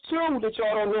this, too, that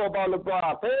y'all don't know about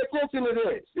LeBron. Pay attention to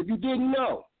this, if you didn't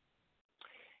know.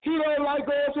 He don't like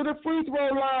going to the free throw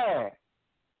line.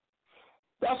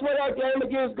 That's why that game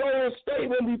against Golden State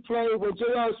when we played, when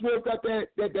J.R. Smith got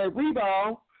that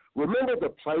rebound, remember the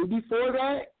play before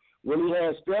that? When he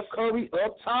had Steph Curry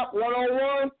up top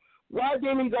one-on-one? Why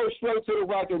didn't he go straight to the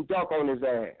rack and dunk on his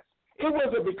ass? It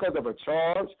wasn't because of a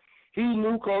charge. He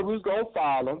knew Kobe was going to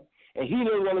foul him, and he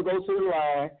didn't want to go to the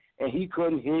line, and he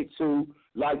couldn't hit two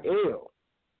like L.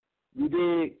 You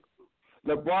dig?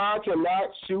 LeBron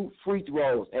cannot shoot free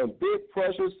throws and big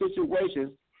pressure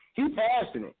situations. He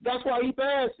passing it. That's why he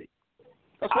passed it.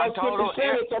 That's why Skip and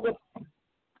Shannon talk about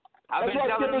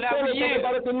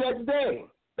it the next day.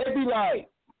 They be like,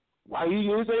 why you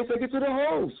use ain't take it to the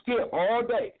hole? Skip all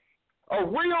day. A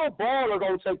real baller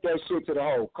gonna take that shit to the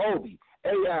hole. Kobe,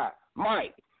 AI,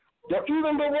 Mike,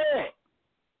 even Durant.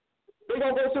 They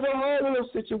gonna go to the hole in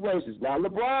those situations. Now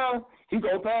LeBron, he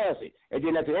gonna pass it, and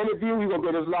then at the interview, he gonna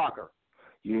get his locker.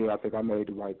 Yeah, I think I made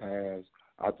the right pass.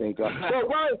 I think the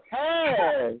right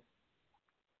pass.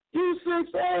 You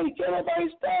 6'8", can't nobody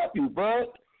stop you,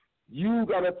 but you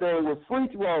got a thing with free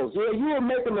throws. Yeah, you will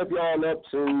make them if y'all up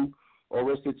 2,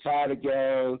 or it's to tie the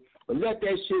game. But let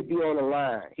that shit be on the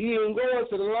line. He ain't going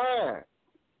to the line.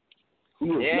 He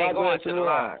is not going to the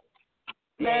line.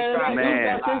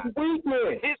 Man, that's his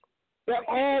weakness. That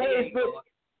always been.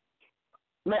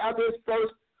 Man, after his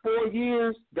first 4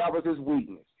 years, that was his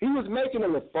weakness. He was making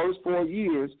them the first 4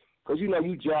 years because, you know,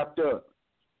 you dropped up.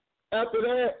 After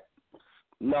that,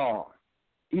 no.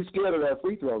 He's scared of that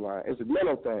free throw line. It's a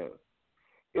mental thing.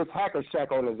 It's hacker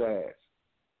shack on his ass.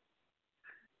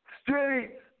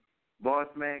 Streets. Boss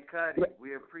man Cuddy,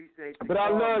 we appreciate you. But I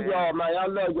love y'all, man. I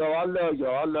love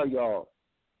y'all.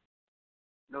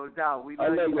 No doubt. We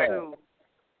love you too.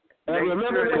 And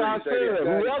remember what I said.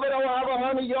 Whoever don't have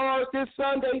 100 yards this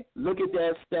Sunday, look at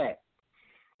that stat.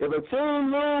 If a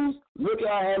team lose, look at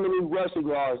how many rushing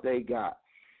yards they got.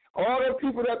 All the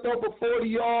people that throw for 40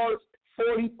 yards,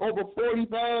 over 40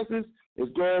 passes,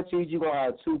 it's guaranteed you're going to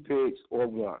have 2 picks or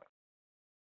 1.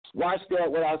 Watch that,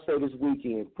 what I say this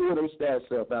weekend. Pull them stats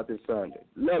up out this Sunday.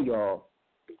 Love y'all.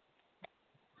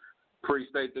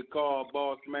 Appreciate the call,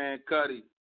 boss man Cuddy.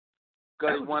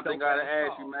 Cuddy, one thing I got to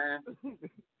ask you, man.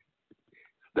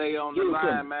 Stay on the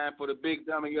line, man, for the big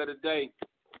dummy of the day.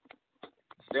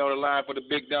 Stay on the line for the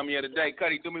big dummy of the day.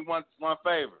 Cuddy, do me one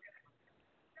favor.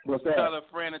 What's that? Tell a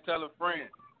friend and tell a friend.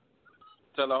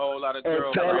 Tell a whole lot of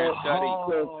girls, Cuddy.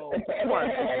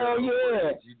 Hell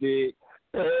yeah. You did.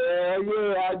 Hell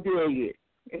yeah, I dig it.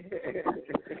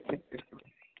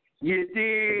 You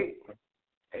did.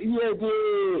 You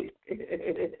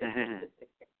did.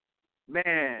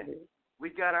 Man, we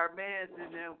got our mans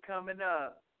in them coming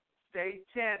up. State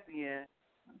champion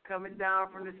coming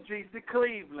down from the streets of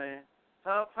Cleveland.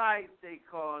 Huff Heights, they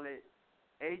call it.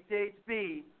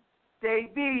 HHB. Stay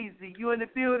busy. You in the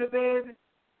field, baby?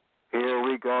 Here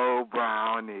we go,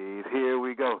 brownies. Here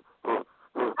we go.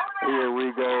 Here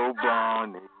we go,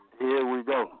 Brownie. Here we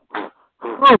go.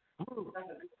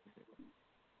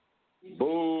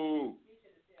 Boo.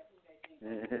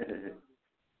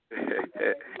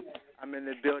 I'm in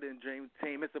the building, Dream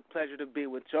Team. It's a pleasure to be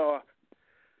with y'all.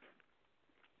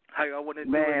 How y'all want to do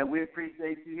it? Man, we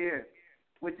appreciate you here.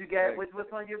 What you got?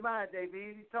 What's on your mind,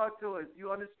 Davey? Talk to us.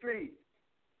 You on the street?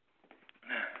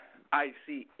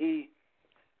 ICE.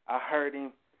 I heard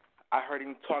him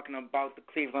talking about the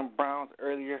Cleveland Browns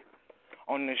earlier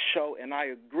on the show, and I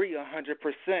agree 100%.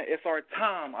 It's our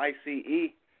time,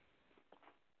 ICE.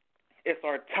 It's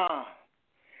our time.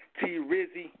 T.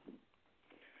 Rizzy,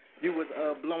 you was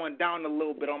blowing down a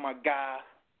little bit on my guy.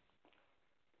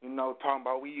 You know, talking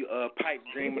about we pipe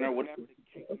dreaming or whatever the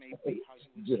case may be, how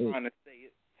you was trying to say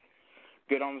it.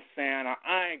 Get what I'm saying?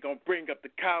 I ain't going to bring up the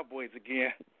Cowboys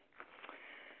again.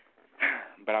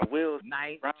 But I will.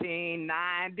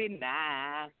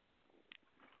 1999.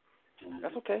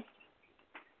 That's okay.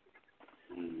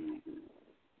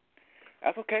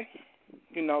 That's okay.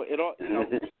 You know,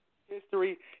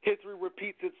 history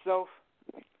repeats itself.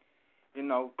 You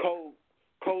know, cold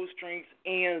strings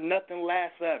ends, nothing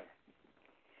lasts ever.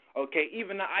 Okay,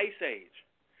 even the Ice Age.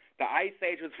 The Ice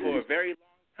Age was for a very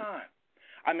long time.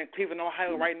 I'm in Cleveland,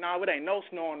 Ohio right now. It ain't no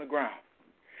snow on the ground.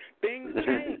 Things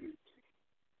change.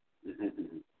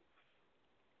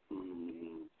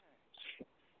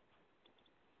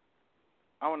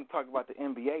 I want to talk about the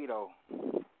NBA though.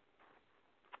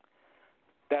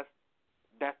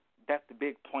 That's the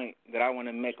big point that I want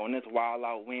to make on this Wild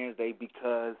Out Wednesday,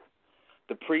 because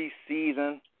the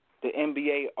preseason, the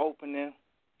NBA opening,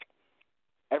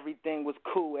 everything was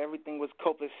cool. Everything was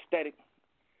copacetic.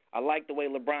 I like the way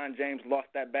LeBron James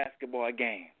lost that basketball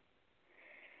game.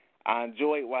 I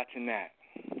enjoyed watching that.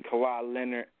 Kawhi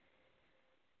Leonard,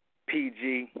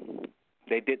 PG,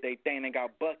 they did their thing and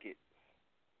got buckets.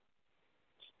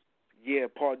 Yeah,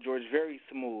 Paul George, very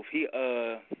smooth.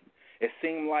 It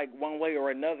seemed like one way or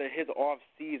another his off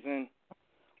season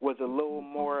was a little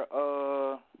more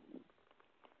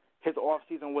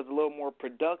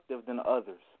productive than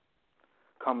others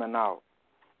coming out.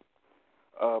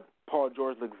 Paul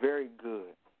George looked very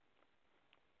good.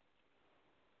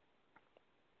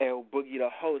 El-Boogie, the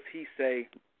host, he say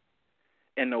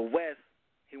in the West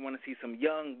he want to see some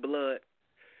young blood.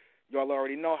 Y'all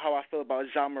already know how I feel about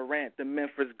Ja Morant. The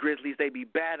Memphis Grizzlies, they be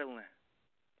battling.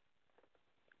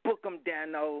 Book them,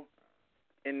 Dano.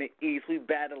 In the East, we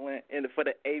battling for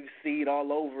the 8th seed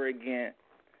all over again.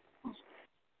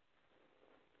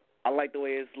 I like the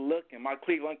way it's looking. My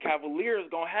Cleveland Cavaliers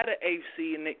going to have the 8th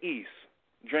seed in the East.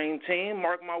 Dream Team,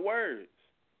 mark my words.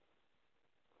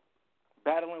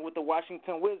 Battling with the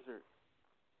Washington Wizards.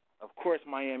 Of course,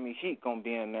 Miami Heat going to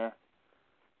be in there.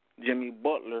 Jimmy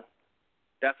Butler.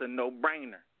 That's a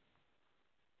no-brainer.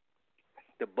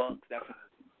 The Bucks, that's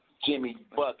Jimmy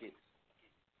Buckets.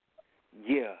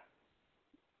 Yeah.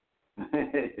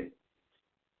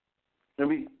 Let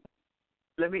me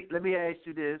ask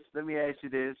you this.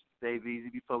 Dave Easy,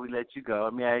 before we let you go.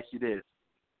 Let me ask you this.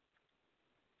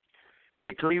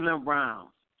 The Cleveland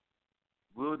Browns,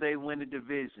 will they win the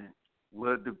division?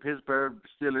 Will the Pittsburgh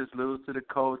Steelers lose to the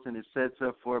Colts and it sets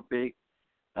up for a big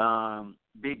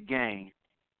game?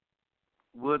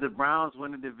 Will the Browns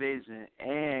win the division?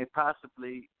 And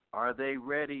possibly, are they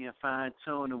ready and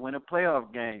fine-tuned to win a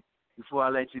playoff game? Before I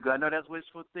let you go, I know that's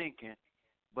wishful thinking,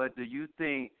 but do you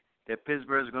think that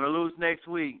Pittsburgh is going to lose next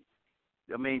week?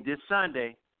 I mean, this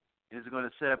Sunday is going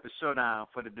to set up a showdown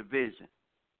for the division.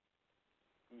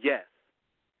 Yes,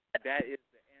 that is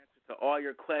the answer to all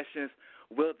your questions.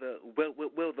 Will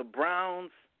the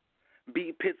Browns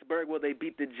beat Pittsburgh? Will they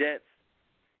beat the Jets?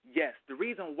 Yes. The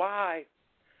reason why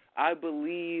I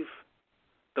believe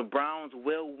the Browns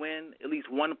will win at least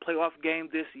one playoff game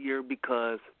this year,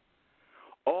 because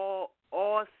all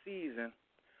season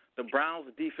the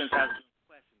Browns' defense has been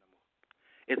questionable.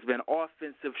 It's been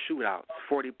offensive shootouts,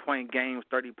 40-point games,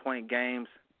 30-point games,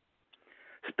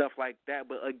 stuff like that.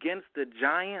 But against the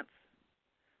Giants,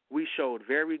 we showed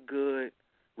very good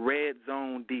red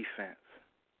zone defense.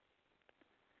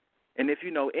 And if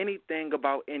you know anything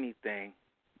about anything,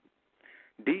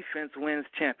 defense wins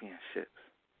championships.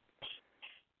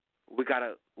 We got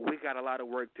a lot of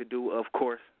work to do, of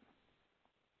course.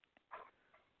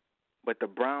 But the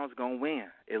Browns going to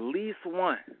win at least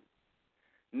one.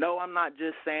 No, I'm not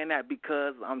just saying that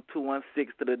because I'm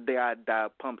 216 to the day I die,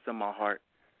 pumps in my heart.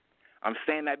 I'm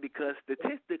saying that because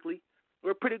statistically,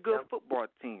 we're a pretty good football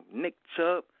team. Nick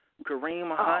Chubb,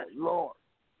 Kareem Hunt,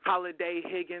 Holiday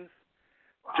Higgins,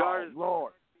 Jarvis.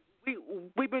 Lord.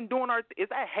 We've been doing our. Is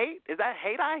that hate? Is that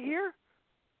hate I hear?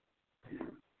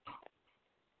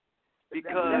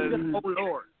 Because oh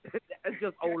Lord. That's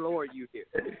just oh Lord, you here.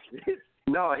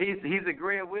 No, he's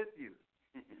agreeing with you.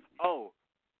 Oh,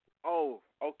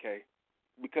 okay.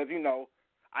 Because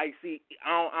I see.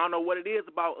 I don't know what it is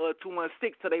about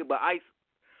 216 today, but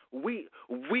we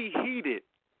heated.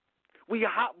 We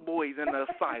hot boys in the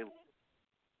asylum.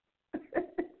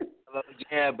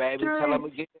 Yeah, baby. Tell them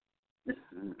again.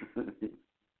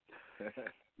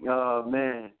 Oh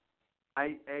man,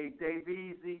 hey Dave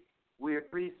Easy, we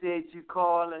appreciate you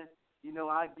calling.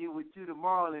 I'll get with you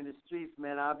tomorrow in the streets,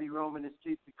 man. I'll be roaming the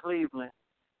streets of Cleveland,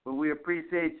 but we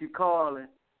appreciate you calling.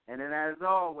 And then as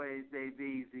always, Dave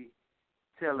Easy,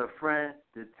 tell a friend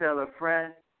to tell a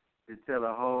friend to tell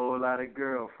a whole lot of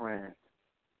girlfriends.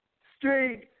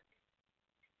 Streets,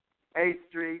 hey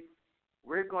Streets,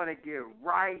 we're gonna get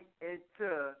right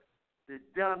into the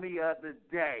dummy of the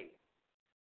day.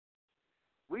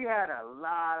 We had a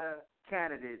lot of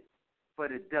candidates for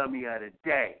the dummy of the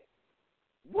day.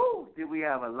 Woo, did we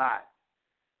have a lot.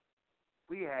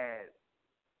 We had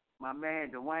my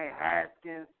man Dwayne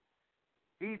Haskins.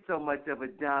 He's so much of a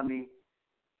dummy.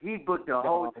 He booked a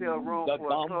hotel room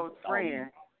for a close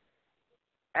friend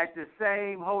at the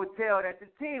same hotel that the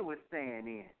team was staying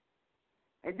in.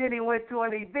 And then he went to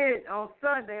an event on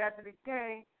Sunday after the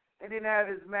game and didn't have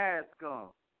his mask on.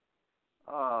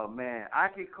 Oh, man, I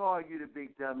could call you the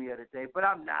big dummy of the day, but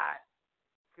I'm not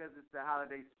because it's the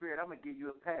holiday spirit. I'm going to give you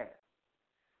a pass.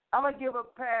 I'm going to give a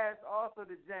pass also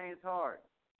to James Harden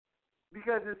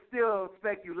because it's still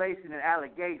speculation and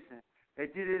allegation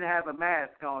that you didn't have a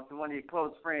mask on to one of your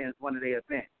close friends, one of their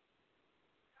events.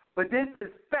 But this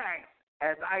is facts,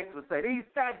 as Ice would say. These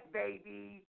facts,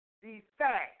 baby. These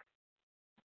facts.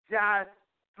 Josh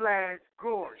Flash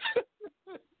Gordon.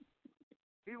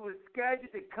 He was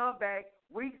scheduled to come back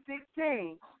week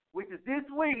 16, which is this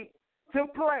week, to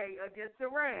play against the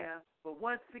Rams. But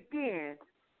once again,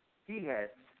 he has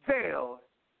failed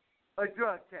a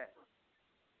drug test.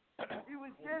 He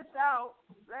was just out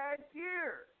last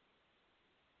year.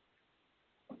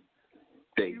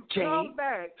 They come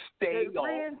back. Stay they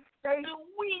reinstate the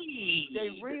weed.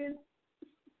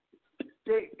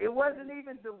 It wasn't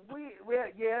even the weed. Well,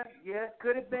 yeah,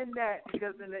 could have been that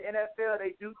because in the NFL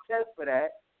they do test for that.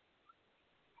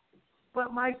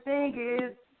 But my thing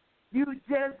is, you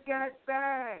just got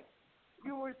back.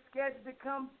 You were scheduled to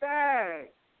come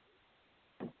back.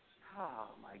 Oh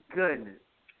my goodness.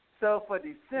 So for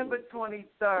December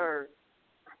 23rd,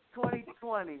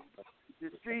 2020, the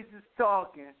streets is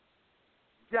talking.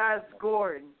 Josh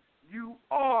Gordon, you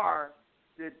are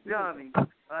the dummy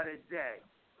of the day.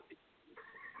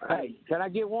 Hey, can I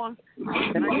get one? Can I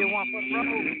get one for the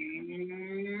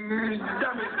road?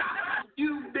 Dummy.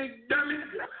 You big dummy.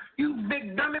 You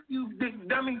big dummy. You big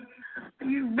dummy.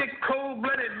 You big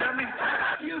cold-blooded dummy.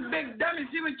 You big dummy.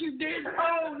 See what you did?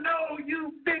 Oh, no,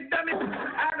 you big dummy.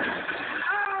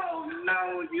 Oh,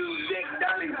 no, you big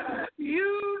dummy.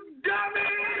 You dummy.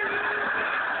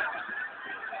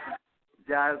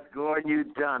 Josh Gordon, you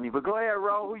dummy. But go ahead,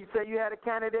 Ro. Who you said you had a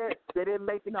candidate that didn't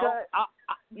make the cut?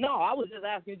 I was just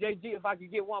asking JG if I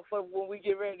could get one for when we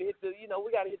get ready to hit the,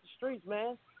 we got to hit the streets,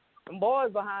 man. Them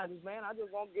boys behind us, man. I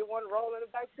just want to get one to roll in the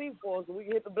back seat for us so we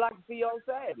can hit the block and see you on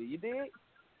Saturday. You dig?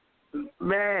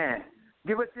 Man,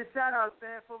 give us your shout-outs,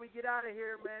 man, before we get out of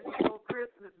here, man. It's go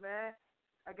Christmas, man.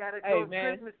 I got to go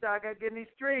Christmas, so I got to get in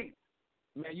these streets.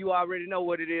 Man, you already know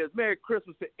what it is. Merry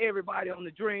Christmas to everybody on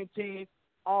the Dream Team,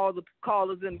 all the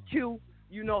callers in the queue.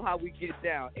 You know how we get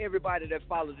down. Everybody that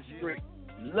follows the street.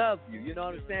 Love you. You know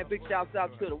what I'm saying? Big shouts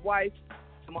out to the wife,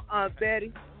 to my Aunt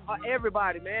Betty,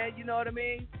 everybody, man. You know what I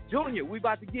mean? Junior, we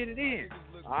about to get it in.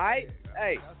 All right?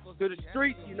 Hey, to the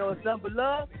streets, it's nothing but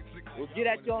love. We'll get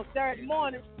at you on Saturday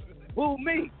morning. Woo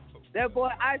me. That boy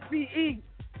ICE,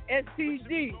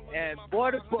 STG, and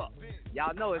Boy the Buck.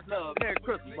 Y'all know it's love. Merry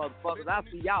Christmas, motherfuckers. I'll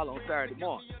see y'all on Saturday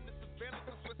morning.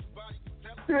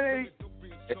 Hey,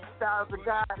 shout out to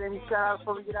God. Any shout outs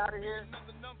before we get out of here?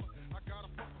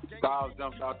 Styles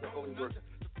jumped out the Uber.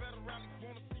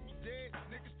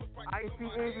 ICE,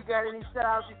 you got any shout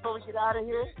outs before we get out of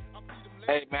here?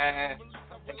 Hey, man.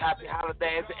 Happy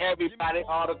holidays to everybody,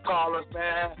 all the callers,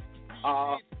 man.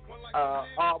 All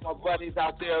my buddies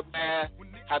out there, man.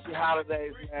 Happy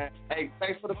holidays, man. Hey,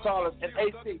 thanks for the callers. And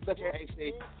AC, look here,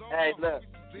 AC. Hey, look.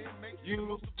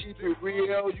 You keep it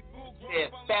real. You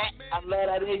said fat. I love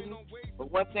that in you.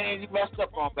 But one thing you messed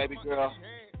up on, baby girl.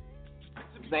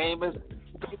 His name is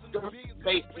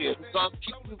Mayfield.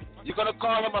 You're going to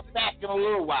call him a fact in a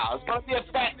little while. It's going to be a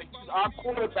fact that he's our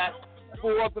quarterback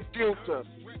for the future.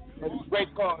 It's a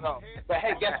great call, though. But,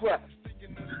 hey, guess what?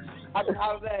 Happy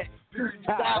holiday.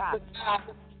 Stop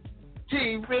the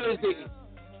Team Realty.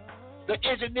 the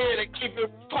engineer to keep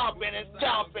it pumping and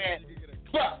jumping.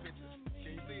 Buck.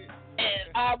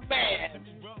 And our man,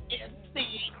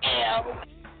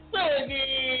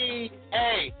 El-Boogie.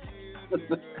 Hey.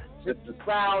 This is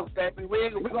Browns, baby.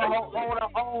 We're going to hold our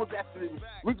own destiny.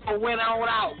 We're going to win on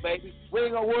out, baby. We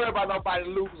ain't going to worry about nobody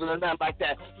losing or nothing like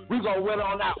that. We're going to win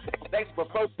on out. Thanks for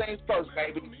first things first,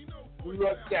 baby. New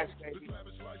York Jets, baby.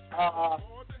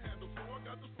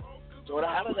 Enjoy the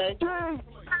holiday.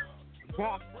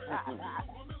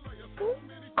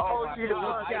 Oh, shit.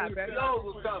 Yeah, baby. Those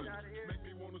was coming.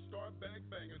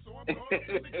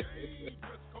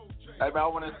 Hey, man, I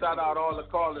want to shout out all the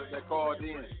callers that called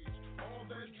in.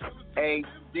 AD.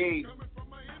 Hey,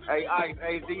 Ice.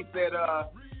 AD said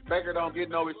Baker don't get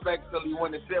no respect till he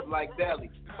win the chip like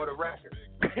Deli, for the record.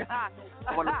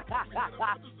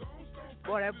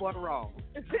 Boy, that boy wrong.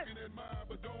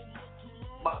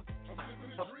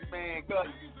 Man, good.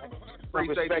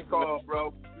 Appreciate the call,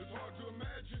 bro.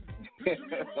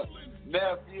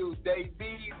 Nephew, Dave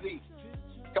Beasley,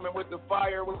 coming with the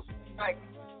fire with the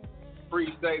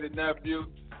appreciate it, nephew.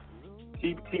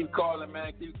 Keep calling,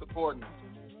 man. Keep supporting.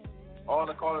 All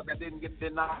the callers that did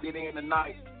not get in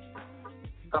tonight,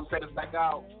 come check us back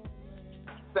out.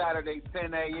 Saturday,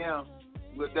 10 a.m.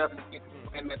 We'll definitely get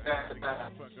in at that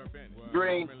time.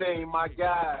 Green Team, my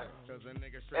guys.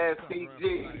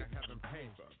 SCG.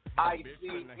 ICE.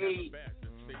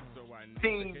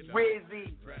 Team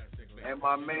Rizzy. And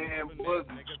my man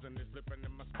Boogie.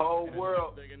 Whole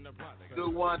world. Do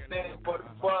one thing for the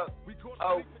buck.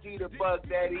 OG the buck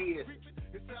that is.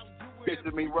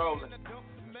 Picture me rolling.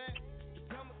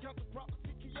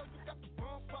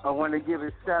 I want to give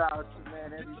a shout out to,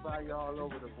 man, everybody all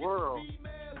over the world who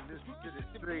listen to the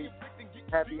stream.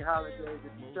 Happy holidays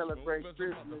if you celebrate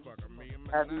Christmas.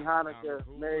 Happy Hanukkah,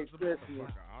 Merry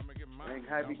Christmas, and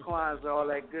Happy Kwanzaa, all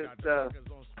that good stuff.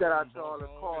 Shout out to all the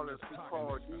callers who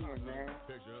called in, man.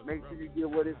 Make sure you get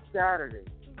what it's Saturday.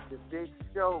 It's a big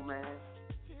show, man.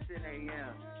 10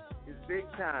 a.m. It's big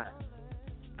time.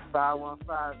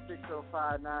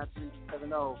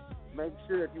 515-605-9370. Make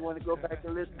sure if you want to go back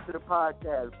and listen to the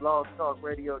podcast,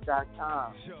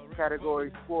 blogtalkradio.com,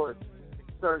 category sports,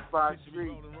 search box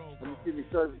street.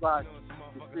 Search box,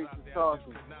 the streets is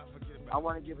talking. I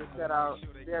want to give a shout out to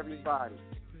everybody.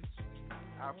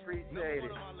 I appreciate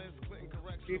it.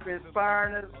 Keep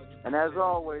inspiring us. And as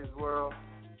always, world,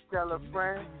 tell a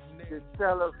friend, just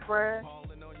tell a friend,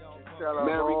 just tell a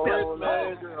whole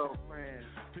girlfriend.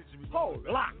 Hold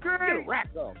lock, get a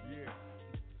rack up.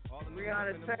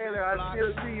 Breonna Taylor, I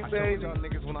still see you, baby. Y'all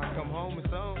niggas when I come home or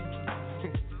something.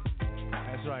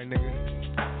 That's right, nigga.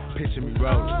 Picture me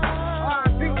rolling.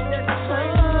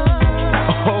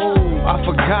 Oh, I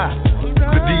forgot.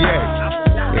 The DX.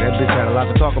 Yeah, that bitch had a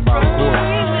lot to talk about, of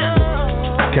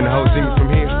course. Can the hoe see me from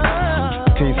here?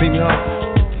 Can you see me, huh?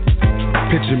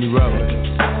 Picture me rolling.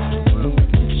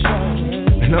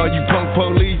 And all you punk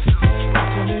police,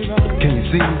 can you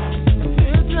see me?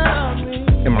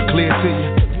 Am I clear to you?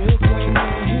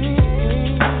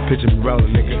 Picture me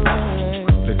rolling, nigga.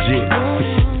 Legit.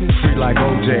 Free like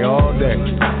OJ all day.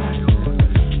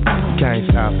 Can't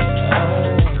stop it.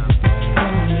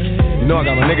 You know I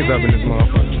got my niggas up in this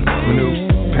motherfucker. Manu,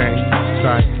 Pain,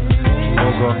 Sight,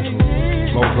 Mogo,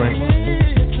 Mobring.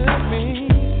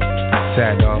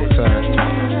 Sad dog, time.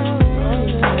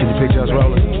 Can you picture us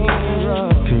rolling?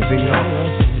 Can you see me on?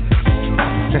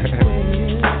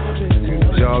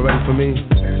 Y'all ready for me?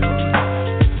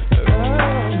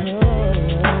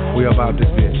 We about this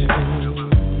bitch.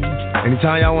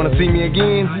 Anytime y'all want to see me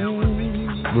again,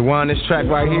 rewind this track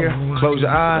right here. Close your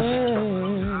eyes.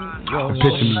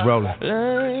 Picture me rolling.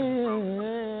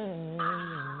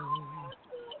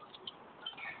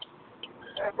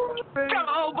 Got a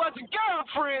whole bunch of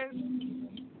girlfriends.